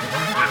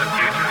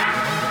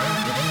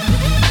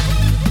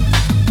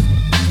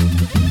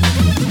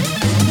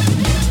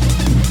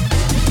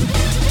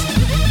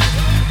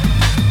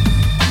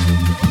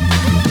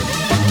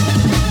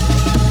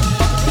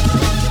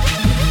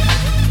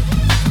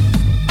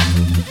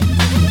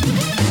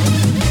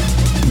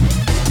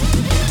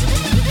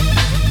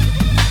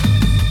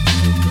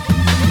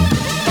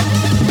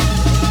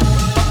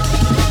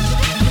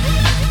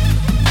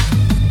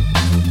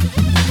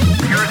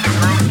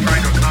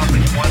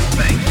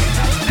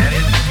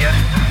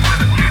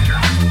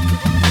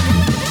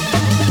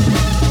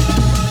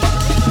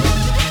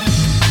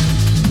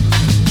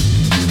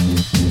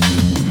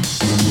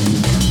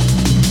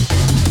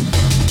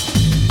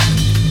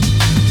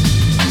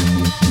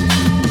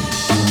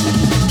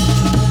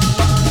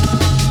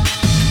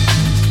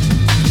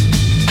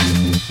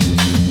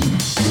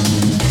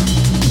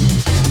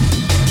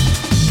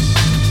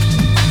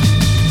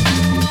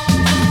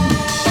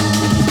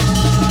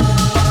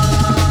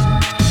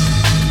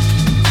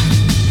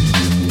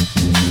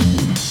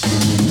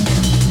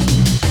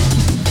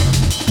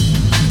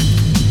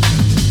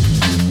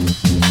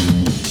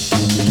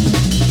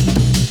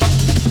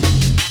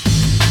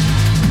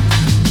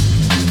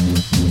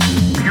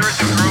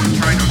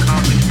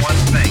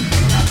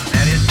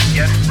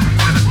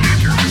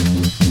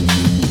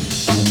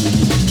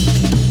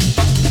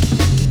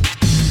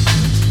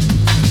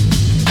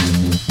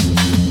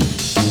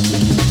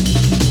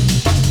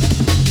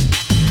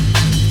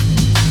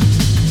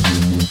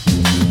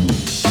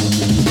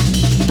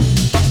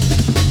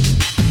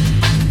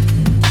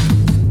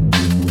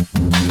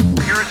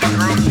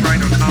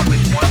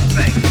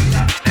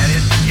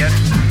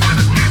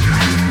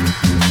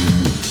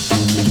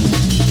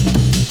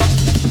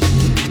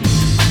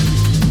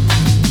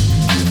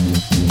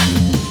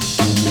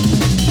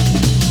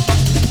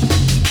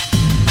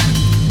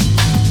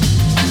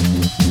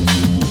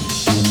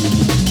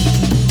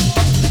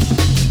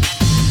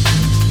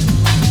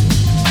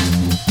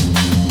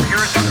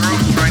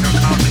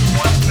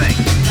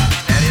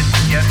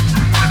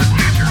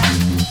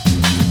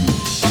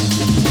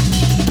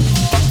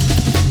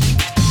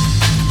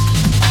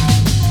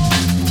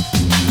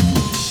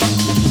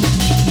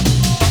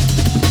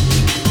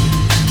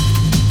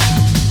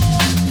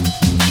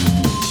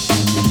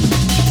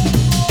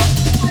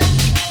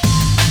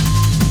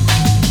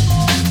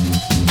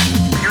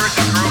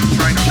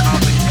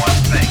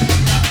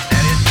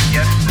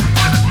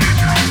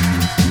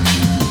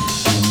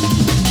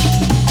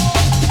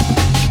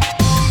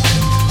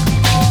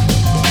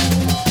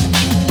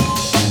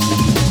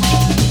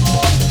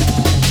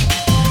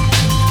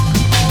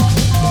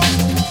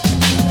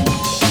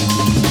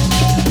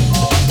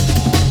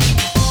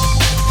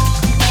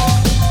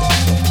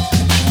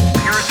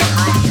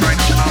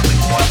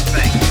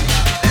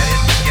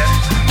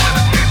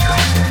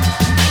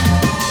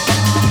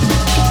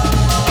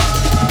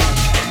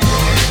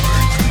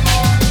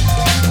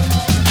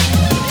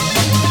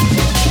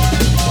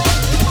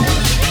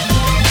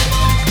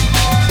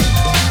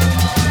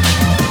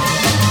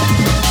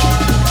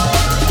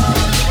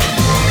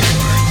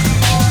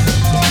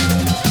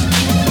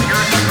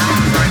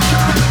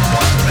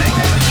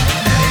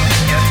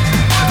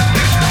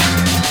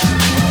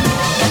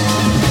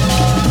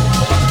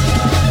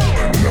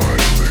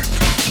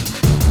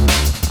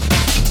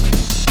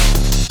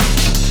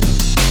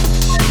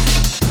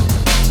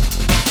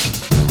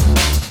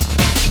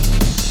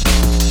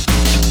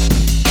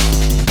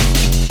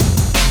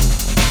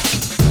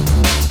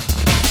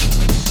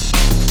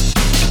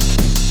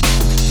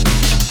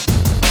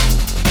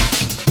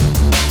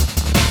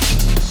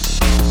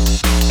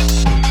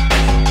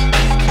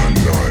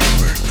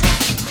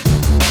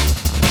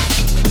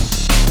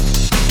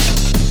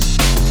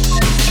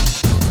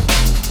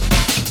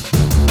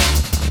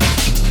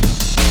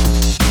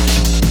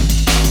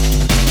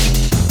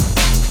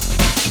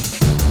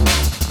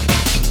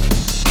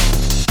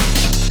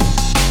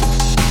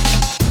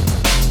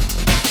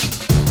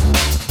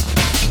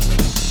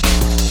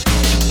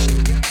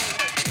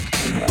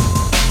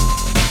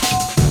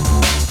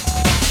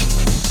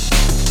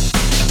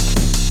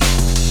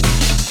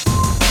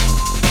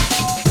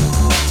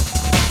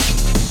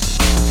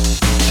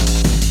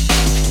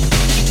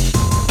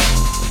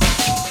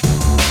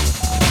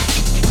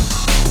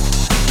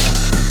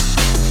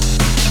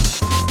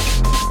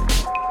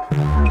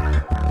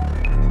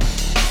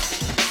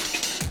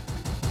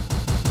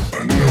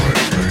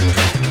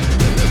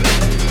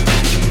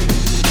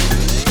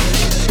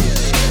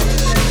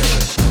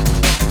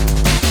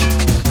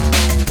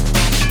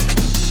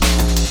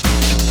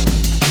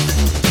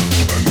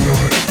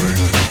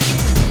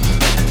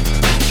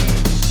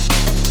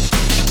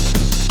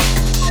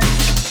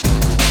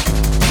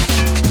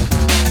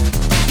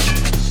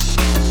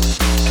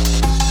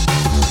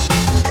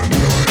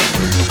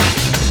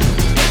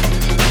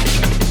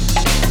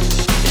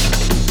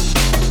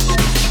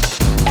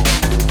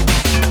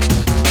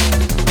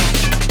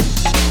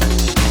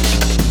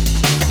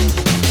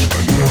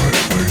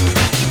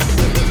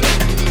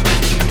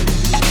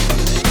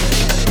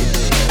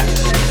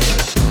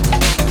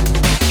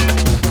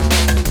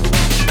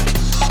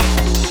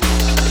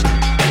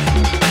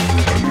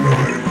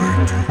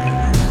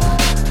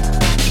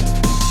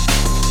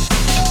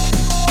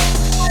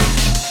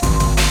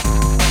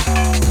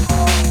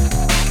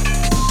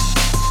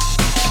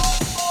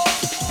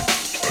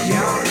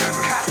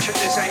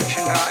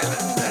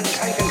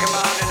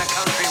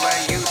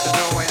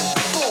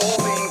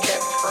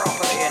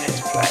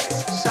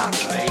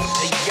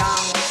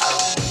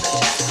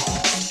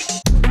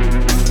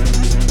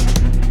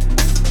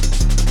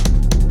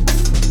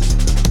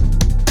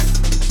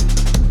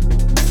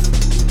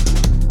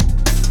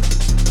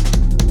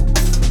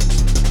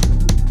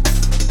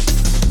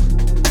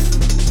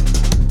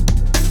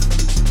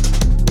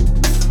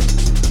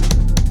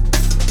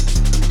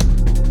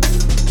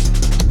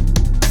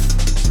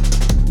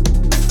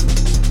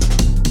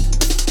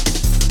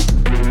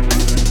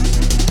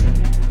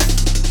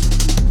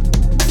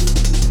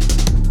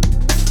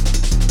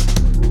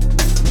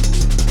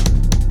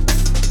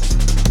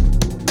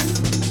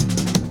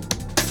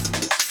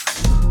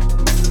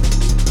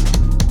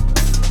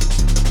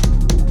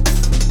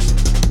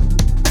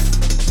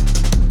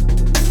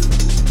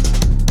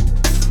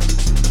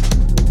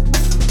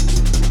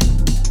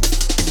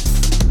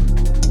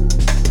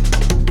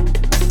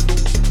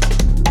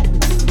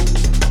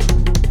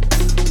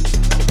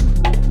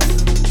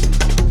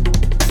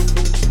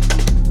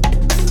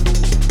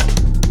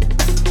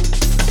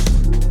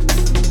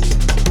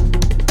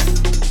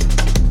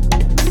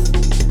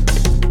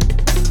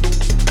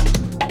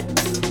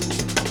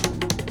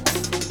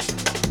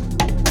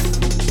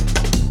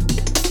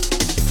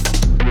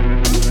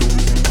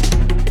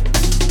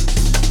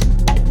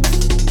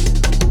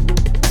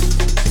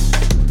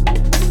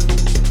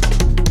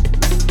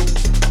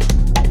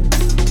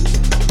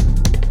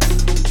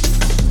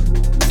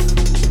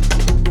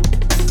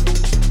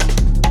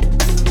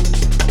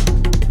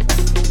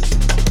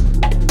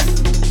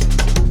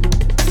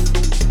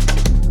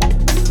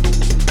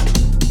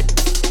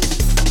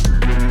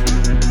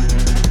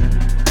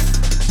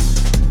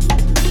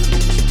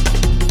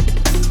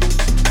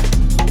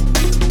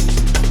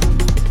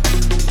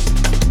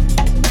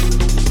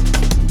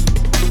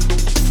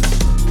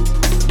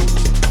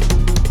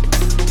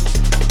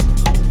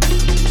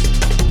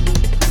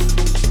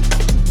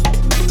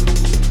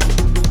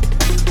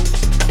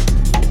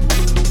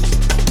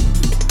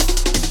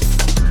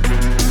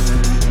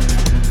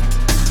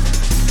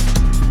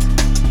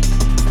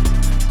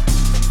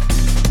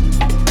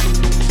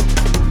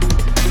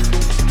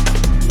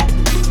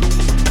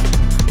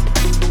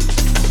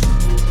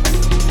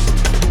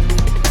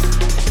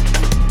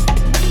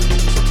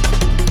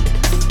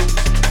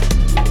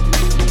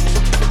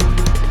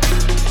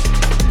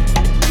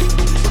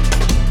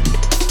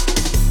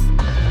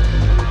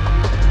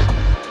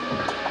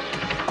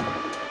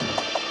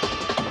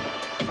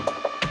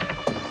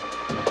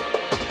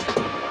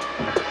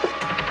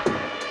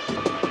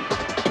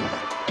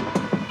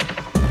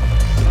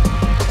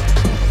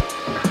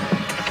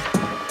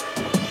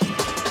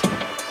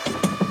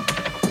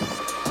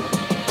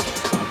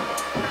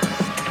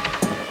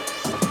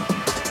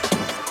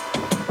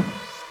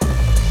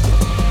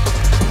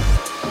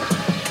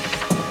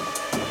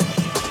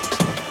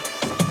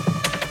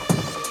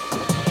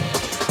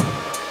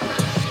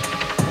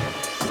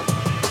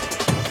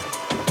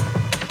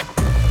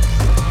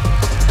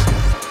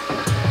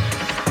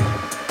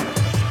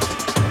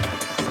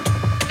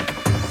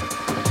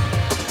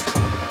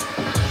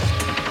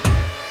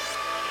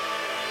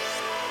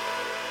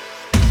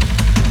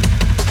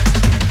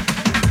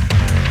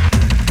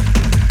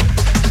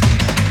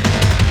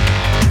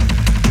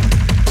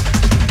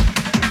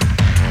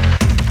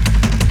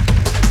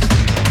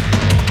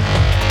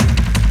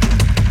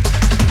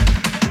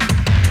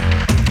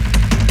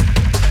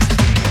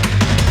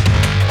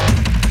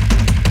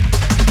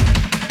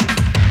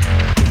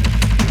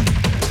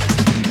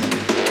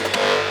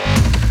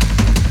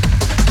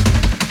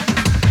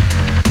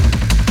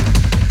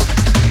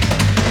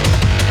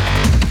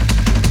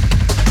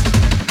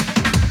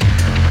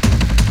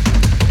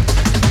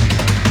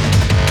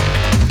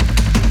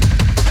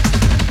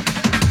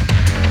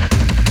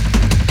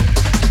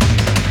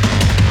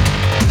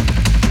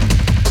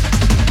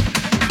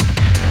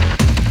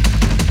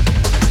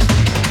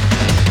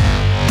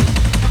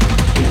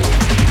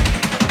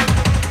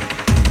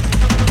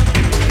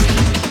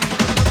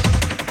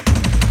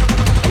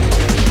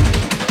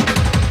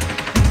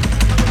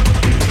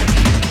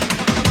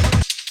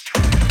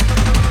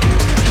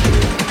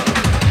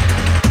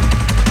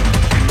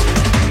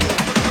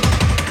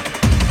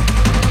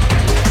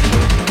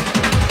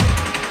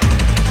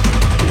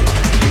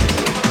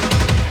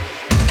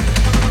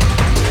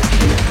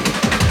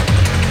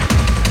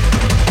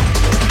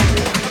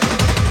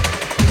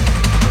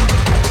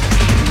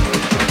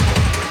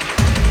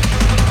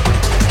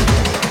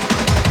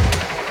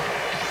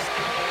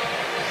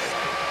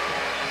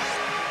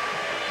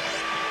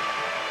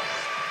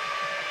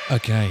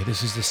Okay,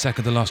 this is the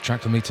second to last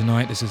track for me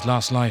tonight. This is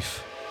Last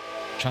Life.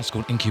 The track's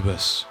called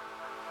Incubus.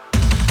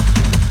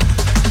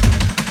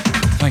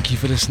 Thank you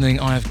for listening.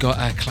 I've got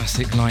a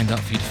classic lined up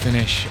for you to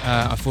finish.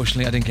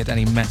 Unfortunately, I didn't get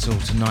any metal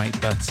tonight,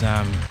 but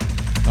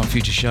on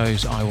future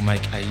shows, I will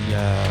make a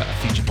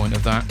feature point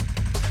of that.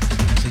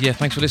 So yeah,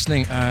 thanks for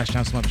listening. Shout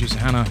out to my producer,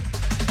 Hannah.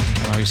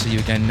 And I will see you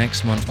again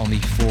next month on the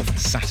 4th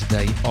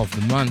Saturday of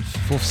the month.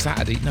 4th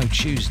Saturday? No,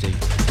 Tuesday.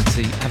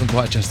 See, I haven't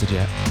quite adjusted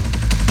yet.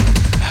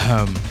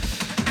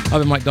 I've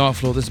been Mike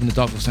Darkfloor. This has been the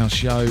Darkfloor Sound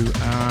Show.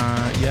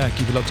 Yeah,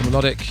 keep it locked to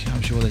Melodic.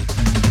 I'm sure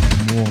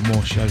there's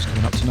more shows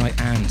coming up tonight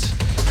and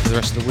for the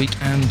rest of the week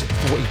and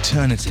for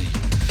eternity.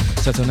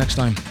 So until next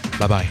time,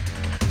 bye-bye.